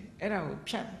ရှိနေတယ်အဲ့ဒါကို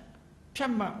ဖြ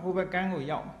တ်မှဟိုဘက်ကန်းကို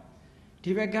ရောက်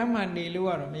ဒီဘက်ကန်းမှာနေလို့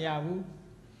ကတော့မရဘူး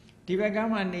ဒီဘက်က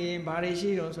န်းမှာနေရင်ဘာတွေရှိ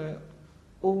တော့ဆို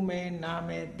အိုးမဲနာ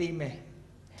မဲသိမဲ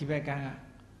ဒီဘက်ကန်းက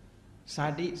ဇာ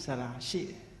တိစရာရှိ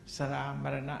တယ်စရာမ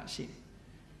ရဏရှိတယ်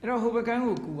အဲ့တော့ဟိုဘကန်း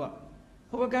ကိုကူ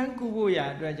ဟိုဘကန်းကူဖို့ရ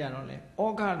အတွက်ကြတော့လေဩ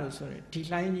ဃလို့ဆိုရယ်ဒီ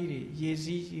လိုင်းကြီးတွေရေစ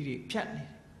ည်းကြီးတွေဖြ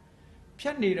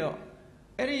တ်နေတော့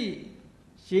အဲ့ဒီ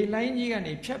ရေလိုင်းကြီးက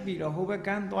နေဖြတ်ပြီးတော့ဟိုဘက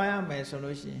န်းသွားရမယ်ဆို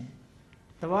လို့ရှိရင်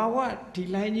တဘာဝဒီ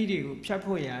လိုင်းကြီးတွေကိုဖြတ်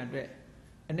ဖို့ရအတွက်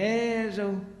အ ਨੇ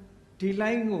ဆုံးဒီ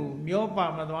လိုင်းကိုမျောပါ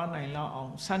မသွားနိုင်လောက်အော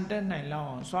င်ဆန်တက်နိုင်လောက်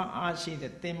အောင်စွမ်းအားရှိ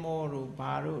တဲ့သင်္ဘောတို့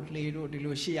ဘာတို့လှေတို့ဒီ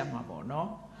လိုရှိရမှာပေါ့နော်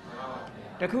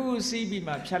တခုစီးပြီး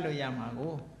မှဖြတ်လို့ရမှာ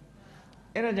ကို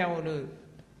အဲ့ဒါကြောင့်မို့လို့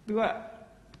तू က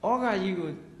ဩဃကြီးကို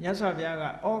မြတ်စွာဘုရားကဩ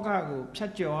ဃကိုဖြ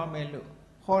တ်ကျော်ရမယ်လို့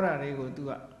ဟောတာတွေကို तू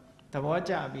ကသဘော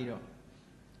ကျပြီးတော့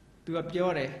तू ကပြော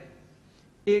တယ်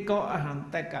ဧကောအဟံ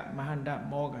တက်ကမဟန္တ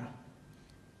မောဂံ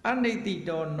အနိတိ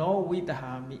တောနောဝိတ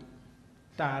ဟာမိ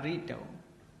တာရိတော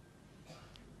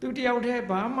သူတယောက်တည်း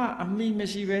ဘာမှအမိမ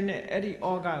ရှိဘဲနဲ့အဲ့ဒီဩ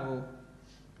ဃကို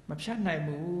မဖြတ်နိုင်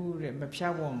ဘူးတဲ့မဖြ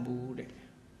တ်ဝံ့ဘူးတဲ့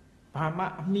ဘာမှ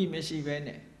အမိမရှိဘဲ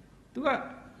နဲ့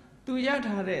तू ရ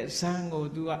ထားတဲ့ဇံကို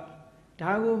तू က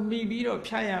ဒါကိုမိပြီးတော့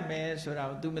ဖြတ်ရမယ်ဆိုတာ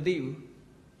ကို तू မသိဘူး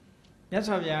မြတ်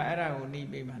စွာဘုရားအဲ့ဒါကိုနှီး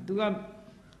ပေးမှာ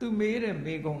तू မေးတဲ့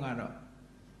မေးခွန်းကတော့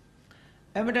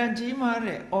အမတန်ကြီးမား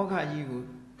တဲ့ဩဃကြီးကို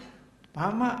ဘာ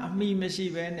မှအမိမရှိ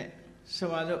ဘဲနဲ့ဆို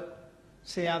ပါလို့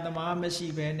ဆရာသမားမရှိ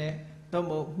ဘဲနဲ့တော့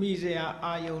မို့မိစရာ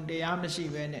အာယုံတရားမရှိ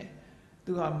ဘဲနဲ့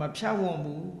तू ဟာမဖြတ်ဝံ့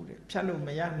ဘူးတဲ့ဖြတ်လို့မ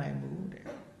ရနိုင်ဘူးတဲ့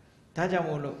ဒါကြောင့်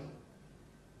မို့လို့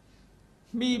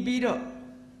မိပြီးတော့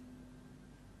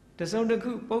တစုံတစ်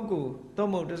ခုပုဂ္ဂိုလ်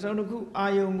တော့မို့တစုံတစ်ခုအာ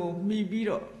ယုံကိုမိပြီး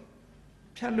တော့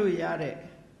ဖြတ်လို့ရတဲ့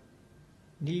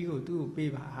ဤကို तू ကို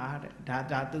ပေးပါတဲ့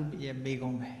ဒါ तू ရဲ့မေ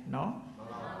ကုံးပဲเนาะ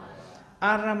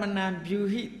အာရမဏံဗျူ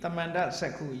ဟိတမန္တစ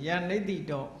က္ခုယန္နိတိ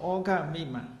တောဩဃမိ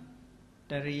မံ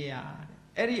တရိယ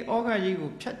အဲ့ဒီဩဃကြီး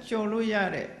ကိုဖြတ်ကျော်လို့ရ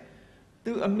တဲ့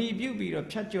तू အမိပြုတ်ပြီးတော့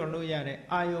ဖြတ်ကျော်လို့ရတဲ့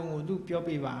အာယုံကို तू ပြော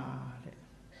ပေးပါတဲ့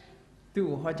तू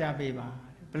ကိုဟောကြားပေးပါ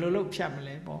ဘယ်လိုလုပ်ဖြတ်မ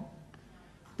လဲပေါ့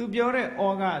तू ပြောတဲ့ဩ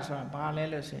ဃဆိုတာဘာလဲ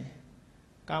လို့ဆိုရင်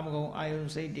ကာမဂုဏ်အာယုံ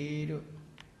စိတ်တွေတို့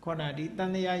ခေါဏဒီတ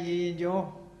န်တရားရေရင်ကျော်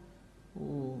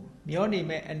ဟိုမျောနေ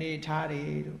မဲ့အနေထားတွေ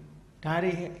တို့ဒါ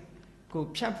တွေကို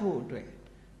ဖြတ်ဖို့အတွက်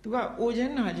तू ကအိုခြ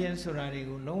င်းနာခြင်းဆိုတာတွေ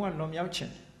ကိုလုံးဝလွန်မြောက်ခြ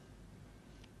င်း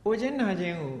အိုခြင်းနာခြ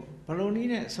င်းကိုဘယ်လိုနည်း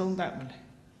နဲ့အဆုံးသတ်မလဲ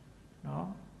နော်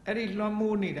အဲ့ဒီလွှမ်း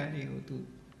မိုးနေတာတွေကို तू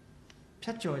ဖြ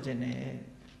တ်ကျော်ခြင်းနဲ့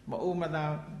မအိုမသာ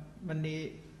မနေ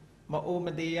မအိုမ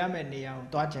သေးရမယ့်နေရာကို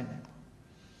သွားခြင်းနဲ့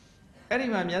အဲ့ဒီ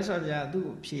မှာမြတ်စွာဘုရားသူ့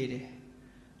ကိုဖြေတယ်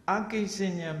အာကိစ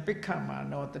ဉ္ဉံပိက္ခမာ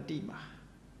နောတတိမာ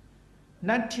န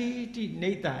တ္ထိတိ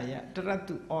နေတယတရ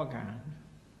တုဩဃံ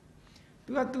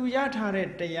तू ရထားတဲ့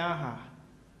တရားဟာ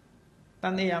တ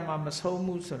န်တရားမှာမဆုံး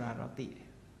ဘူးဆိုတာတော့သိတယ်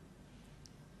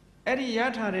အဲ့ဒီရ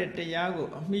ထားတဲ့တရားကို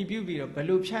အမိပြုပြီးတော့ဘယ်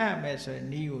လိုဖြတ်ရမယ်ဆိုရင်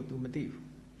ဤကို तू မသိဘူး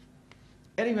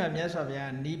အဲ့ဒီမှာမြတ်စွာဘု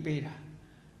ရားနီးပေးတာ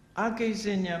အာကိစ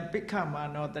ဉ္ဉံပိက္ခမာ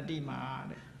နောတတိမာ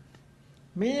တဲ့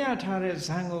မင်းရထားတဲ့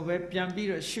ဇံကိုပဲပြန်ပြီး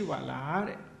တော့ရှုပါလား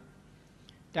တဲ့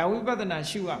ဒါဝိပဿနာ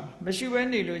ရှုရမှာမရှုဘဲ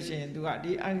နေလို့ရှိရင် तू က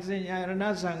ဒီအာကိစဉ္ဉာရဏ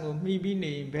ဇံကိုမှီပြီး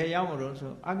နေဘယ်ရောက်မလို့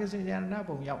ဆိုအာကိစဉ္ဉာရဏ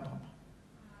ဘုံရောက်သွားမှာ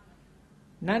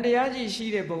နန္တရားကြီးရှိ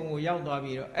တဲ့ဘုံကိုရောက်သွား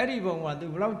ပြီးတော့အဲ့ဒီဘုံက तू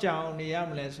ဘယ်လောက်ကြာအောင်နေရ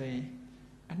မလဲဆိုရင်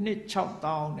အနှစ်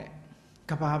6000တဲ့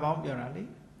ကဘာပေါင်းပြောတာလေ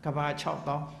ကဘာ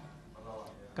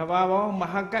6000ကဘာပေါင်းမ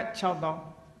ဟာကတ်6000တောင်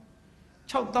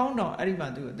အဲ့ဒီမှာ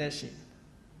तू အသက်ရှင်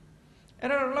အဲ့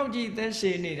တော့လောက်ကြီးအသက်ရှ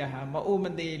င်နေတာဟာမအိုမ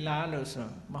သေးလားလို့ဆို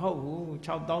မဟုတ်ဘူး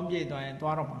6000ပြည့်သွားရင်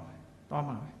သွားတော့မှာပဲသွား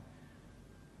မှာပဲ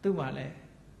သူ့မှာလည်း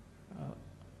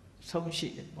ဆုံးရှိ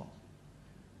တယ်ပေါ့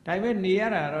ဒါပေမဲ့နေရ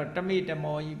တာတော့တမိတ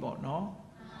မောကြီးပေါ့နော်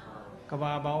က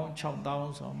ဘာပေါင်း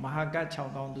6000ဆိုမဟာကတ်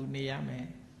6000 तू နေရမယ်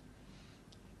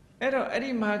အဲ့တော့အဲ့ဒီ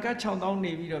မဟာကတ်6000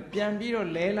နေပြီးတော့ပြန်ပြီးတော့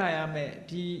လဲလာရမယ်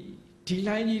ဒီ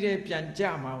လိုင်းကြီးတဲ့ပြန်ကြ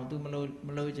မှာကို तू မ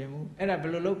လို့ခြင်းဘူးအဲ့ဒါဘ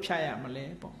ယ်လိုလုပ်ဖြတ်ရမလဲ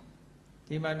ပေါ့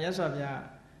ဒီမှာမြတ်စွာဘုရား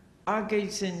အာကိ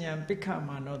စဉ္ဉံပိက္ခ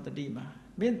မာနောတတိမာ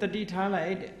မင်းတတိထားလို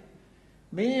က်တဲ့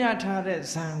မင်းရထားတဲ့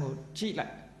ဇံကိုကြည့်လို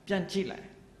က်ပြန်ကြည့်လို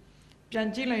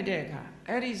က်တဲ့အခါ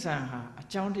အဲ့ဒီဇံဟာအ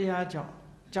ကြောင်းတရားကြောင့်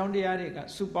အကြောင်းတရားတွေက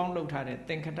စုပေါင်းလုပ်ထားတဲ့သ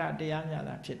င်္ခတတရားများ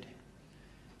တာဖြစ်တယ်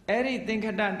အဲ့ဒီသင်္ခ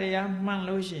တတရားမှန်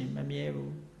လို့ရှိရင်မမြဲ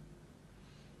ဘူး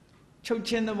ချုပ်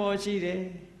ခြင်းသဘောရှိတယ်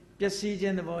ပျက်စီးခြ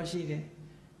င်းသဘောရှိတယ်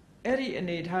အဲ့ဒီအ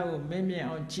နေထားကိုမင်းမြင်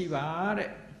အောင်ကြည့်ပါ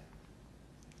တဲ့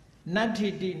နတ္ထိ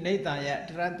တိနေတယ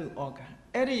တရတုဩဃံ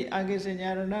အဲ့ဒီအာကိစဉ္ဉာ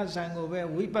ရဏဇံကိုပဲ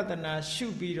ဝိပဿနာရှု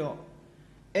ပြီးတော့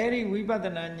အဲ့ဒီဝိပဿ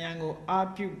နာဉာဏ်ကိုအာ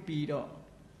ပြုပြီးတော့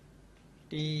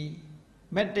ဒီ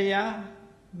မတရား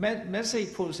မက်စိတ်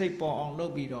ဖို့စိတ်ပေါ်အောင်လု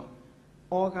ပ်ပြီးတော့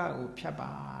ဩဃကိုဖြတ်ပါ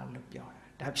လို့ပြော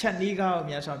တာဒါဖြတ်နည်းကားကို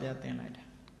မြတ်စွာဘုရားသင်လိုက်တာ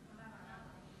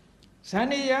ဇန်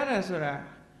နေရတာဆိုတာ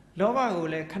လောဘကို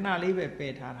လည်းခဏလေးပဲပ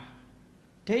ယ်ထားတာ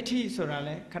ဒိဋ္ဌိဆိုတာလ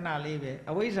ည်းခဏလေးပဲ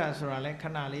အဝိဇ္ဇာဆိုတာလည်းခ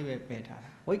ဏလေးပဲပယ်ထား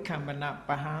တာဝိက္ခမဏပ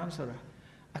ဟံဆိုတာ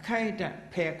အခိုက်အတန့်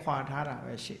ဖယ်ခွာထားတာ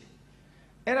ပဲရှိတယ်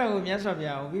အဲ့ဒါကိုမြတ်စွာဘု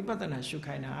ရားဝိပဿနာရှု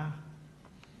ခိုင်းတာ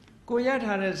ကိုရ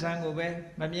ထားတဲ့ဇံကိုပဲ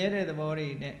မမြဲတဲ့သဘောတွေ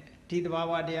နဲ့ဒီသဘာ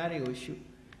ဝတရားတွေကိုရှု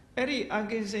အဲ့ဒီအာ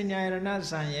ကိစဉာယရဏ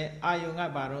ဇံရဲ့အာယုံက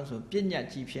ဘာလို့ဆိုပညာ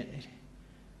ကြီးဖြစ်နေတယ်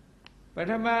ပ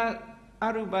ထမအ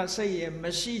ရူပစိတ်ရဲ့မ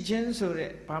ရှိခြင်းဆို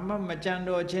တဲ့ဘာမှမကြံ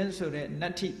တော်ခြင်းဆိုတဲ့န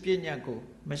တ္ထိပညာကို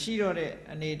မရှိတော့တဲ့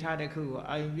အနေထားတစ်ခုကို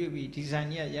အာယုံပြုပြီးဒီဇံ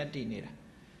ကြီးကရပ်တည်နေတာ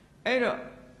အဲ့တော့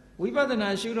ဝိပဿနာ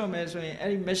ရှုတော့မယ်ဆိုရင်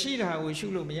အဲ့ဒီမရှိတာကိုရှု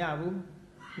လို့မရဘူး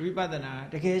ဝိပဿနာ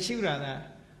တကယ်ရှုတာက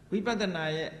ဝိပဿနာ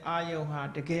ရဲ့အာယုံဟာ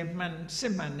တကယ်မှန်စ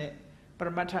စ်မှန်တဲ့ပရ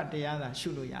မတ္ထတရားသာရှု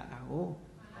လို့ရတာကို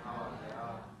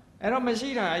အဲ့တော့မရှိ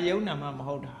တာအယုံနာမှမ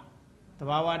ဟုတ်တာသ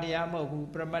ဘာဝတရားမဟုတ်ဘူး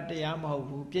ပရမတ္တရားမဟုတ်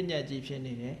ဘူးပညာကြီးဖြစ်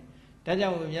နေတယ်ဒါကြော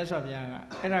င့်မြတ်စွာဘုရားက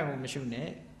အဲ့ဒါကိုမရှုနဲ့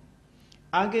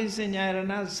အာကိစဉာယရ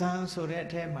ဏဇံဆိုတဲ့အ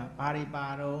ထဲမှာဘာတွေပါ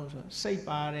တော့ဆိုစိတ်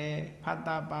ပါတယ်ဖတ်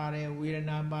တာပါတယ်ဝေဒ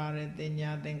နာပါတယ်တင်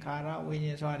ညာသင်္ခါရဝိ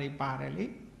ညာဉ်ဆိုတာတွေပါတယ်လေ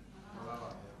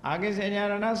အာကိစဉာယရ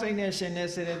ဏစိတ်နဲ့ရှင်တဲ့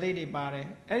စေတသိက်တွေပါတယ်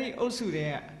အဲ့ဒီအုပ်စုတွေ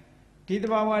ကဒီသ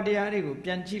ဘာဝတရားတွေကိုပြ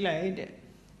န်ကြည့်လိုက်တဲ့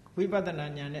ဝိပဿနာ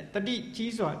ဉာဏ်နဲ့တတိ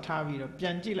ကြီးစွာထားပြီးတော့ပြ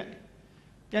န်ကြည့်လို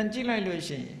က်လို့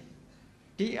ရှိရင်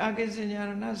ဒီအာကိစဉာယ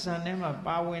ရဏဇံထဲမှာ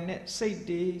ပါဝင်တဲ့စိတ်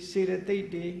တွေစေတသိက်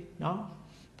တွေနော်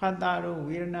ဖတ်တာတို့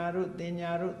ဝေဒနာတို့တင်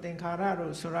ညာတို့သင်္ခါရ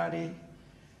တို့ဆိုတာတွေ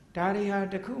ဒါတွေဟာ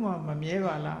တခုမှမမြဲ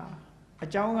ပါလားအ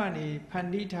ကြောင်းကနေဖန်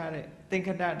တီးထားတဲ့သင်္ခ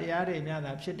တတရားတွေများ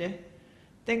တာဖြစ်တယ်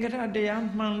သင်္ခတတရား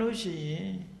မှန်လို့ရှိရင်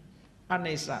အ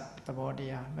နိစ္စသဘောတ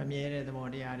ရားမမြဲတဲ့သဘော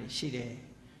တရားတွေရှိတယ်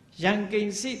ယံကိ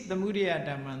ဉ္စိသမုဒယဓ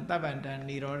မ္မံတပ္ပန္တံ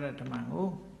និရောဓဓမ္မံကို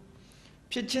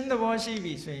ဖြစ်ချင်းသဘောရှိ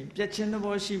ပြီဆိုရင်ပြည့်ချင်းသ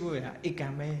ဘောရှိဖို့ရဧကံ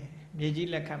ပဲမြေကြီး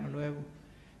လက်ခံမလွဲဘူး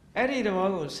အဲ့ဒီသဘော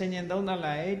ကိုဆင်ញင်သုံးသပ်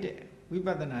လိုက်တဲ့ဝိပ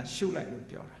ဿနာရှုလိုက်လို့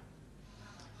ပြောတာ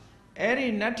အဲ့ဒီ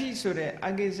နတ္ထိဆိုတဲ့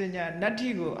အကိစဉာနတ္ထိ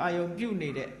ကိုအာယုံပြုတ်နေ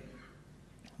တဲ့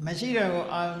မရှိတာကို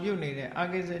အာယုံပြုတ်နေတဲ့အ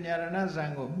ကိစဉာရဏဇံ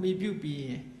ကိုမှီပြုတ်ပြီးရ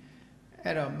င်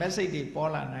အဲ့တော့ message တွေ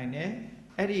ပေါ်လာနိုင်တယ်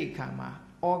အဲ့ဒီအခါမှာ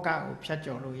ဩဃကိုဖြတ်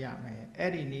ကျော်လို့ရမယ်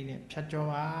အဲ့ဒီနည်းနဲ့ဖြတ်ကျော်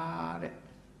ပါတဲ့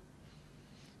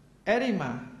အဲ့ဒီ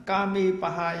မှာကာမေပ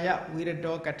ဟာယဝိရ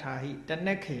တောကထာဟိတန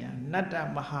က္ခယံနတ္တ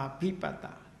မဟာဘိပတ္တ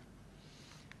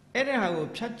အဲ့ဒီဟာကို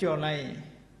ဖြတ်ကျော်လိုက်ရင်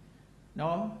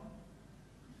နော်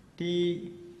ဒီ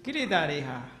ကိလေသာတွေ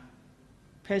ဟာ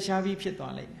ဖယ်ရှားပြီးဖြစ်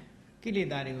သွားလိမ့်မယ်ကိလေ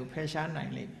သာတွေကိုဖယ်ရှားနို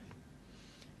င်လိမ့်မယ်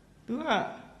သူက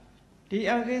ဒီ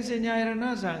အာကိစဉာယရဏ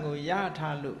ဇံကိုရ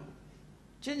ထားလို့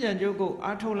ကျင့်ကြံကြုတ်ကို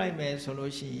အားထုတ်လိုက်မယ်ဆို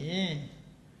လို့ရှိရင်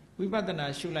ဝိပဿနာ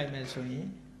ရှုလိုက်မယ်ဆိုရင်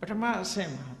ပထမအဆ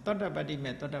င့်မှာသောတပတ္တိ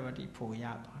မဲ့သောတပတ္တိဖို့ရ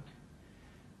သွားတယ်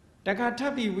တခါထ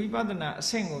ပ်ပြီးဝိပဿနာအ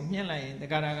ဆင့်ကိုမြင့်လိုက်ရင်တ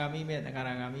ဂရဂါမိမဲ့တဂရ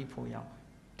ဂါမိဖို့ရောက်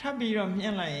ထပ်ပြီးတော့မြ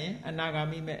င့်လိုက်ရင်အနာဂါ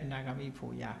မိမဲ့အနာဂါမိ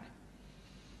ဖို့ရတယ်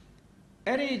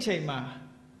အဲ့ဒီအချိန်မှာ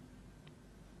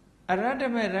အရတ္တ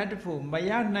မဲ့ရတ္တဖို့မ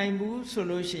ရနိုင်ဘူးဆို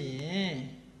လို့ရှိရင်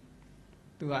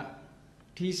သူက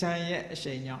ဒီဆံရဲ့အ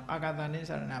ရှိန်ကြောင့်အာဂတနိ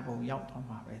သရဏဘုံရောက်သွား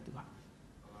မှာပဲသူက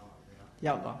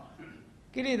ရောက်သွား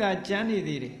ကိလေသာကြမ်းနေ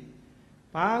သေးတယ်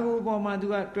ဘာကိုပေါ်မှာသူ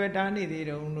ကတွေ့တာနေသေးတ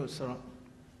ယ်လို့ဆိုတော့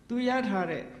သူရထား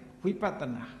တဲ့ဝိပဿ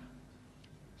နာ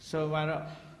ဆိုတော့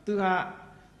သူဟာ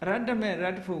ရတ္တမဲ့ရ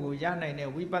တ္တဖို့ကိုရနိုင်တဲ့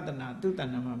ဝိပဿနာသူ့တဏ္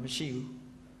ဍာမှာမရှိဘူး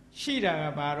ရှိတာက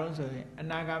ဘာတော့ဆိုရင်အ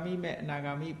နာဂါမိမဲ့အနာ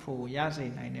ဂါမိဖို့ကိုရစေ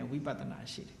နိုင်တဲ့ဝိပဿနာ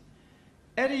ရှိတယ်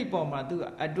အဲ့ဒီပေါ်မှာသူက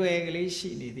အတွေ့ကလေးရှိ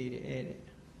နေသေးတယ်တဲ့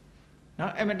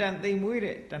နော်အမတန်သိမ်မွေး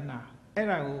တဲ့တဏ္ဍာအဲ့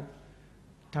ဒါကို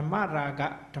ဓမ္မရာဂ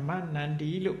ဓမ္မနန္ဒီ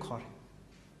လို့ခေါ်တယ်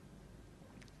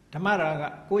ဓမ္မရာဂ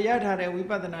ကိုရထားတဲ့ဝိ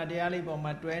ပဿနာတရားလေးပေါ်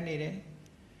မှာတွဲနေတယ်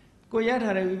ကိုရ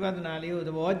ထားတဲ့ဝိပဿနာလေးကို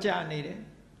သဘောကျနေတယ်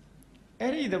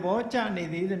အဲ့ဒီသဘောကျနေ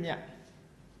သေးသမျှ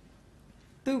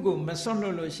သူ့ကိုမစွန့်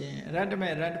လို့ရှိရင်ရတ္တ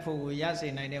မဲ့ရတ္တဖို့ကိုရစေ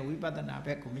နိုင်တဲ့ဝိပဿနာဘ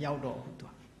က်ကိုမရောက်တော့ဘူးသူ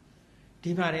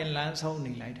ဒီမှာရင်လမ်းဆုံး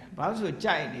နေလိုက်တာဘာလို့ဆို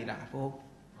ကြိုက်နေတာဟုတ်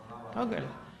ကဲ့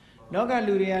လားလောက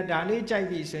လူတွေကဒါလေးကြိုက်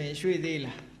ပြီဆိုရင်ရွှေ့သေး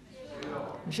လား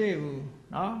မရွှေ့ဘူး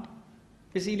နော်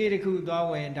ပစ္စည်းလေးတစ်ခုသွား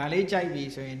ဝယ်ဒါလေးကြိုက်ပြီ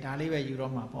ဆိုရင်ဒါလေးပဲယူ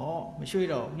တော့မှာပေါ့မရွှေ့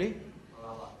တော့ဘူးလေ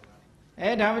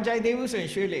ဒါမကြိုက်သေးဘူးဆိုရ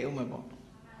င်ရွှေ့လေဦးမယ်ပေါ့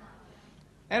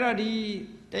အဲ့တော့ဒီ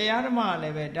တရားဓမ္မလ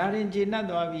ည်းပဲဒါရင်ကျေနပ်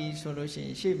သွားပြီဆိုလို့ရှိရ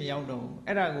င်ရှေ့မရောက်တော့ဘူး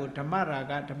အဲ့ဒါကိုဓမ္မရာ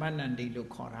ဂဓမ္မနန္ဒီလို့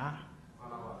ခေါ်တာ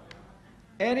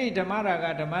အဲ့ဒီဓမ္မရာဂ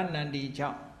ဓမ္မနန္ဒီကြော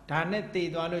င့်ဒါနဲ့တည်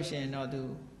သွားလို့ရှိရင်တော့သူ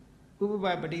ဥပပ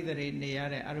ပတိတရေနေရ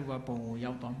တဲ့အရုပဘုံကို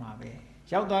ရောက်သွားမှာပဲ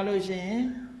ရောက်သွားလို့ရှိရင်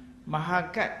မဟာ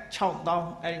ကတ်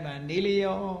6000အဲ့ဒီမှာနေ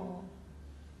လျော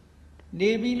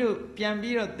နေပြီးလို့ပြန်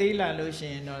ပြီးတော့သေးလာလို့ရှိ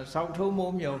ရင်တော့ဇောက်ထုံး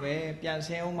မိုးမြော်ပဲပြန်ဆ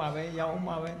င်းအောင်မှာပဲရောက်အောင်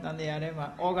မှာပဲတန်တရားထဲမှာ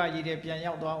ဩဃကြီးတွေပြန်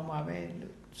ရောက်သွားအောင်မှာပဲ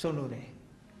လို့ဆိုလို့တယ်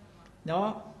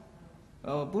နော်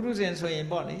ပုရုဇဉ်ဆိုရင်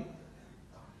ပေါ့လေ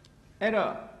အဲ့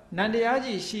တော့နန္တရား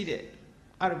ကြီးရှိတဲ့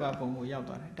အရူပဘုံကိုရောက်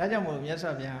သွားတယ်ဒါကြောင့်မို့မြတ်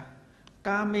စွာဘုရား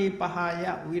ကာမေပဟာယ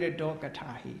ဝိရတောက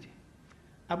ထာဟိ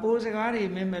အပိုးစကားတွေ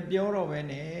မင်းမပြောတော့ပဲ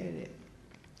နဲ့တဲ့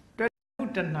တွေ့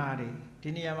တဏှာတွေဒီ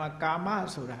နေရာမှာကာမ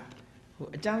ဆိုတာဟို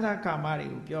အကျဉ်းစားကာမတွေ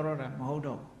ကိုပြောတော့တာမဟုတ်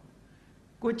တော့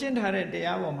ကိုကျင့်ထားတဲ့တ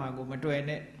ရားပေါ်မှာကိုမတွေ့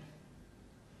နဲ့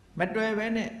မတွေ့ပဲ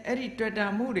နဲ့အဲ့ဒီတွေ့တာ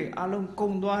မှုတွေအလုံး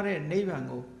ကုံသွားတဲ့နိဗ္ဗာန်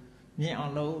ကိုမြင်အော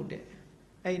င်လုပ်တဲ့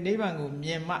အဲ့နိဗ္ဗာန်ကိုမြ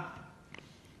င်မှ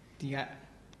ဒီက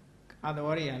အသဝ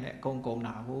ရိယလည်းအကုန်ကုန်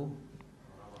တာဟုတ်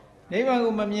နိဗ္ဗာန်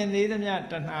ကိုမမြင်သေးသမျှ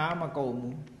တဏှာမကုန်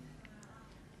ဘူး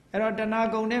အဲ့တော့တဏှာ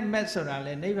ကုန်တဲ့မက်ဆိုတာ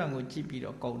လေနိဗ္ဗာန်ကိုကြည့်ပြီး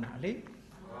တော့ကုန်တာလေ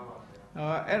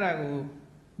အဲ့ဒါကို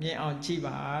မြင်အောင်ကြည့်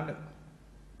ပါလို့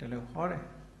ဒီလိုဟောတယ်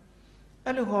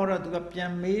အဲ့လိုဟောတော့သူကပြ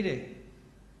န်မေးတယ်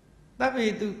သဗ္ဗေ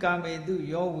တုကာမေတု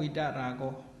ယောဝိတရာ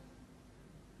ကော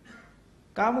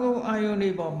ကာမဂုဏ်အာယုန်တွေ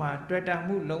ပေါ်မှာတွေ့တာ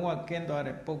မှုလုံးဝကင်းသွား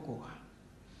တဲ့ပုဂ္ဂိုလ်ဟာ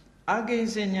အာဂိဉ္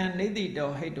စညာနေတိတော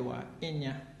ဟိတဝါအ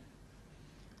ညာ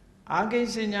အာဂိဉ္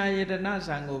စညာယေတနာ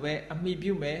ဇံကိုပဲအမိ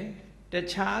ပြုမယ်တ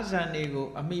ခြားဇံတွေကို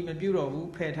အမိမပြုတော့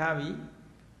ဘူးဖယ်ထားပြီ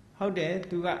ဟုတ်တယ်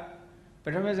သူကပ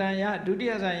ထမဇံရဒုတိ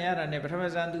ယဇံရတာနဲ့ပထမ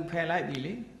ဇံသူဖယ်လိုက်ပြီ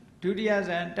လေဒုတိယ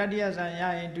ဇံတတိယဇံရ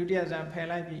ရင်ဒုတိယဇံဖယ်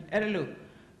လိုက်ပြီအဲ့ဒါလို့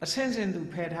အဆင့်ဆင့်သူ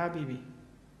ဖယ်ထားပြီ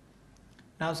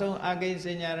နောက်ဆုံးအာဂိဉ္စ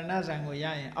ညာရဏဇံကိုရ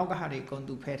ရင်အောက်ကဟာတွေကုန်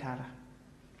သူဖယ်ထားတာ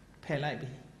ဖယ်လိုက်ပြီ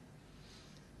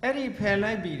အဲ့ဒီဖယ်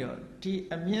လိုက်ပြီးတော့ဒီ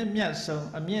အမြင့်မြတ်ဆုံး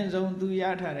အမြင့်ဆုံးသူရ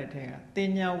ထားတဲ့ထဲကတ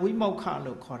င်ညာဝိမောက္ခ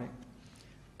လို့ခေါ်တယ်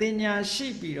တင်ညာရှိ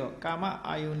ပြီးတော့ကာမ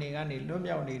အာယုန်တွေကနေလွတ်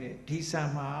မြောက်နေတဲ့ဒီဆံ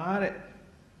မှာတဲ့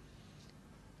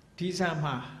ဒီဆံ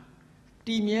မှာတ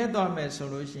ည်မြဲသွားမယ်ဆို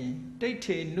လို့ရှိရင်တိဋ္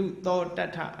ဌေနုသောတ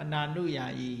ထအနာနုယာ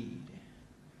ယီတဲ့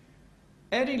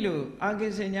အဲ့ဒီလိုအာဂိ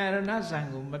ဉ္စညာရဏဇံ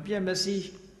ကိုမပြတ်မစီး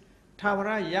ထာဝရ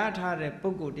ရထားတဲ့ပု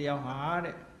ဂ္ဂိုလ်တယောက်ဟာ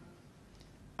တဲ့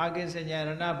အာဂိဉ္စညာရ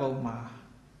ဏဘုံမှာ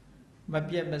မ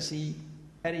ပြတ်မစီး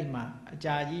အဲ့ဒီမှာအ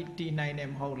ကြာကြီးတည်နိုင်တယ်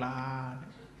မဟုတ်လား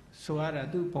တဲ့ဆိုရတာ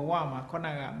သူဘဝမှာခုန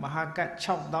ကမဟာကတ်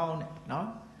6000တဲ့နော်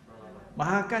မ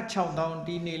ဟာကတ်6000တ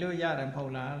ည်နေလို့ရတယ်မဟု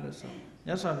တ်လားလို့ဆိုမြ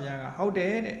တ်စွာဘုရားကဟုတ်တ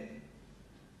ယ်တဲ့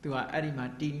သူကအဲ့ဒီမှာ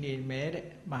တည်နေမယ်တဲ့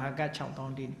မဟာကတ်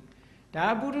6000တည်နေဒါ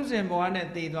ပုရုဇဉ်ဘဝနဲ့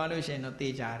တည်သွားလို့ရှိရင်တော့တ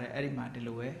ည်ကြတယ်အဲ့ဒီမှာဒီ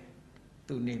လိုပဲ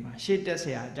သူနေမှာရှေ့တက်เ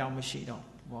สียအကြောင်းမရှိတော့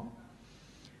ဘော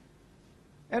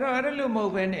အဲ့တော့အဲ့လိုမဟု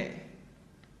တ်ပဲနဲ့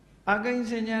အာဂိဉ္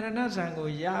စညာရဏဇံကို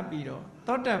ရပြီးတော့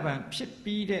သောတပန်ဖြစ်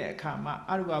ပြီးတဲ့အခါမှာ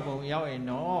အရူပဘုံရောက်ရင်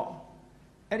တော့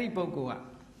အဲ့ဒီပုဂ္ဂိုလ်က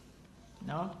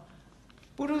နော်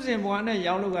ပုရုဇဉ်ဘဝနဲ့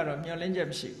ရောက်လို့ကတော့မျောလင်းချက်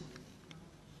မရှိဘူး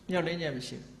မျောလင်းချက်မ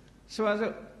ရှိဘူးဆိုပါ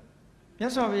စို့မြ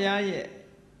တ်စွာဘုရားရဲ့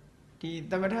ဒီ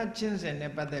သမထကျင့်စဉ်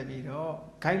နဲ့ပတ်သက်ပြီးတော့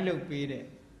ဂိုက်လုပ်ပေးတဲ့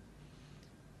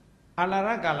အာလာရ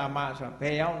ကာလမဆိုတာဘ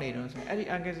ယ်ရောက်နေတော့ဆိုအဲ့ဒီ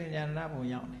အာဂိဉ္စညာရဏဘုံ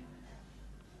ရောက်နေ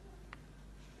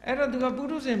အဲ့တော့သူကပု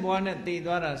ရုဇဉ်ဘဝနဲ့တည်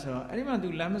သွားတာဆိုတော့အဲ့ဒီမှာသူ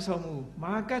လမ်းမဆုံးဘူးမ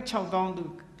ဟာကတ်6000သူ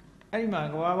အဲ့ဒီမှာ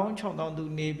ကဘာပေါင်း6000သူ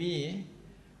နေပြီးရင်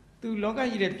သူလောက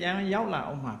ကြီးတဲ့ပြန်ရောက်လာ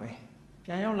အောင်မှာပဲပြ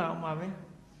န်ရောက်လာအောင်မှာပဲ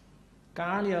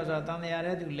ကားလျော်ဆိုတန်တရား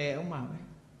တဲ့သူလဲအောင်မှာပဲ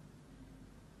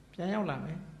ပြန်ရောက်လာမ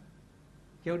ယ်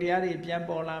ရုပ်တရားတွေပြန်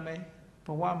ပေါ်လာမယ်ဘ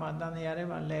ဝမှာတန်တရားတွေ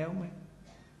မှာလဲအောင်မယ်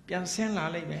ပြန်ဆင်းလာ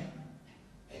လိမ့်မယ်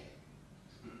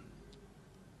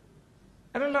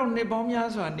အဲ့တော့လောက်နေပေါင်းများ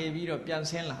စွာနေပြီးတော့ပြန်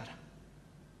ဆင်းလာတာ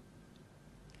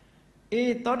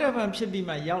အေးသောတပန်ဖြစ်ပြီး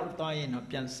မှရောက်သွားရင်တော့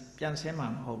ပြန်ဆင်းမှာ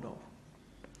မဟုတ်တော့ဘူး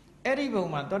အဲ့ဒီဘုံ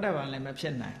မှာသောတပန်လည်းမဖြ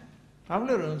စ်နိုင်ဘာ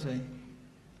လို့လဲဆိုရင်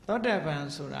သောတပန်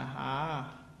ဆိုတာဟာ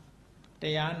တ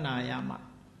ရားနာရမှ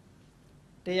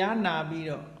တရားနာပြီး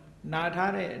တော့နာ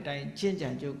ထားတဲ့အတိုင်းကျင့်ကြံ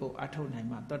ကြိုးကိုအထုတ်နိုင်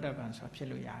မှသောတပန်ဆိုတာဖြစ်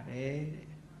လို့ရတယ်တဲ့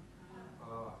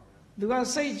သူက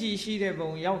စိတ်ကြည်ရှိတဲ့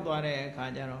ဘုံရောက်သွားတဲ့အခါ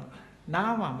ကျတော့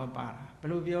နားမှမပါတာဘယ်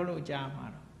လိုပြောလို့ကြားမှာ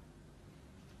တော့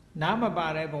နားမပါ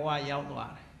တဲ့ဘဝရောက်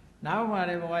သွားတယ်နားမှာ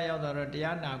တဲ့ဘဝရောက်တော့တ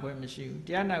ရားနာခွင့်မရှိဘူးတ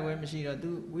ရားနာခွင့်မရှိတော့ तू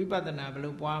ဝိပဿနာဘယ်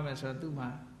လိုပွားမယ်ဆိုတော့ तू မှာ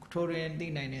ထိုးရင်းသိ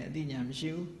နိုင်တဲ့အသိဉာဏ်မရှိ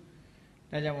ဘူး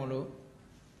ဒါကြောင့်မို့လို့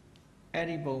အဲ့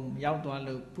ဒီဘုံရောက်သွား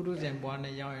လို့ပုရုဇဉ်ဘဝ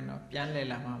နဲ့ရောက်ရင်တော့ပြန်လဲ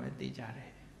လာမှာပဲသိကြတ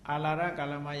ယ်အာလာရကာ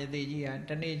လမယတိကြီးက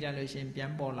တနေ့ကျလို့ရှင်ပြ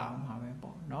န်ပေါ်လာအောင်မှာပဲ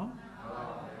ပေါ့နော်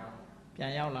ပြ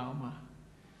န်ရောက်လာအောင်မှာ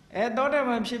သောတပ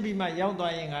န်ဖြစ်ပြီးမှရောက်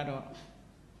သွားရင်ကတော့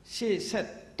ရှေ့ဆက်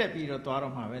တက်ပြီးတော့သွား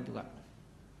တော့မှာပဲ तू က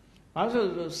ဘာလို့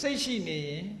ဆိုစိတ်ရှိနေရ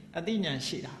င်အသိဉာဏ်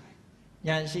ရှိတာပဲ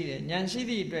ဉာဏ်ရှိတယ်ဉာဏ်ရှိ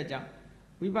သည့်အတွက်ကြောင့်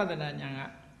ဝိပဿနာဉာဏ်က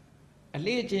အ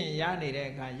လေးအကျင့်ရနေတဲ့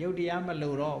အခါယုတ်တရားမ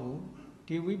လိုတော့ဘူး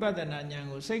ဒီဝိပဿနာဉာဏ်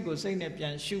ကိုစိတ်နဲ့ပြ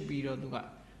န်ရှုပြီးတော့သူက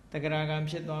တဂရဂံ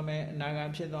ဖြစ်သွားမယ်အနာဂံ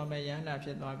ဖြစ်သွားမယ်ယန္တာဖြ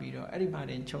စ်သွားပြီးတော့အဲ့ဒီမှာ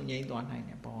တင်ခြုံငိမ့်သွားနိုင်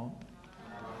တယ်ပေါ့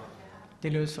ဒီ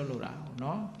လိုဆိုလိုတာဟုတ်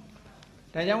နော်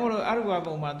ဒါကြောင့်မို့လို့အရူပ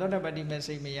ဘုံမှာသောတပတ္တိမ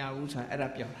စိတ်မရဘူးဆိုတာအဲ့ဒါ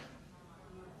ပြောတာ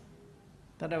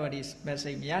သောတပတ္တိမ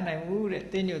စိတ်မရနိုင်ဘူးတဲ့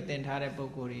တင်းညွတ်တင်ထားတဲ့ပု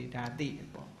ဂ္ဂိုလ်တွေဒါသိတယ်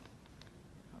ပေါ့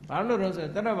ဘာလို့လဲဆို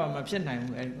တော့သောတပန်မဖြစ်နိုင်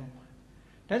ဘူးအဲ့ဒီဘုံမှာ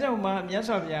ဒါကြောင့်မှမြတ်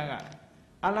စွာဘုရားက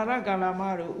အာလာရကာလမ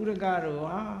တို့ဥရကတို့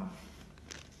ဟာ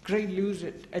great lose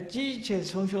it အကြီးအကျယ်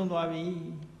ဆုံးရှုံးသွားပြီ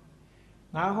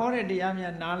ငါဟောတဲ့တရား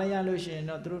များနားလဲရလို့ရှိရင်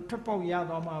တော့သူတို့ထွက်ပေါက်ရ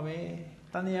သွားမှာပဲ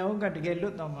တန်တရားဟုတ်ကတကယ်လွ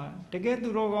တ်တော်မှာတကယ်သူ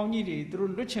တော်ကောင်းကြီးတွေသူ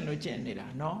တို့လွတ်ချင်လို့ကျင့်နေတာ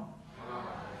နော်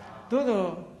သို့တော့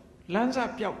လမ်းစာ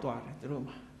ပျောက်သွားတယ်သူတို့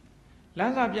မှာလ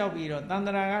မ်းစာပျောက်ပြီးတော့တန်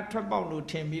ត្រာကထွက်ပေါက်လို့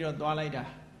ထင်ပြီးတော့သွားလိုက်တာ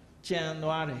ကြံ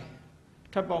သွားတယ်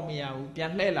ထွက်ပေါက်မရဘူးပြ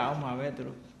န်လှည့်လာအောင်မှာပဲသူ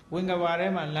တို့ဝင်ကဘာထဲ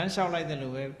မှာလမ်းလျှောက်လိုက်တယ်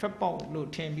လို့ပဲထွက်ပေါက်လို့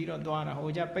ထင်ပြီးတော့သွားတာဟို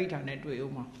ကြပိတ်တာနဲ့တွေ့အော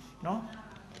င်မှာနော်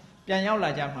ပြန်ရောက်လာ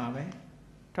ကြမှာပဲ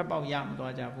ထွက်ပေါက်ရမ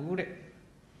သွားကြဘူးတဲ့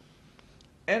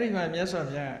အဲ့ဒီမှာမြတ်စွာ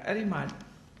ဘုရားအဲ့ဒီမှာ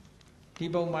ဒီ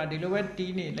ပုံမှာဒီလိုပဲ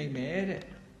တီးနေလိုက်မယ်တဲ့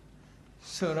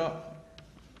ဆိုတော့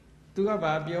သူက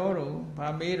ဘာပြောတော့ဘာ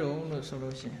မေးတော့လို့ဆို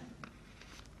လို့ရှိရင်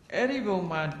အဲ့ဒီပုံ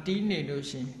မှာတီးနေလို့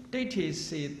ရှိရင်တိဋ္ဌိ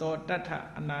စေသောတထ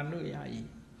အနာနုယာယီ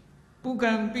ပု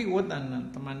ကံပိဝတ္တနံ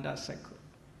တမန္တစက္ခု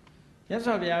မြတ်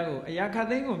စွာဘုရားကိုအရာခတ်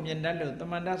သိမ်းကိုမြင်တတ်လို့တ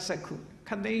မန္တစက္ခုခ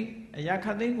တ်သိမ်းအရာခ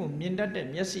တ်သိမ်းကိုမြင်တတ်တဲ့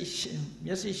မျက်စိ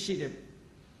ရှိတဲ့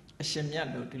အရှင်မြတ်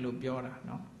လို့ဒီလိုပြောတာ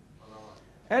နော်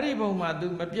အဲ့ဒီပုံမှာသူ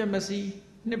မပြတ်မစီး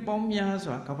နှစ်ပေါင်းများ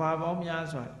စွာကဘာပေါင်းများ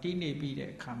စွာတီးနေပြီးတဲ့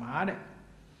အခါမှာတဲ့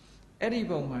အဲ့ဒီ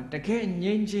ပုံမှာတကယ်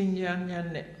ငြိမ်းချင်းချမ်း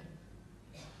နဲ့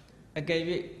အကယ်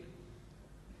၍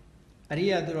အရိ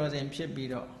ယသူတော်စင်ဖြစ်ပြီး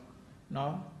တော့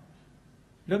နော်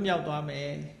လွတ်မြောက်သွားမယ်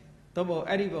သို့မဟုတ်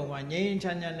အဲ့ဒီပုံမှာငြိမ်းချ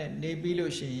မ်းနဲ့နေပြီး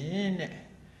လို့ရှိရင်တဲ့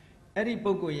အဲ့ဒီ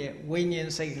ပုဂ္ဂိုလ်ရဲ့ဝိညာဉ်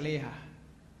စိတ်ကလေးဟာ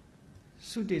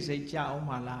သုတိစိတ်ကြအောင်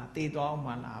မလားတည်သွားအောင်မ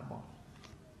လားပေါ့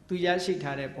သူရရှိ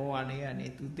ထားတဲ့ဘဝလေးကနေ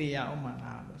သူတည်ရအောင်မ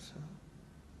လားလို့ဆို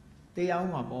တည်အောင်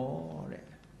မှာပေါ့တဲ့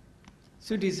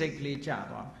သုတိစိတ်ကလေးကြ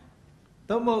သွားမယ်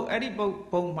သို့မဟုတ်အဲ့ဒီ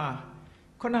ပုံမှာ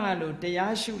ခုနကလိုတ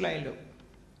ရားရှုလိုက်လို့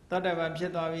သောတပန်ဖြ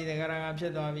စ်သွားပြီသဂရဂံဖြ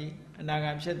စ်သွားပြီအနာ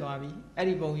ဂံဖြစ်သွားပြီအဲ့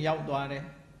ဒီပုံရောက်သွားတယ်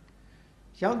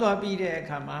ရောက်သွားပြီးတဲ့အ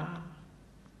ခါမှာ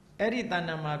အဲ့ဒီတဏ္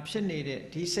ဍာမှာဖြစ်နေတဲ့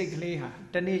ဒီစိတ်ကလေးဟာ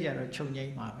တနေ့ကျတော့ချုပ်ငိ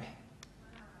မ့်မှာပဲ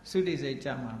သုတိစိတ်ကြ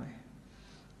မှာပဲ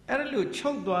အဲ့ဒါလို့ချု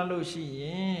ပ်သွားလို့ရှိရ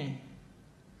င်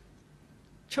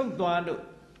ချုပ်သွားလို့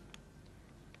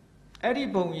အဲ့ဒီ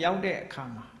ဘုံရောက်တဲ့အခါ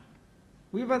မှာ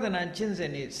ဝိပဿနာကျင့်စ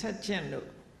ဉ်နေဆက်ကျင့်လို့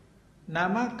နာ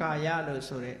မကာယလို့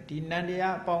ဆိုတဲ့ဒီနန္တ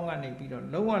ရားအပေါင်းကနေပြီးတော့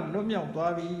လုံးဝလွတ်မြောက်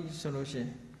သွားပြီဆိုလို့ရှိရ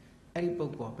င်အဲ့ဒီပု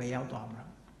ဂ္ဂိုလ်ဘယ်ရောက်သွားမလဲ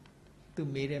သူ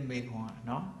မေးတဲ့မေခွန်းက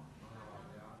နော်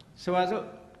ဆိုပါစို့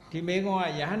ဒီမေခွန်းက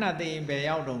ယဟနာသိရင်ဘယ်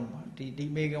ရောက်တော့ဒီ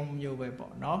မေခွန်းမျိုးပဲ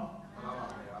ပေါ့နော်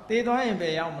သိသွားရင်ဘ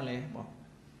ယ်ရောက်မလဲပေါ့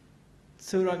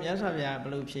ဆိုတော့မြတ်စွာဘုရားဘ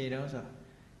ယ်လိုဖြေတော့ဆို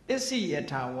အစ္စယ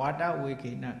ထာဝါဒဝေ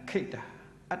ကိနခိတ္တာ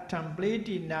အထံပလေ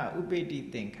တိနာဥပိတိ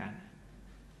သင်္ခန္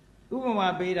ဥပမာ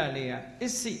ပေးတာလေးကအ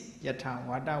စ္စယထာ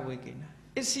ဝါဒဝေကိန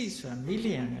အစ္စဆိုတာမိ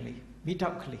လျံကလေးမိ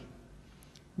ထောက်ကလေး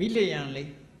မိလျံ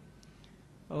လေး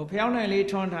ဟိုဖျောင်းနိုင်လေး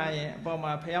ထွန်းထားရင်အပေါ်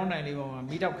မှာဖျောင်းနိုင်လေးပေါ်မှာ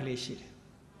မိထောက်ကလေးရှိတယ်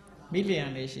မိလျံ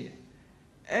လေးရှိတယ်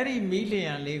အဲ့ဒီမိ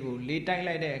လျံလေးကိုလေတိုက်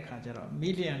လိုက်တဲ့အခါကျတော့မိ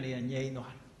လျံလေးကငြိမ်း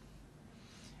သွားတယ်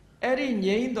အဲ့ဒီ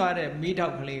ငြိမ်းသွားတဲ့မိထော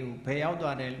က်ကလေးကိုဘယ်ရောက်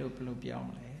သွားတယ်လို့ဘယ်လိုပြောမ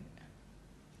လဲ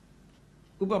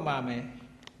ဥပမာမယ်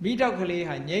မိထောက်ကလေး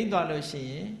ဟာငြိမ်းသွားလို့ရှိ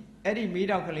ရင်အဲ့ဒီမိ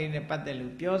ထောက်ကလေးနဲ့ပတ်သက်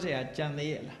လို့ပြောเสียကြံသေး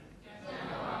ရဲ့လား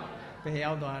ဘယ်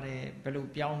ရောက်သွားတယ်ဘယ်လို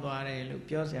ပြောင်းသွားတယ်လို့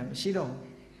ပြောเสียမရှိတော့ဘူး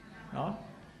နော်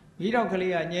မိထောက်က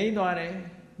လေးကငြိမ်းသွားတယ်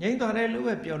လို့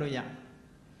ပဲပြောလို့ရ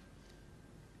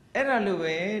အဲ့ဒါလို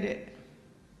ပဲတဲ့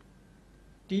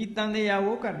ဒီတန်တရား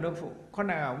ဝုကလွတ်ဖို့ခု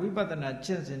နကဝိပဿနာကျ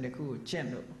င့်စဉ်တစ်ခုကိုကျင့်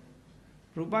လို့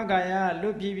ရူပကာယလွ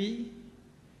တ်ပြီးပြီ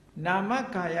နာမ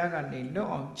ကာယကနေလွတ်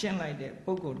အောင်ကျင့်လိုက်တဲ့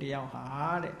ပုဂ္ဂိုလ်တယောက်ဟာ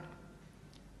တဲ့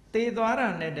သေသွားတာ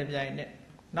နဲ့တပြိုင်နက်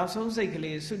နောက်ဆုံးစိတ်က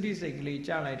လေးသုတိစိတ်ကလေး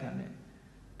ကြားလိုက်တာနဲ့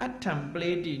အထံပလေ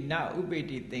တိနဥပိ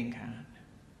တိသင်္ခန္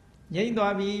ငြိမ့်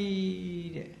သွားပြီ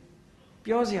တဲ့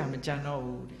ပြောစရာမကြံတော့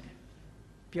ဘူးတဲ့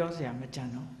ပြောစရာမကြံ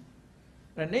တော့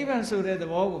အဲ့နိဗ္ဗာန်ဆိုတဲ့သ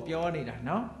ဘောကိုပြောနေတာ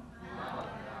နော်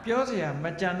ပြောစရာမ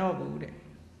ကြံတော့ဘူးတဲ့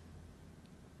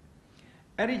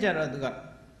အဲ့ဒီကြတော့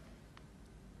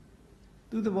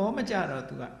သူသဘောမကြတော့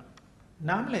သူက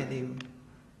နားမလည်သေးဘူး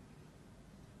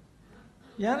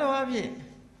ရသောအဖြစ်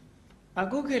အ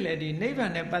ခုခေတ်လေဒီနိဗ္ဗာ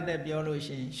န်နဲ့ပတ်သက်ပြောလို့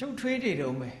ရှိရင်ရှုပ်ထွေးတွေ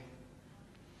တုံးပဲ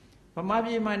ဗမာပြ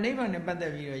ည်မှာနိဗ္ဗာန်နဲ့ပတ်သ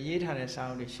က်ပြီးတော့ရေးထားတဲ့စာ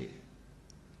အုပ်တွေရှိတယ်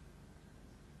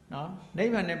နော်နိ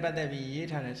ဗ္ဗာန်နဲ့ပတ်သက်ပြီးရေး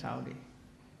ထားတဲ့စာအုပ်တွေ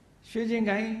ရွှေကျင်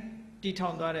ကိုင်းတီထော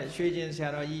င်သွားတဲ့ရွှေကျင်ဆရာ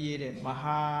တော်ကြီးရေးတဲ့မ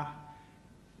ဟာ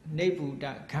နိဗ္ဗုဒ္ဓ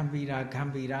ဂံ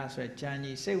ဗီရာဆိုတဲ့ကျမ်း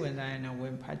ကြီးစိတ်ဝင်စားရင်တော့ဝ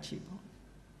င်ဖတ်ကြည့်ပေါ့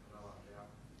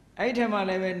အဲ့ဒီထဲမှာ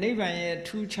လည်းပဲနိဗ္ဗာန်ရဲ့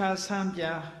ထူးခြားဆန်းပြ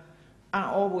အံ့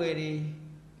ဩဖွယ်တွေ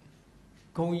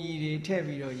ဂုံကြီးတွေထည့်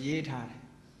ပြီးတော့ရေးထားတယ်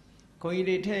ဂုံကြီး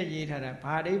တွေထည့်ရေးထားတာ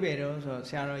ဘာအဓိပ္ပာယ်တော့ဆို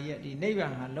ဆရာတော်ရဲ့ဒီနိဗ္ဗာ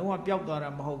န်ဟာလုံးဝပျောက်သွားတာ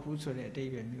မဟုတ်ဘူးဆိုတဲ့အဓိ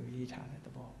ပ္ပာယ်မျိုးရေးထားတဲ့သ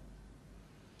ဘော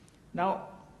နောက်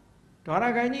ဒွါရ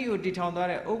ကိုင်းကြီးကိုတည်ထောင်သွား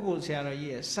တဲ့ဥပ္ပုဆရာတော်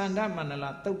ကြီးရဲ့စန္ဒမန္တလ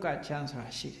သုတ်ကချမ်းဆိုတာ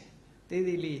ရှိတယ်သေး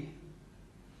သေးလေး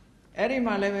အဲ့ဒီ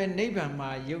မှာလည်းပဲနိဗ္ဗာန်မှာ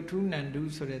ယုတ်ထူးနန္ဒု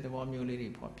ဆိုတဲ့သဘောမျိုးလေးတွေ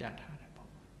ဖော်ပြထားတယ်ပေါ့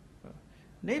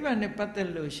နိဗ္ဗာန်နဲ့ပတ်သက်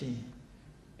လို့ရှိရင်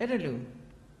အဲ့ဒါလို့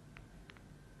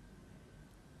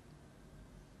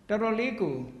တော်လေး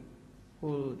ကို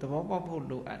ဟိုသဘောပေါက်ဖို့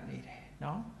လိုအပ်နေတယ်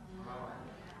နော်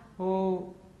ဟို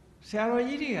ဆရာတော်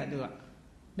ကြီးတွေကသူက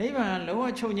နိဗ္ဗာန်လုံးဝ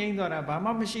ချုပ်ငြိမ်းသွားတာဘာမှ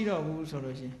မရှိတော့ဘူးဆို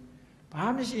လို့ရှိရင်ဘာ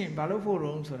မရှိရင်ဘာလို့ဖို့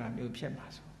တုံးဆိုတာမျိုးဖြစ်မှာ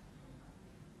ဆို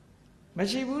မ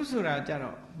ရှိဘူးဆိုတာကြ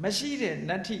တော့မရှိတဲ့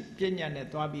နတ္ထိပညာနဲ့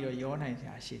သွားပြီးတော့ရောနိုင်စ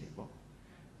ရာရှိတယ်ပေါ့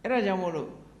အဲ့ဒါကြောင့်မို့လို့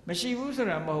မရှိဘူးဆို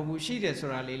တာမဟုတ်ဘူးရှိတယ်ဆို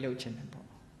တာလေးလှုပ်ချင်တယ်ပေါ့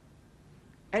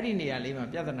အဲ့ဒီနေရာလေးမှာ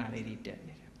ပြဿနာလေးတွေတက်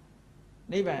နေတယ်ပေါ့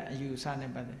နိဗ္ဗာန်အယူအဆ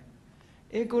နဲ့ပတ်သက်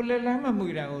ကိုလက်လမ်းမမှု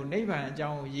တာကိုနိဗ္ဗာန်အကြော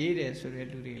င်းကိုရေးတယ်ဆိုတဲ့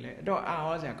လူတွေလည်းအတော့အာ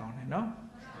ဟောစရာကောင်းတယ်နော်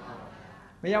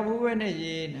မရောက်ဘူးပဲနဲ့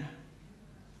ရေးနာ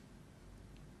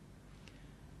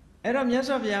အဲ့တော့မြတ်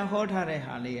စွာဘုရားဟောထားတဲ့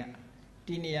ဟာလေးက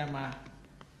ဒီနေရာမှာ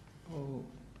ဟို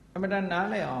အမှန်တန်နား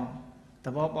လည်အောင်သ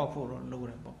ဘောပေါက်ဖို့တော့လို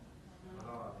တယ်ပေါ့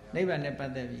နိဗ္ဗာန်နဲ့ပ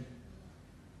တ်သက်ပြီး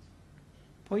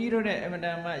ဘုန်းကြီးတို့နဲ့အမှန်တ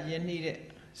န်မှယဉ်နှီးတဲ့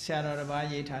ဆရာတော်တစ်ပါး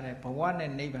ရေးထားတဲ့ဘဝ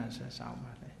နဲ့နိဗ္ဗာန်ဆိုစာအုပ်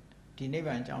ပါလေဒီနိဗ္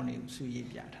ဗာန်အကြောင်းတွေကိုစုရေး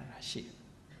ပြထားတာရှိတယ်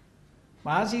မ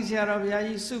ဟာစီဆရာတော်ဘုရား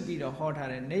ကြီးစုပြီးတော့ဟောထား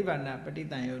တဲ့နိဗ္ဗာန်ပဋိ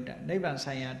သင်္ယုတ်တနိဗ္ဗာန်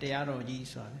ဆိုင်ရာတရားတော်ကြီး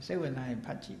ဆိုတာစိတ်ဝင်စားရင်ဖ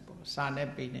တ်ကြည့်ပေါ့စာနဲ့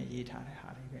ပေနဲ့ရေးထားတဲ့ဟာ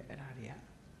တွေပဲအဲ့ဒါတွေက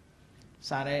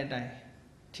စာတဲ့အတိုင်း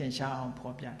ထင်ရှားအောင်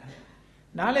ဖော်ပြထားတယ်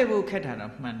နားလည်ဖို့ခက်တာ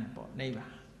တော့မှန်တယ်ပေါ့နိဗ္ဗာ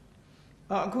န်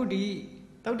အခုဒီ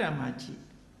သုတ္တံမှာကြည့်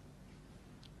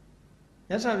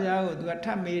ရသော်ဘုရားကိုသူကထ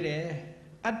ပ်မေးတယ်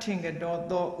အထင်ကတော်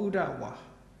သောဥဒဝါ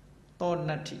သောန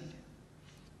တ္ထိ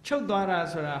ချုပ်သွားတာ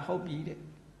ဆိုတာဟုတ်ပြီတဲ့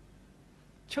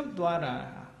ချုပ်သွားတာ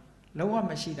လုံးဝ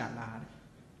မရှိတာလားတဲ့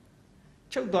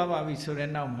ချုပ်သွားပါပြီဆိုတဲ့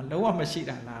နောက်မှာလုံးဝမရှိ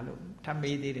တာလားလို့ထပ်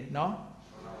မေးသေးတယ်နော်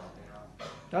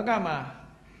လောကမှာ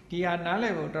ဒီဟာနားလ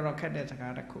ည်ဖို့တော်တော်ခက်တဲ့စ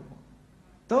ကားတစ်ခုပေါ့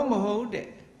သို့မဟုတ်တဲ့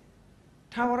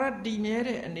ထာဝရတည်မြဲ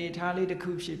တဲ့အနေအထားလေးတစ်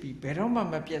ခုဖြစ်ပြီးဘယ်တော့မှ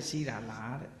မပြည့်စည်တာ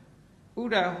လားတဲ့ဥ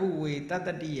ဒဟုဝေတတ္တ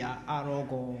တိယအာရော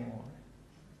ဂော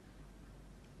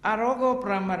အာရောဂောပ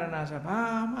ရမရဏဆိုဘာ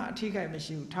မှအထိခိုက်မ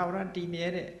ရှိဘူးထာဝရတည်မြဲ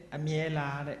တဲ့အမြဲ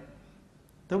လားတဲ့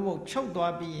သို့မဟုတ်ချုပ်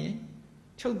သွားပြီးရင်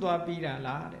ချုပ်သွားပြီးတာ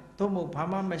လားတဲ့သို့မဟုတ်ဘာ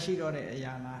မှမရှိတော့တဲ့အ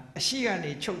ရာလားအရှိက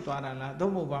နေချုပ်သွားတာလား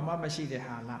သို့မဟုတ်ဘာမှမရှိတဲ့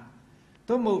ဟာလား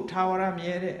သို့မဟုတ်ထာဝရ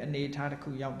မြဲတဲ့အနေအထားတစ်ခု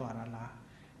ရောက်သွားတာလား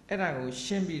အဲ့ဒါကို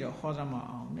ရှင်းပြီးတော့ဟောစမ်းမ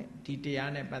အောင်နဲ့ဒီတ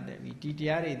ရားနဲ့ပတ်သက်ပြီးဒီတ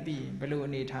ရားတွေသိရင်ဘယ်လိုအ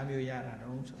နေအထားမျိုးရတာ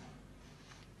တုံးဆို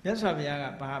မြတ်စွာဘုရားက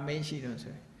ဘာအမိန့်ရှိတော့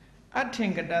ဆိုအထ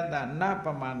င်ကတ္တနပ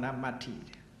မာဏမတ္ထိ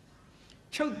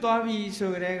ချုပ်သွားပြီ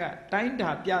ဆိုတဲ့ကတိုင်းတာ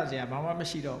ပြเสียဘာမှမ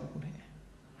ရှိတော့ဘူးလေ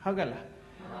ဟုတ်ကဲ့လား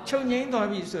ချုပ်ငိမ့်သွား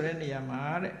ပြီဆိုတဲ့နေရာမှာ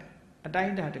တဲ့အတို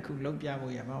င်းတာတစ်ခုလုံးပြ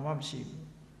ဖို့ရဘာမှမရှိဘူး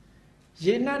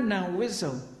ယေနနံဝိ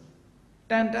ဇုံ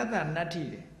တန်တတ္တနတ္ထိ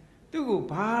တယ်သူ့ကို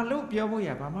ဘာလို့ပြောဖို့ရ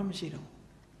ဘာမှမရှိတော့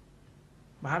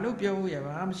ဘာလို့ပြောဖို့ရ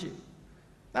ဘာမှမရှိ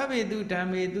သဗ္ဗေတုဓမ္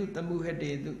မေတုသမှုဟ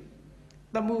တေတု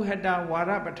သမှုဟတဝါ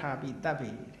ရပထာပိတဗ္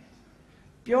ဗေ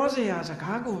ပြောเสียစ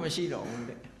ကားကိုမရှိတော့ဘူး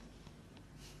တဲ့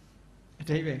အ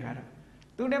ဓိပ္ပာယ်ကတော့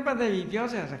သူနဲ့ပတ်သက်ပြီးပြော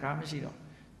เสียစကားမရှိတော့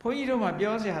ဘုန်းကြီးတို့မှာ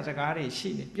ပြောเสียစကားတွေရှိ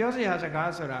တယ်ပြောเสียစ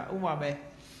ကားဆိုတာဥပမာပဲ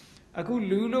အခု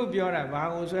လူလို့ပြောတာဘာ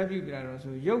ကိုဆွဲပြုပြတာတော့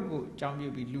ဆိုရုပ်ကိုအကြောင်းပြု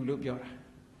ပြီးလူလို့ပြောတာ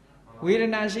ဝေဒ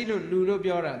နာရှိလို့လူလို့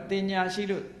ပြောတာတင်ညာရှိ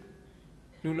လို့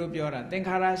လူလို့ပြောတာသင်္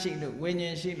ခါရရှိလို့ဝိညာ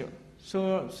ဉ်ရှိလို့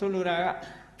ဆိုလိုတာက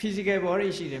physical body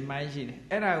ရှိတယ် mind ရှိတယ်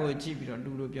အဲ့ဒါကိုကြည့်ပြီးတော့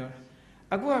လူလို့ပြောတာ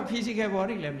အခုက physical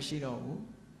body လည်းမရှိတော့ဘူး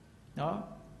เนาะ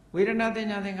ဝေဒနာတင်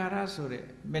ညာသင်္ခါရဆိုတဲ့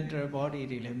mental body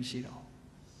တွေလည်းမရှိတော့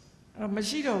အဲ့တော့မ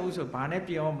ရှိတော့ဘူးဆိုဘာနဲ့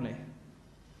ပြောမလဲ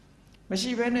မ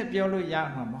ရှိဘဲနဲ့ပြောလို့ရ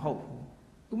မှာမဟုတ်ဘူး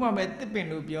ဥပမာပဲတစ်ပင်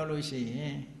လို့ပြောလို့ရှိရ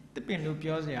င်တစ်ပင်လို့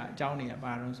ပြောစရာအကြောင်းတွေက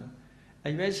ဘာလို့ဆိုအ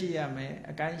ရွက်ရှိရမယ်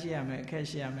အကိုင်းရှိရမယ်အခက်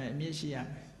ရှိရမယ်အမြင့်ရှိရ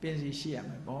မယ်ပင်စီရှိရ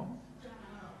မယ်ပေါ့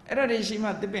အဲ့ဒါတွေရှိမှ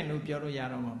တစ်ပင်လို့ပြောလို့ရ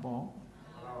တော့မှာပေါ့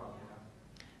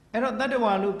အဲ့တော့တတ္တ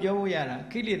ဝါလို့ပြောဖို့ရတာ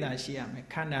ကိလေသာရှိရမယ်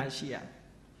ခန္ဓာရှိရမယ်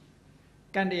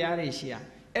ကံတရားတွေရှိရ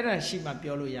အဲ့ဒါရှိမှ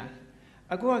ပြောလို့ရတယ်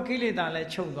အခုကကိလေသာလည်း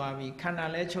ချုပ်သွားပြီခန္ဓာ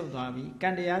လည်းချုပ်သွားပြီကံ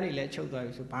တရားတွေလည်းချုပ်သွား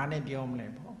ပြီဆိုဘာနဲ့ပြောမလဲ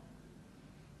ပေါ့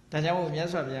ဒါကြောင့်မို့မြတ်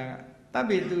စွာဘုရားကတဗ္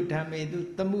ဗေတုဓမ္မေတု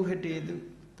သမှုဟတေတု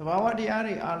သဘာဝတရား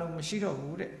တွေအလုံးမရှိတော့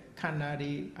ဘူးတဲ့ခန္ဓာ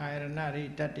တွေအာယရဏတွေ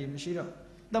ဓာတ်တွေမရှိတော့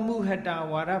သမှုဟတ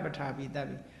ဝါရပထာပိတဗ္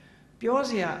ဗေပြောเ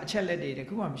สียအချက်လက်တွေတ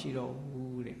ခုမှမရှိတော့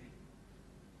ဘူးတဲ့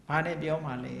ဘာနဲ့ပြော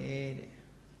မှလဲတဲ့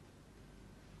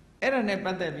အဲ့ဒါနဲ့ပ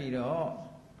တ်သက်ပြီးတော့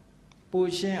ပူ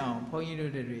ရှင်းအောင်ဘုန်းကြီး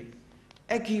တို့တွေ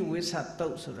အက္ခိဝိသတု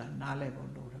တ်ဆိုတာနားလည်ဖို့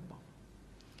လိုတယ်ပေါ့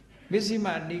မစ္စည်းမ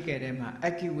အနိကေထဲမှာအ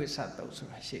က္ခိဝိသတုတ်ဆို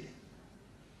တာရှိတယ်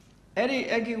အဲ့ဒီ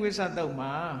အက္ခိဝိသတုတ်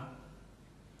မှာ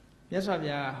မြတ်စွာဘု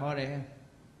ရားဟောတယ်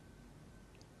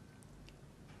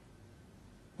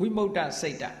ဝိမု ക്ത စိ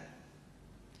တ်တ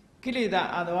ကိလေသာ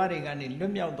အာသဝတွေကနေလွ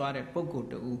တ်မြောက်သွားတဲ့ပုဂ္ဂိုလ်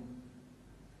တူ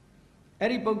အဲ့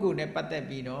ဒီပုဂ္ဂိုလ်နဲ့ပတ်သက်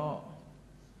ပြီးတော့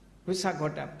ဝိသဂော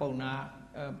တပုံနာ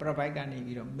ပြပိုက်ကနေ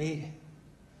ပြီးတော့မေးတယ်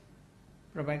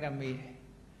ပြပိုက်ကမေးတယ်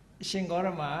အရှင်ဂေါရ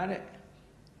မတဲ့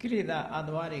ကိလေသာအာသ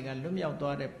ဝတွေကလွတ်မြောက်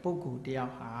သွားတဲ့ပုဂ္ဂိုလ်တယော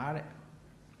က်ဟာတဲ့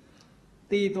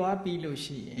tỳ toa pi lo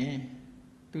shi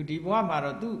tu di bwa ma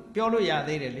ro tu pyo lo ya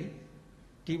thei de le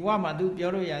di bwa ma tu pyo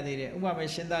lo ya thei deဥပမာ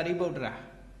ရှင်သာရိပုတ္တရာ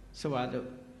ဆိုပါစို့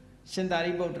ရှင်သာ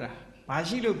ရိပုတ္တရာဘာ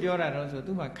ရှိလို့ပြောတာတော့ဆို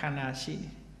သူမှာခန္ဓာရှိနေ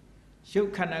ရု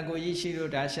ပ်ခန္ဓာကိုယ်ကြီးရှိ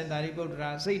လို့ဒါရှင်သာရိပုတ္တရာ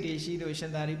စိတ်တွေရှိလို့ရှ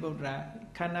င်သာရိပုတ္တရာ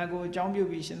ခန္ဓာကိုယ်အကြောင်းပြု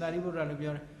ပြီးရှင်သာရိပုတ္တရာလို့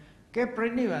ပြောတယ်ကဲပြိ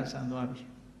ဋိဘံဆံသွားပြီ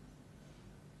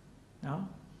နော်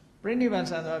ပြိဋိဘံ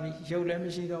ဆံသွားပြီရုပ်လည်းမ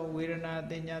ရှိတော့ဝေဒနာ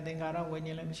သင်ညာသင်္ခါရဝိ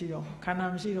ညာဉ်လည်းမရှိတော့ခန္ဓာ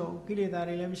မရှိတော့ကိလေသာ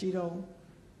တွေလည်းမရှိတော့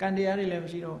ကံတရားတွေလည်းမ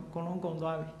ရှိတော့အကုန်လုံးကုန်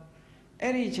သွားပြီ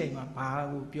အဲ့ဒီအချိန်မှာဘာ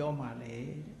ကိုပြောမှလဲ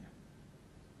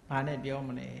ဘာနဲ့ပြောမ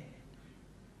လဲ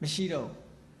မရှိတော့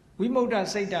ဝိမု ക്ത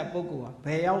စိတ်ဓာတ်ပုဂ္ဂိုလ်ဟာဘ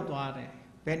ယ်ရောက်သွားတယ်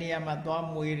ဘယ်နေရာမှာသွား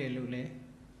မွေးတယ်လို့လဲ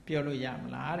ပြောလို့ရမ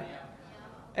လားတဲ့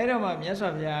အဲ့တော့မှမြတ်စွာ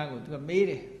ဘုရားကသူကမေး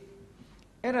တယ်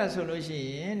အဲ့ဒါဆိုလို့ရှိ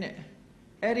ရင်တဲ့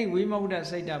အဲ့ဒီဝိမု ക്ത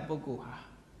စိတ်ဓာတ်ပုဂ္ဂိုလ်ဟာ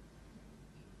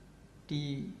ဒီ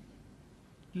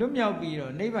လွတ်မြောက်ပြီး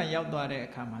တော့နိဗ္ဗာန်ရောက်သွားတဲ့အ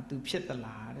ခါမှာ तू ဖြစ်သ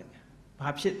လားတဲ့ဘာ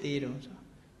ဖြစ်သေးတုံးဆို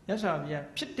မြတ်စွာဘုရား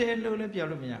ဖြစ်တယ်လို့လည်းပြော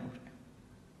လို့မရဘူးတဲ့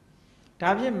ဒါ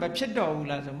ဖြင့်မဖြစ်တော့ဘူး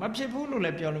လားဆိုမဖြစ်ဘူးလို့လ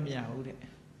ည်းပြောလို့မရဘူးတဲ့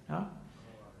နော်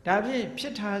ဒါဖြင့်ဖြ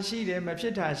စ်တာရှိတယ်မဖြ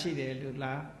စ်တာရှိတယ်လို့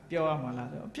လားပြောရမှာလား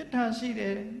ဆိုဖြစ်တာရှိတ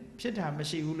ယ်ဖြစ်တာမ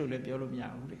ရှိဘူးလို့လည်းပြောလို့မရ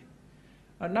ဘူးတဲ့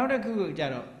နောက်တစ်ခုကြ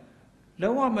တော့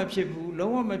လုံးဝမဖြစ်ဘူး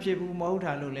လုံးဝမဖြစ်ဘူးမဟုတ်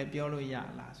တာလို့လည်းပြောလို့ရ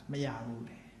လားမရဘူး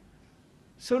တဲ့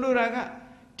ဆိုလိုတာက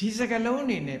ဒီစကားလုံးအ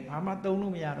နေနဲ့ဘာမှသုံး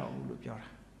လို့မရတော့ဘူးလို့ပြောတာ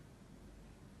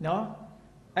နော်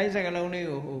အဲ့ဒီစကားလုံးလေး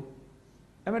ကိုဟို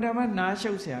အမှန်တမ်းနား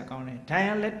ရှုပ်เสียကောင်းတယ်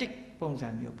dialectic ပုံစံ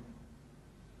မျိုး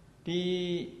ဒီ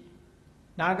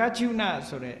နာဂချုဏ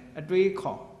ဆိုတဲ့အတွေး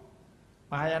ခေါ်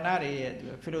မဟာယာနတွေရဲ့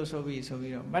philosophy ဆို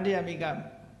ပြီးတော့မတ္တယမိက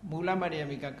မူလမတ္တယ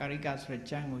မိကကာရိကဆိုတဲ့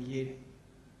ကျမ်းကိုရေးတယ်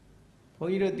ဘု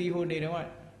န်းကြီးတို့ဒီဟိုနေတော့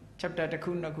chapter တစ်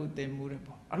ခုနှစ်ခုသင်မှုတယ်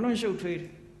ပေါ့အလွန်ရှုပ်ထွေးတ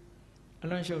ယ်အ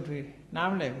လွန်ရှုပ်ထွေးတယ်နား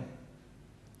မလည်ဘူး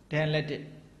dialectic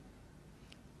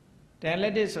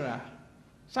ဆိုတာ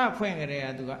စဖွင့်ကြတဲ့က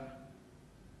သူက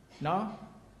နော်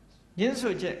ညှင်း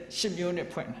ဆိုချက်10မျိုးနဲ့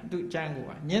ဖွင့်တာသူကျမ်းကို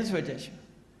ကညှင်းဆိုချက်10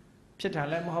ဖြစ်တာ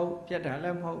လည်းမဟုတ်ပြတ်တာလ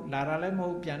ည်းမဟုတ်လာတာလည်းမဟု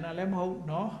တ်ပြန်တာလည်းမဟုတ်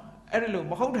နော်အဲ့ဒါလို့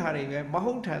မဟုတ်တာတွေပဲမ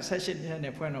ဟုတ်တာ18ချက်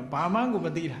နဲ့ဖွင့်တော့ဘာမှကိုမ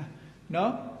သိတာ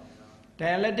နော်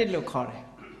dialectic လို့ခေါ်တယ်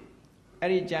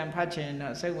အဲ့ဒီကျမ်းဖတ်ချင်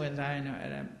တော့စိတ်ဝင်စားရင်တော့အဲ့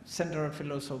ဒါ central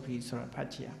philosophy ဆိုတာဖတ်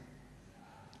ချင်ရ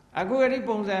အခုအဲ့ဒီ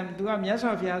ပုံစံသူကမြတ်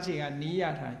စွာဘုရားစီကနီးရ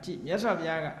တာကြည့်မြတ်စွာဘု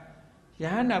ရားကယ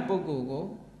ဟန္တာပုဂ္ဂိုလ်ကို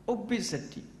ဥပ္ပစ္စ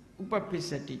တိဥပပစ္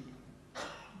စတိ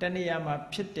တဏှာမှာ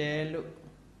ဖြစ်တယ်လို့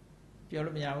ပြော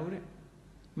လို့မရဘူးတဲ့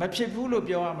မဖြစ်ဘူးလို့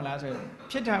ပြောရမလားဆို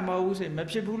ဖြစ်တာမဟုတ်ဘူးဆိုမ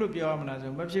ဖြစ်ဘူးလို့ပြောရမလား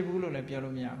ဆိုမဖြစ်ဘူးလို့လည်းပြော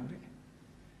လို့မရဘူးတဲ့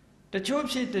တချို့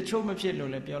ဖြစ်တချို့မဖြစ်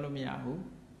လို့လည်းပြောလို့မရဘူး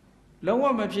လုံးဝ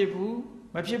မဖြစ်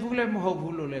ဘူးလည်းမဟုတ်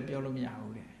ဘူးလို့လည်းပြောလို့မရ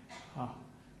ဘူးတဲ့ဟော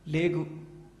၄ခု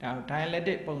ဒါ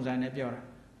dialectic ပုံစံနဲ့ပြောတာ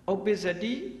ဥပ္ပစ္စ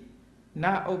တိ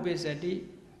နာဥပ္ပစ္စတိ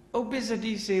ဥပ္ပစ္စ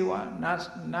တိစေဝ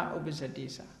နာဥပ္ပစ္စတိ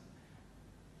စာ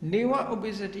နေဝဥပ္ပ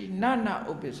စ္စတိနာ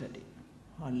ဥပ္ပစ္စတိ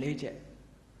ဟော၄ချက်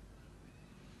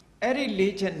အဲ့ဒီ၄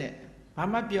ချက်နဲ့ဘာ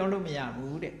မှပြောလို့မရ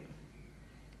ဘူးတဲ့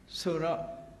ဆိုတော့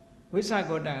ဝိသ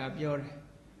ဂေါတကပြောတယ်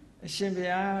အရှင်ဘု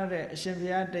ရားတဲ့အရှင်ဘု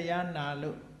ရားတရားနာ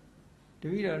လို့တ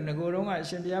ပည့်တော်ငကိုယ်တော့ကအ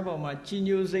ရှင်ဘုရားပေါ်မှာကြီး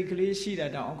ညိုစိတ်ကလေးရှိတာ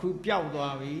တောင်အခုပျောက်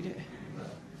သွားပြီတဲ့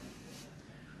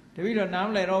တပည့်တော်နားမ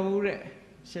လဲတော့ဘူးတဲ့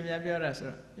ရှင်ဘုရားပြောတာဆို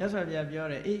တော့ရသော်ဘုရားပြော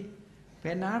တယ်အေးဘ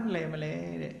ယ်နားမလဲမလဲ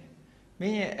တဲ့မ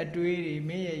င်းရဲ့အတွေးတွေ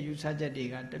မင်းရဲ့ယူဆချက်တွေ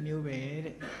ကတမျိုးပဲ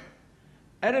တဲ့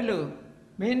အဲ့ဒါလို့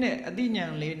မင်းနဲ့အသိဉာ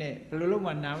ဏ်လေးနဲ့ဘယ်လိုလုပ်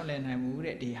မှနားမလည်နိုင်ဘူး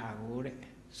တဲ့ဒီဟာကိုတဲ့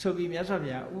ဆိုပြီးမြတ်စွာဘု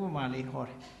ရားဥပမာလေးဟောတ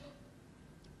ယ်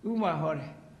ဥပမာဟောတ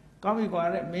ယ်ကောင်းပြီကွာ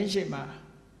တဲ့မင်းရှိမှာ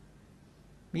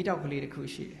မိတောက်ကလေးတစ်ခု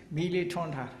ရှိတယ်မီးလေးထွ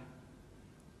န်းထားတယ်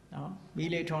နော်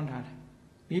မီးလေးထွန်းထားတယ်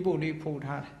မီးပုံလေးဖုတ်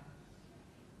ထားတယ်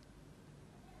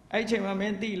အဲ့ဒီအချိန်မှာမ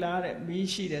င်းသိလားတဲ့မီး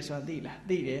ရှိတယ်ဆိုတာသိလား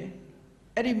သိတယ်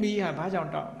အဲ့ဒီမီးဟာဘာကြော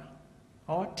င့်တောက်လဲ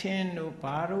ဟောထင်းတို့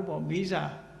ဘာတို့ပေါ့မီးစာ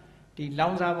ဒီလော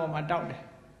င်စာပေါ်မှာတောက်တယ်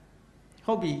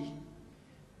ဟုတ်ပြီ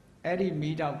အဲ့ဒီ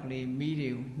မီးတောက်ကလေးမီးတွေ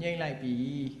ကိုညှိမ့်လိုက်ပြီ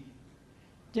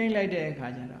ညှိမ့်လိုက်တဲ့အခါ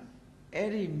ကျတော့အဲ့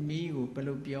ဒီမီးကိုဘယ်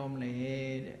လိုပြောမလဲ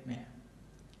တဲ့မင်း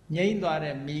ငြိမ့်သွား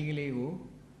တဲ့မီးကလေးကို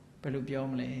ဘယ်လိုပြော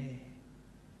မလဲ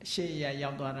အရှိရရော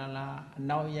က်သွားတာလားအ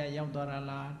နောက်ရရောက်သွားတာ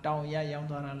လားတောင်ရရောက်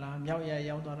သွားတာလားမြောက်ရ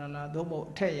ရောက်သွားတာလားသို့မဟုတ်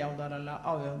အထက်ရောက်သွားတာလား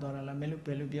အောက်ရောက်သွားတာလားမင်းတို့ဘ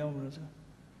ယ်လိုပြောမလို့ဆို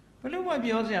ဘယ်လိုမှ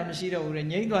ပြောစရာမရှိတော့ဘူးတဲ့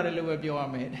ငြိမ့်သွားတယ်လို့ပဲပြောရ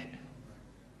မယ်တဲ့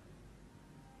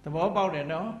သဘောပေါက်တယ်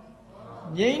နော်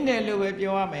ငြိမ့်တယ်လို့ပဲ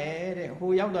ပြောရမယ်တဲ့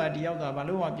ဟိုရောက်သွားဒီရောက်သွားဘာ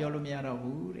လို့မှပြောလို့မရတော့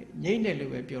ဘူးတဲ့ငြိမ့်တယ်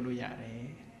လို့ပဲပြောလို့ရတယ်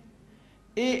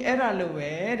အေးအဲ့ဒါလို့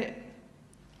ပဲတဲ့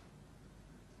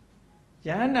ယ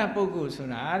ဟန္တာပုဂ္ဂိုလ်ဆို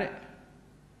တာတဲ့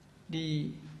ဒီ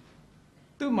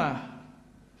သူ့မှာ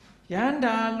ယဟန္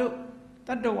တာလို့တ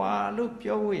တ္တဝါလို့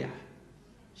ပြောဖို့ရ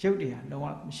ရုပ်တရားလုံးဝ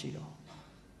မရှိတော့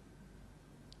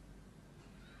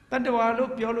တတ္တဝါ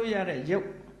လို့ပြောလို့ရတဲ့ရုပ်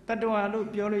တတ္တဝါလို့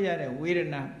ပြောလို့ရတဲ့ဝေဒ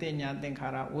နာတင်ညာသင်္ခါ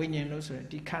ရဝိညာဉ်လို့ဆိုရယ်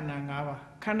ဒီခန္ဓာ၅ပါး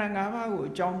ခန္ဓာ၅ပါးကို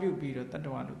အကြောင်းပြုပြီးတော့တတ္တ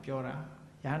ဝါလို့ပြောတာ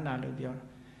ယဟန္တာလို့ပြောတာ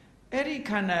အဲ့ဒီ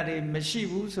ခန္ဓာတွေမရှိ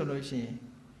ဘူးဆိုလို့ရှိရင်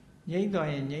ငြိမ့်သွား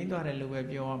ရင်ငြိမ့်သွားတယ်လို့ပဲ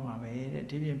ပြောရမှာပဲတဲ့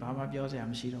ဒီပြင်ဘာမှပြောစရာ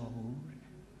မရှိတော့ဘူးတဲ့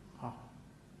ဟော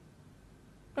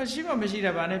မရှိမှမရှိ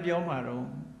တာဘာနဲ့ပြောမှာတော့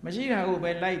မရှိတာကို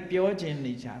ပဲလိုက်ပြောခြင်း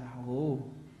နေကြတာဟုတ်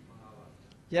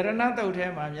ယရဏတုတ်ထဲ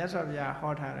မှာမြတ်စွာဘုရား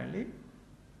ဟောထားတယ်လေ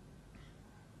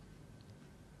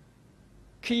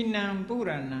ခိနံပုရ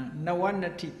ဏံနဝန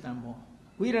တိတံဘော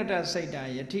ဝိရတစိတ်တာ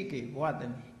ယတိကေဘဝတ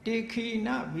မိတေခိန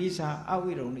ဝိဇာအ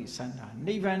ဝိရုံနိသန္တာ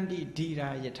နိဗ္ဗန္တိဓိရာ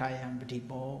ယထာယံပတိ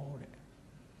ဘောတဲ့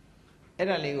အဲ့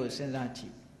ဒါလေးကိုစဉ်းစားကြ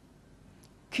ည့်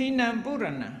ခိနံပုရ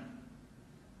ဏံ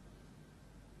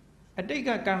အတိတ်က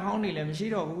ကံဟောင်းနေလည်းမရှိ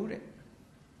တော့ဘူးတဲ့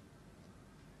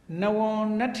နဝ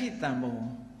နတိတံဘော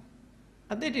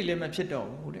အတိတ်တွေလည်းမဖြစ်တော့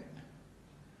ဘူးတဲ့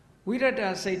ဝိရတ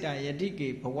စိတ်တာယတိကေ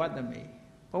ဘဝတမိ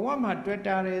ဘဝမှာတွေ့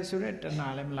တာတယ်ဆိုတဲ့တဏှာ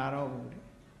လည်းမလာတော့ဘူးတဲ့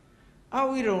အ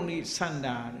ဝိရုံနိသန္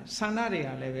တာတဲ့သန္တာတွေက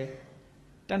လည်းပဲ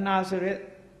တဏှာဆိုတဲ့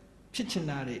ဖြစ်ချင်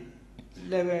တာတွေ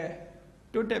လည်းပဲ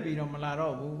တိုးတက်ပြီးတော့မလာ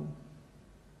တော့ဘူး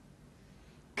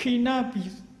ခိနာ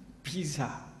ဘိဇာ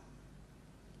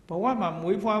ဘဝမှာ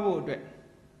မွေးဖွားဖို့အတွက်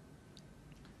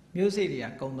မျိုးစိတ်တွေက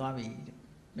ကုန်သွားပြီတဲ့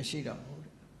မရှိတော့ဘူး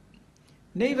တဲ့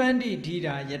နိဗ္ဗန္တိဓိ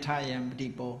ရာယထာယံပတိ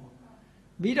ဘော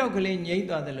မိတော့ကလေးငြိမ့်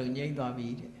သွားတယ်လို့ငြိမ့်သွားပြီ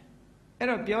တဲ့အဲ့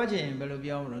တော့ပြောချင်ဘယ်လို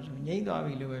ပြောမလို့ဆိုငြိမ့်သွား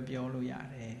ပြီလို့ပဲပြောလို့ရ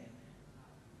တယ်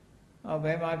။ဘ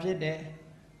ယ်မှာဖြစ်တယ်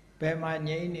ဘယ်မှာ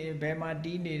ငြိမ့်နေဘယ်မှာ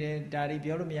တီးနေတယ်ဒါတွေ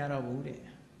ပြောလို့မရတော့ဘူးတဲ့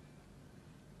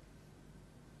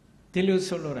ဒီလို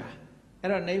ဆိုလိုတာအဲ့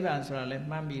တော့နိဗ္ဗာန်ဆိုတာလဲ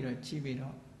မှန်းပြီးတော့ကြည့်ပြီး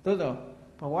တော့သို့တော့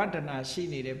ဘဝတဏှာရှိ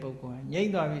နေတဲ့ပုဂ္ဂိုလ်ကငြိ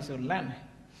မ့်သွားပြီဆိုလန့်တယ်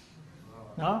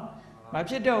နော်မ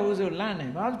ဖြစ်တော့ဘူးဆိုလန့်တ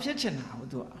ယ်ဘာဖြစ်ချင်တာဟုတ်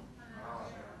သူက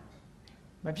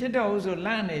မဖြစ်တော့ဘူးဆိုလ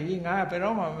န့်နေပြီငါဘယ်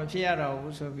တော့မှမဖြစ်ရတော့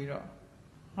ဘူးဆိုပြီးတော့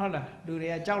ဟုတ်လားလူတွေ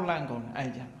ကကြောက်လန့်ကုန်တယ်အဲ့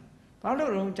ကြဘာ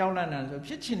လို့တော့ကြောက်လန့်တာဆို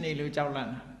ဖြစ်ချင်နေလို့ကြောက်လန့်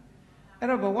တာအဲ့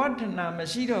တော့ဘဝတဏှာမ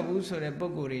ရှိတော့ဘူးဆိုတဲ့ပု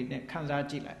ဂ္ဂိုလ်တွေနဲ့ခံစား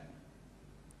ကြည့်လိုက်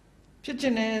ဖြစ်ချ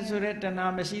င်တယ်ဆိုတဲ့တဏှာ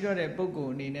မရှိတော့တဲ့ပုဂ္ဂို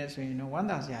လ်အနေနဲ့ဆိုရင်တော့ဝမ်း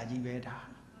သာစရာကြီးပဲဒါ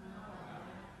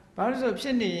ဘာလို့ဆိုဖြ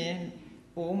စ်နေရင်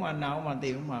အိုးမှနာအောင်မှသိ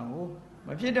အောင်မှကိုမ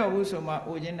ဖြစ်တော့ဘူးဆိုမှ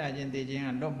အိုခြင်းနာခြင်းသိခြင်းက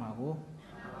လွတ်မှာကို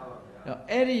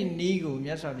အဲ့ဒီနီးကိုမြ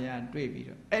တ်စွာဘုရားတွေ့ပြီး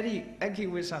တော့အဲ့ဒီအခိ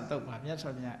ဝိသတုတ်မှာမြတ်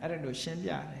စွာဘုရားအဲ့ဒါလိုရှင်းပြ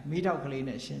တယ်မိထောက်ကလေး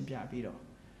နဲ့ရှင်းပြပြီးတော့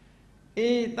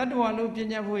အေးတတ္တဝါလို့ပြဉ္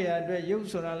ညာဖို့ရအတွက်ရုပ်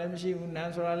ဆိုတာလည်းမရှိဘူးနာမ်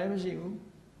ဆိုတာလည်းမရှိဘူး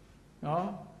နော်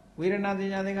ဝေဒနာသင်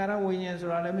ညာသင်္ခါရဝိညာဉ်ဆို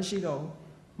တာလည်းမရှိတော့ဘူး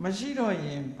မရှိတော့ရ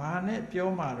င်ဘာနဲ့ပြော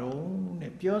မှာတော့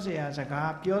တဲ့ပြောเสียစ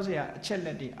ကားပြောเสียအချက်လ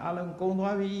က်တွေအလုံးကုန်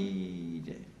သွားပြီ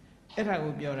တဲ့အဲ့ဒါ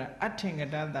ကိုပြောတာအထင်က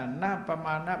တသနပ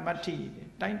မာဏမတ္ထိ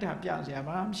တိုင်းတာပြเสีย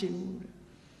ဘာမှမရှိဘူးတဲ့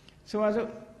ဆိုပါစို့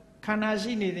ခန္ဓာ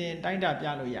ရှိနေရင်တိုင်းတာပြ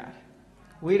လို့ရတယ်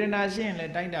ဝေဒနာရှိရင်လ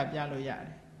ည်းတိုင်းတာပြလို့ရတ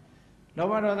ယ်လော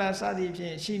ဘဒေါသစသည်ဖြ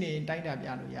င့်ရှိနေရင်တိုင်းတာပြ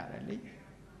လို့ရတယ်လေ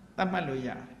သတ်မှတ်လို့ရ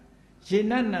တယ်ယေ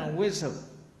နနံဝိသု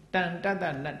တန်တတ္တ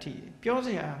နတ္ထိပြောเ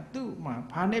สียသူ့မှာ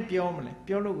ဘာနဲ့ပြောမလဲ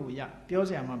ပြောလို့ကိုရပြောเ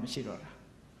สียမှမရှိတော့တာ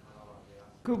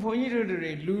ခုဘုန်းကြီးတို့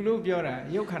တွေလူလို့ပြောတာ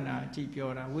ရုပ်ခန္ဓာကြည့်ပြော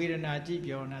တာဝေဒနာကြည့်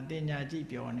ပြောတာတင်ညာကြည့်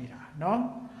ပြောနေတာနော်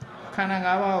ခန္ဓာ၅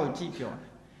ပါးကိုကြည့်ပြော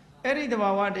တာအဲ့ဒီတဘာ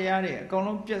ဝတရားတွေအကုန်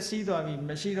လုံးပျက်စီးသွားပြီ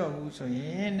မရှိတော့ဘူးဆိုရ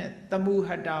င်တဲ့တမုဟ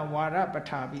တဝါရပဋ္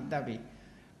ဌာပိတ္တပိ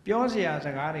ပြောเสียစ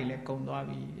ကားတွေလည်းကုန်သွား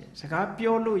ပြီတဲ့စကား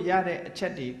ပြောလို့ရတဲ့အချ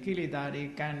က်တွေကိလေသာတွေ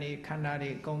ကံတွေခန္ဓာတွေ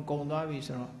အကုန်ကုန်သွားပြီ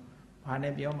ဆိုတော့ဘာ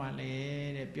နဲ့ပြောမှလဲ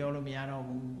တဲ့ပြောလို့မရတော့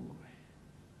ဘူး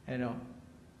အဲ့တော့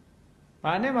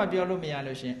ဘာနဲ့မှပြောလို့မရ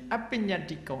လို့ရှင်အပညတ္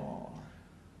တိကော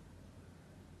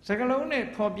စကလုံးနဲ့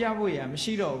ဖော်ပြဖို့ရမ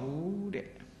ရှိတော့ဘူးတဲ့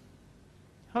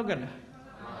ဟုတ်ကဲ့လား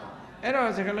အဲ့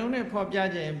တော့စကလုံးနဲ့ဖော်ပြ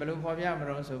ခြင်းဘယ်လိုဖော်ပြမ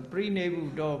လို့ဆိုပရိနိဗ္ဗု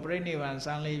တောပြိနိဗ္ဗာန်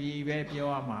စံလေပြီပဲပြော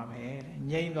ရမှာပဲတဲ့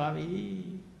ငြိမ့်သွားပြီ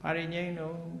ဘာတွေငြိမ့်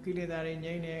တော့ကိလေသာတွေ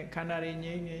ငြိမ့်တယ်ခန္ဓာတွေ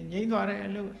ငြိမ့်တယ်ငြိမ့်သွားတ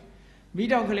ယ်လို့မိ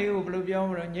တောက်ကလေးကိုဘယ်လိုပြော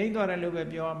မလို့ငြိမ့်သွားတယ်လို့ပဲ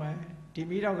ပြောရမှာဒီ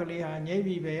မိတောက်ကလေးဟာငြိမ့်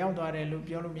ပြီပဲရောက်သွားတယ်လို့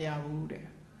ပြောလို့မရဘူးတဲ့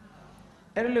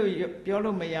အဲ့လိုပြော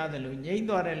လို့မရတယ်လို့ငြိမ့်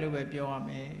သွားတယ်လို့ပဲပြောရ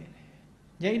မယ်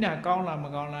ငြိမ့်တာကောင်းလားမ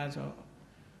ကောင်းလားဆို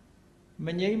မ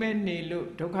ငြိမ့်မဲ့နေလို့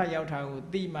ဒုက္ခရောက်တာကို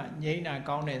သိမှငြိမ့်တာ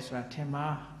ကောင်းတယ်ဆိုတာထင်မှာ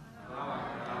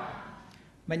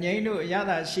မငြိမ့်လို့အရ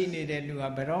သာရှိနေတဲ့လူက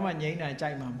ဘယ်တော့မှငြိမ့်တာ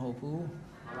ကြိုက်မှာမဟုတ်ဘူး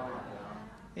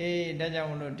အေးဒါကြောင့်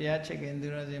မလို့တရားချစ်ခင်သူ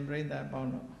တော်စင်ပြိဿပေါင်း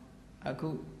တို့အခု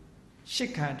ရှ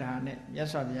စ်ခါဓာနဲ့မြတ်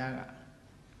စွာဘုရားက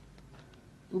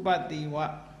ဥပတိဝ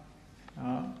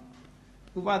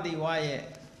ဥပတိဝရဲ့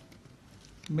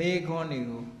မေခွန်းတွေ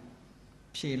ကို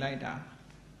ဖြေလိုက်တာ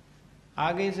အာ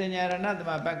ဂိစဉ္ညာရဏတ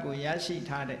မဘတ်ကိုရရှိ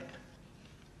ထားတဲ့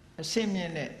အရှင်းမြ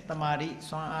င့်တဲ့တမာတိ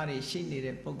စွမ်းအားတွေရှိနေ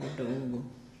တဲ့ပုဂ္ဂိုလ်တူကို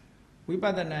ဝိပ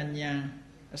ဿနာဉာဏ်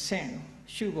အဆင့်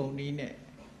ရှုပုံနည်းနဲ့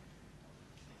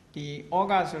ဒီဩ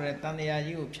ဃဆိုတဲ့တန်တရား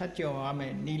ကြီးကိုဖြတ်ကျော်ရမ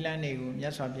ယ်နိလန်းတွေကိုမြ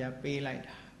တ်စွာဘုရားပေးလိုက်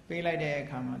တာပေးလိုက်တဲ့အ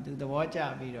ခါမှာသူသဘောကျ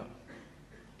ပြီးတော့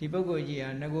ဒီပုဂ္ဂိုလ်ကြီးဟာ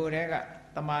ငကိုယ်တည်းက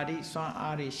တမာတိစွမ်း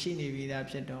အားတွေရှိနေပြီးသား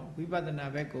ဖြစ်တော့ဝိပဿနာ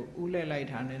ဘက်ကိုဥလဲလိုက်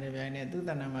တာနဲ့လည်းပြိုင်နဲ့သူတ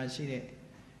ဏ္ဍာမှာရှိတဲ့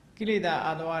ကိလေသာ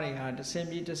အာသဝတွေဟာတဆင့်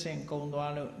ပြီးတဆင့်ကုံ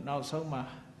သွားလို့နောက်ဆုံးမှာ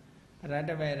ရတ္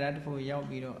တမေရတ္တဖို့ရောက်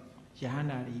ပြီးတော့ယဟန္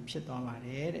တာကြီးဖြစ်သွားပါတ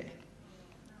ယ်တဲ့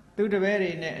သူတပည့်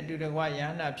တွေနဲ့အတူတကွယဟ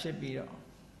န္တာဖြစ်ပြီးတော့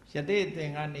ယသိအသွ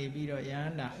င်ကနေပြီးတော့ယဟ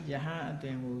န္တာယဟန်အသွ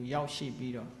င်ကိုရောက်ရှိ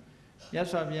ပြီးတော့မြတ်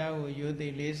စွာဘုရားကိုယိုသိ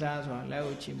လေးစားစွာလက်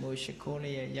ဥချီမိုးရှိခိုး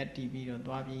လေးရဲ့ယက်တီပြီးတော့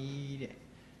သွားပြီတဲ့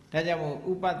ဒါကြောင့်မို့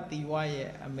ဥပတိဝရဲ့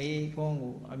အမေကုန်း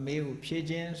ကိုအမေကိုဖြည့်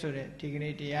ခြင်းဆိုတဲ့ဒီက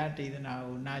နေ့တရားဒေသနာ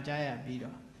ကိုနာကြားရပြီး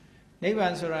တော့နိဗ္ဗာ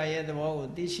န်ဆိုတာရဲ့သဘောကို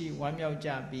သိရှိဝမ်းမြောက်ကြ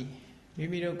ပြီးမိ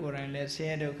မိတို့ကိုယ်တိုင်လည်းဆင်း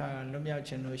ရဲဒုက္ခကလွတ်မြောက်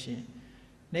ခြင်းလို့ရှိရင်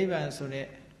နိဗ္ဗာန်ဆိုတဲ့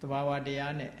သဘာဝတ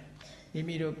ရားနဲ့မိ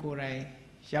မိတို့ကိုယ်တိုင်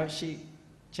ရောက်ရှိ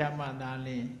ချမ်းသာတာလ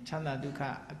င်ချမ်းသာဒုက္ခ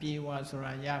အပြေအဝဆို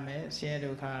တာရမယ်ဆင်းရဲ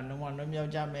ဒုက္ခလုံးဝလွတ်မြော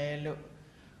က်ကြမယ်လို့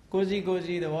ကိုစီကို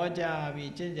စီသဘောကျ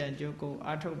ပြီးကျင့်ကြံကြိုးကို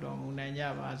အားထုတ်တော်မူနိုင်ကြ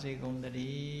ပါစေကုန်သတ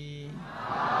ည်း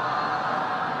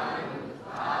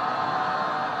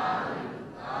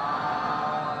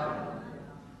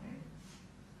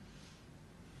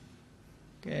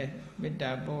ကဲမေတ္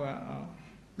တာပို့ရအောင်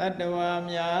တတ္တဝါ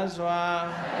များစွာ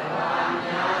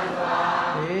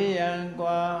ဘေးရန်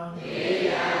ကွာ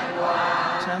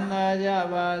ချမ်းသာကြ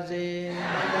ပါစေ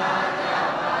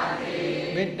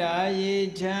မေတ္တာရေ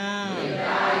ချမ်း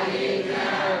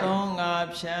သောငါ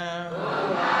ဖြံ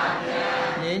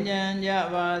ငြိမ်းချမ်းကြ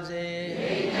ပါစေ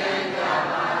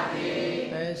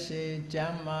သက်ရှိကျ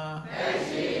မ်းမာ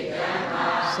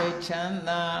စိတ်ချမ်း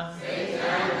သာ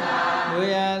လူ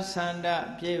ရဆန္ဒ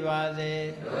ပြေပါစေ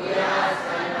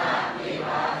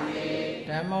ဓ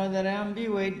မ္မောတရံပိ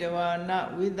ဝိတဝါန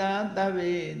ဝိသသဗ္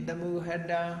ဗေတမုဟ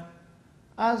တံ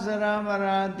အစရမ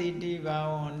ရာတိတိဘာ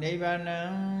ဝံနိဗ္ဗာနံ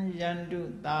ယန္တု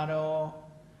တာရော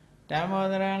ဓမ္မော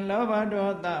တရံလောဘဒေါ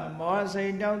သမောဟစိ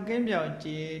တ်တောက်ကင်းပြောက်ကြ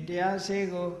ည်တရားစေ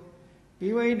ကိုပိ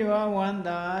ဝိတဝါဝန္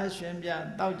တာရှင်ပြ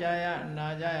တောက်ကြရနာ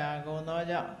ကြရကုန်သော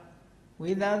ကြောင့်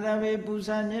ဝိသသဗ္ဗေပူ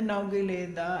ဇာညနှောင်းကိလေ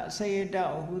သာအစိတ်တော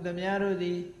က်ဟုသမျှတို့သ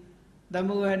ည်သ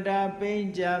မုဟတာပိဉ္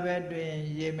ကြဘက်တွင်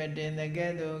ရေမတင်တဲ့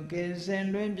ကဲ့သို့ကင်းစင်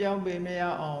လွင်ပြောင်းပေမရ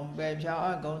အောင်ပယ်ဖြောင်းအ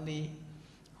ပ်ကုန်သည်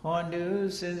ဟွန်တု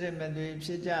စစ်စစ်မသွေဖြ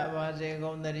စ်ကြပါစေ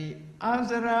ကုန်သတည်းအာ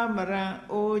စရမရံ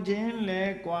အိုခြင်းလဲ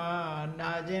ကွာ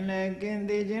နာခြင်းလဲကင်း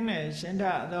သေးခြင်းလဲရှင်းထ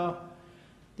သော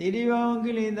တိတိဘောင်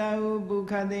ကိလေသာဟုပု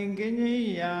ခတ်သိင်ကင်းကြီး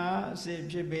ရာအစစ်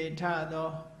ဖြစ်ပေထသော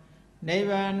နိဗ္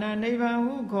ဗာန်နိဗ္ဗာန်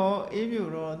ဟုခေါ်အေးမြ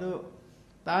တော်သို့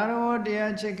သာရောတ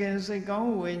ရားချစ်ခင်စိတ်ကော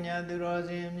င်းဝိညာဉ်သူတော်စ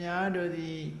င်များတို့သ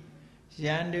ည်ယ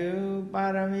န္တုပါ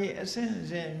ရမီအစဉ်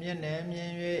စဉ်မြင့်နေမြ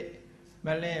င်၍မ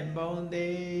လင့်ပုံ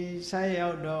သေးဆက်ရော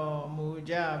က်တော်မူ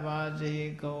ကြပါစေ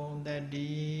ကုန်သတ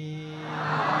ည်း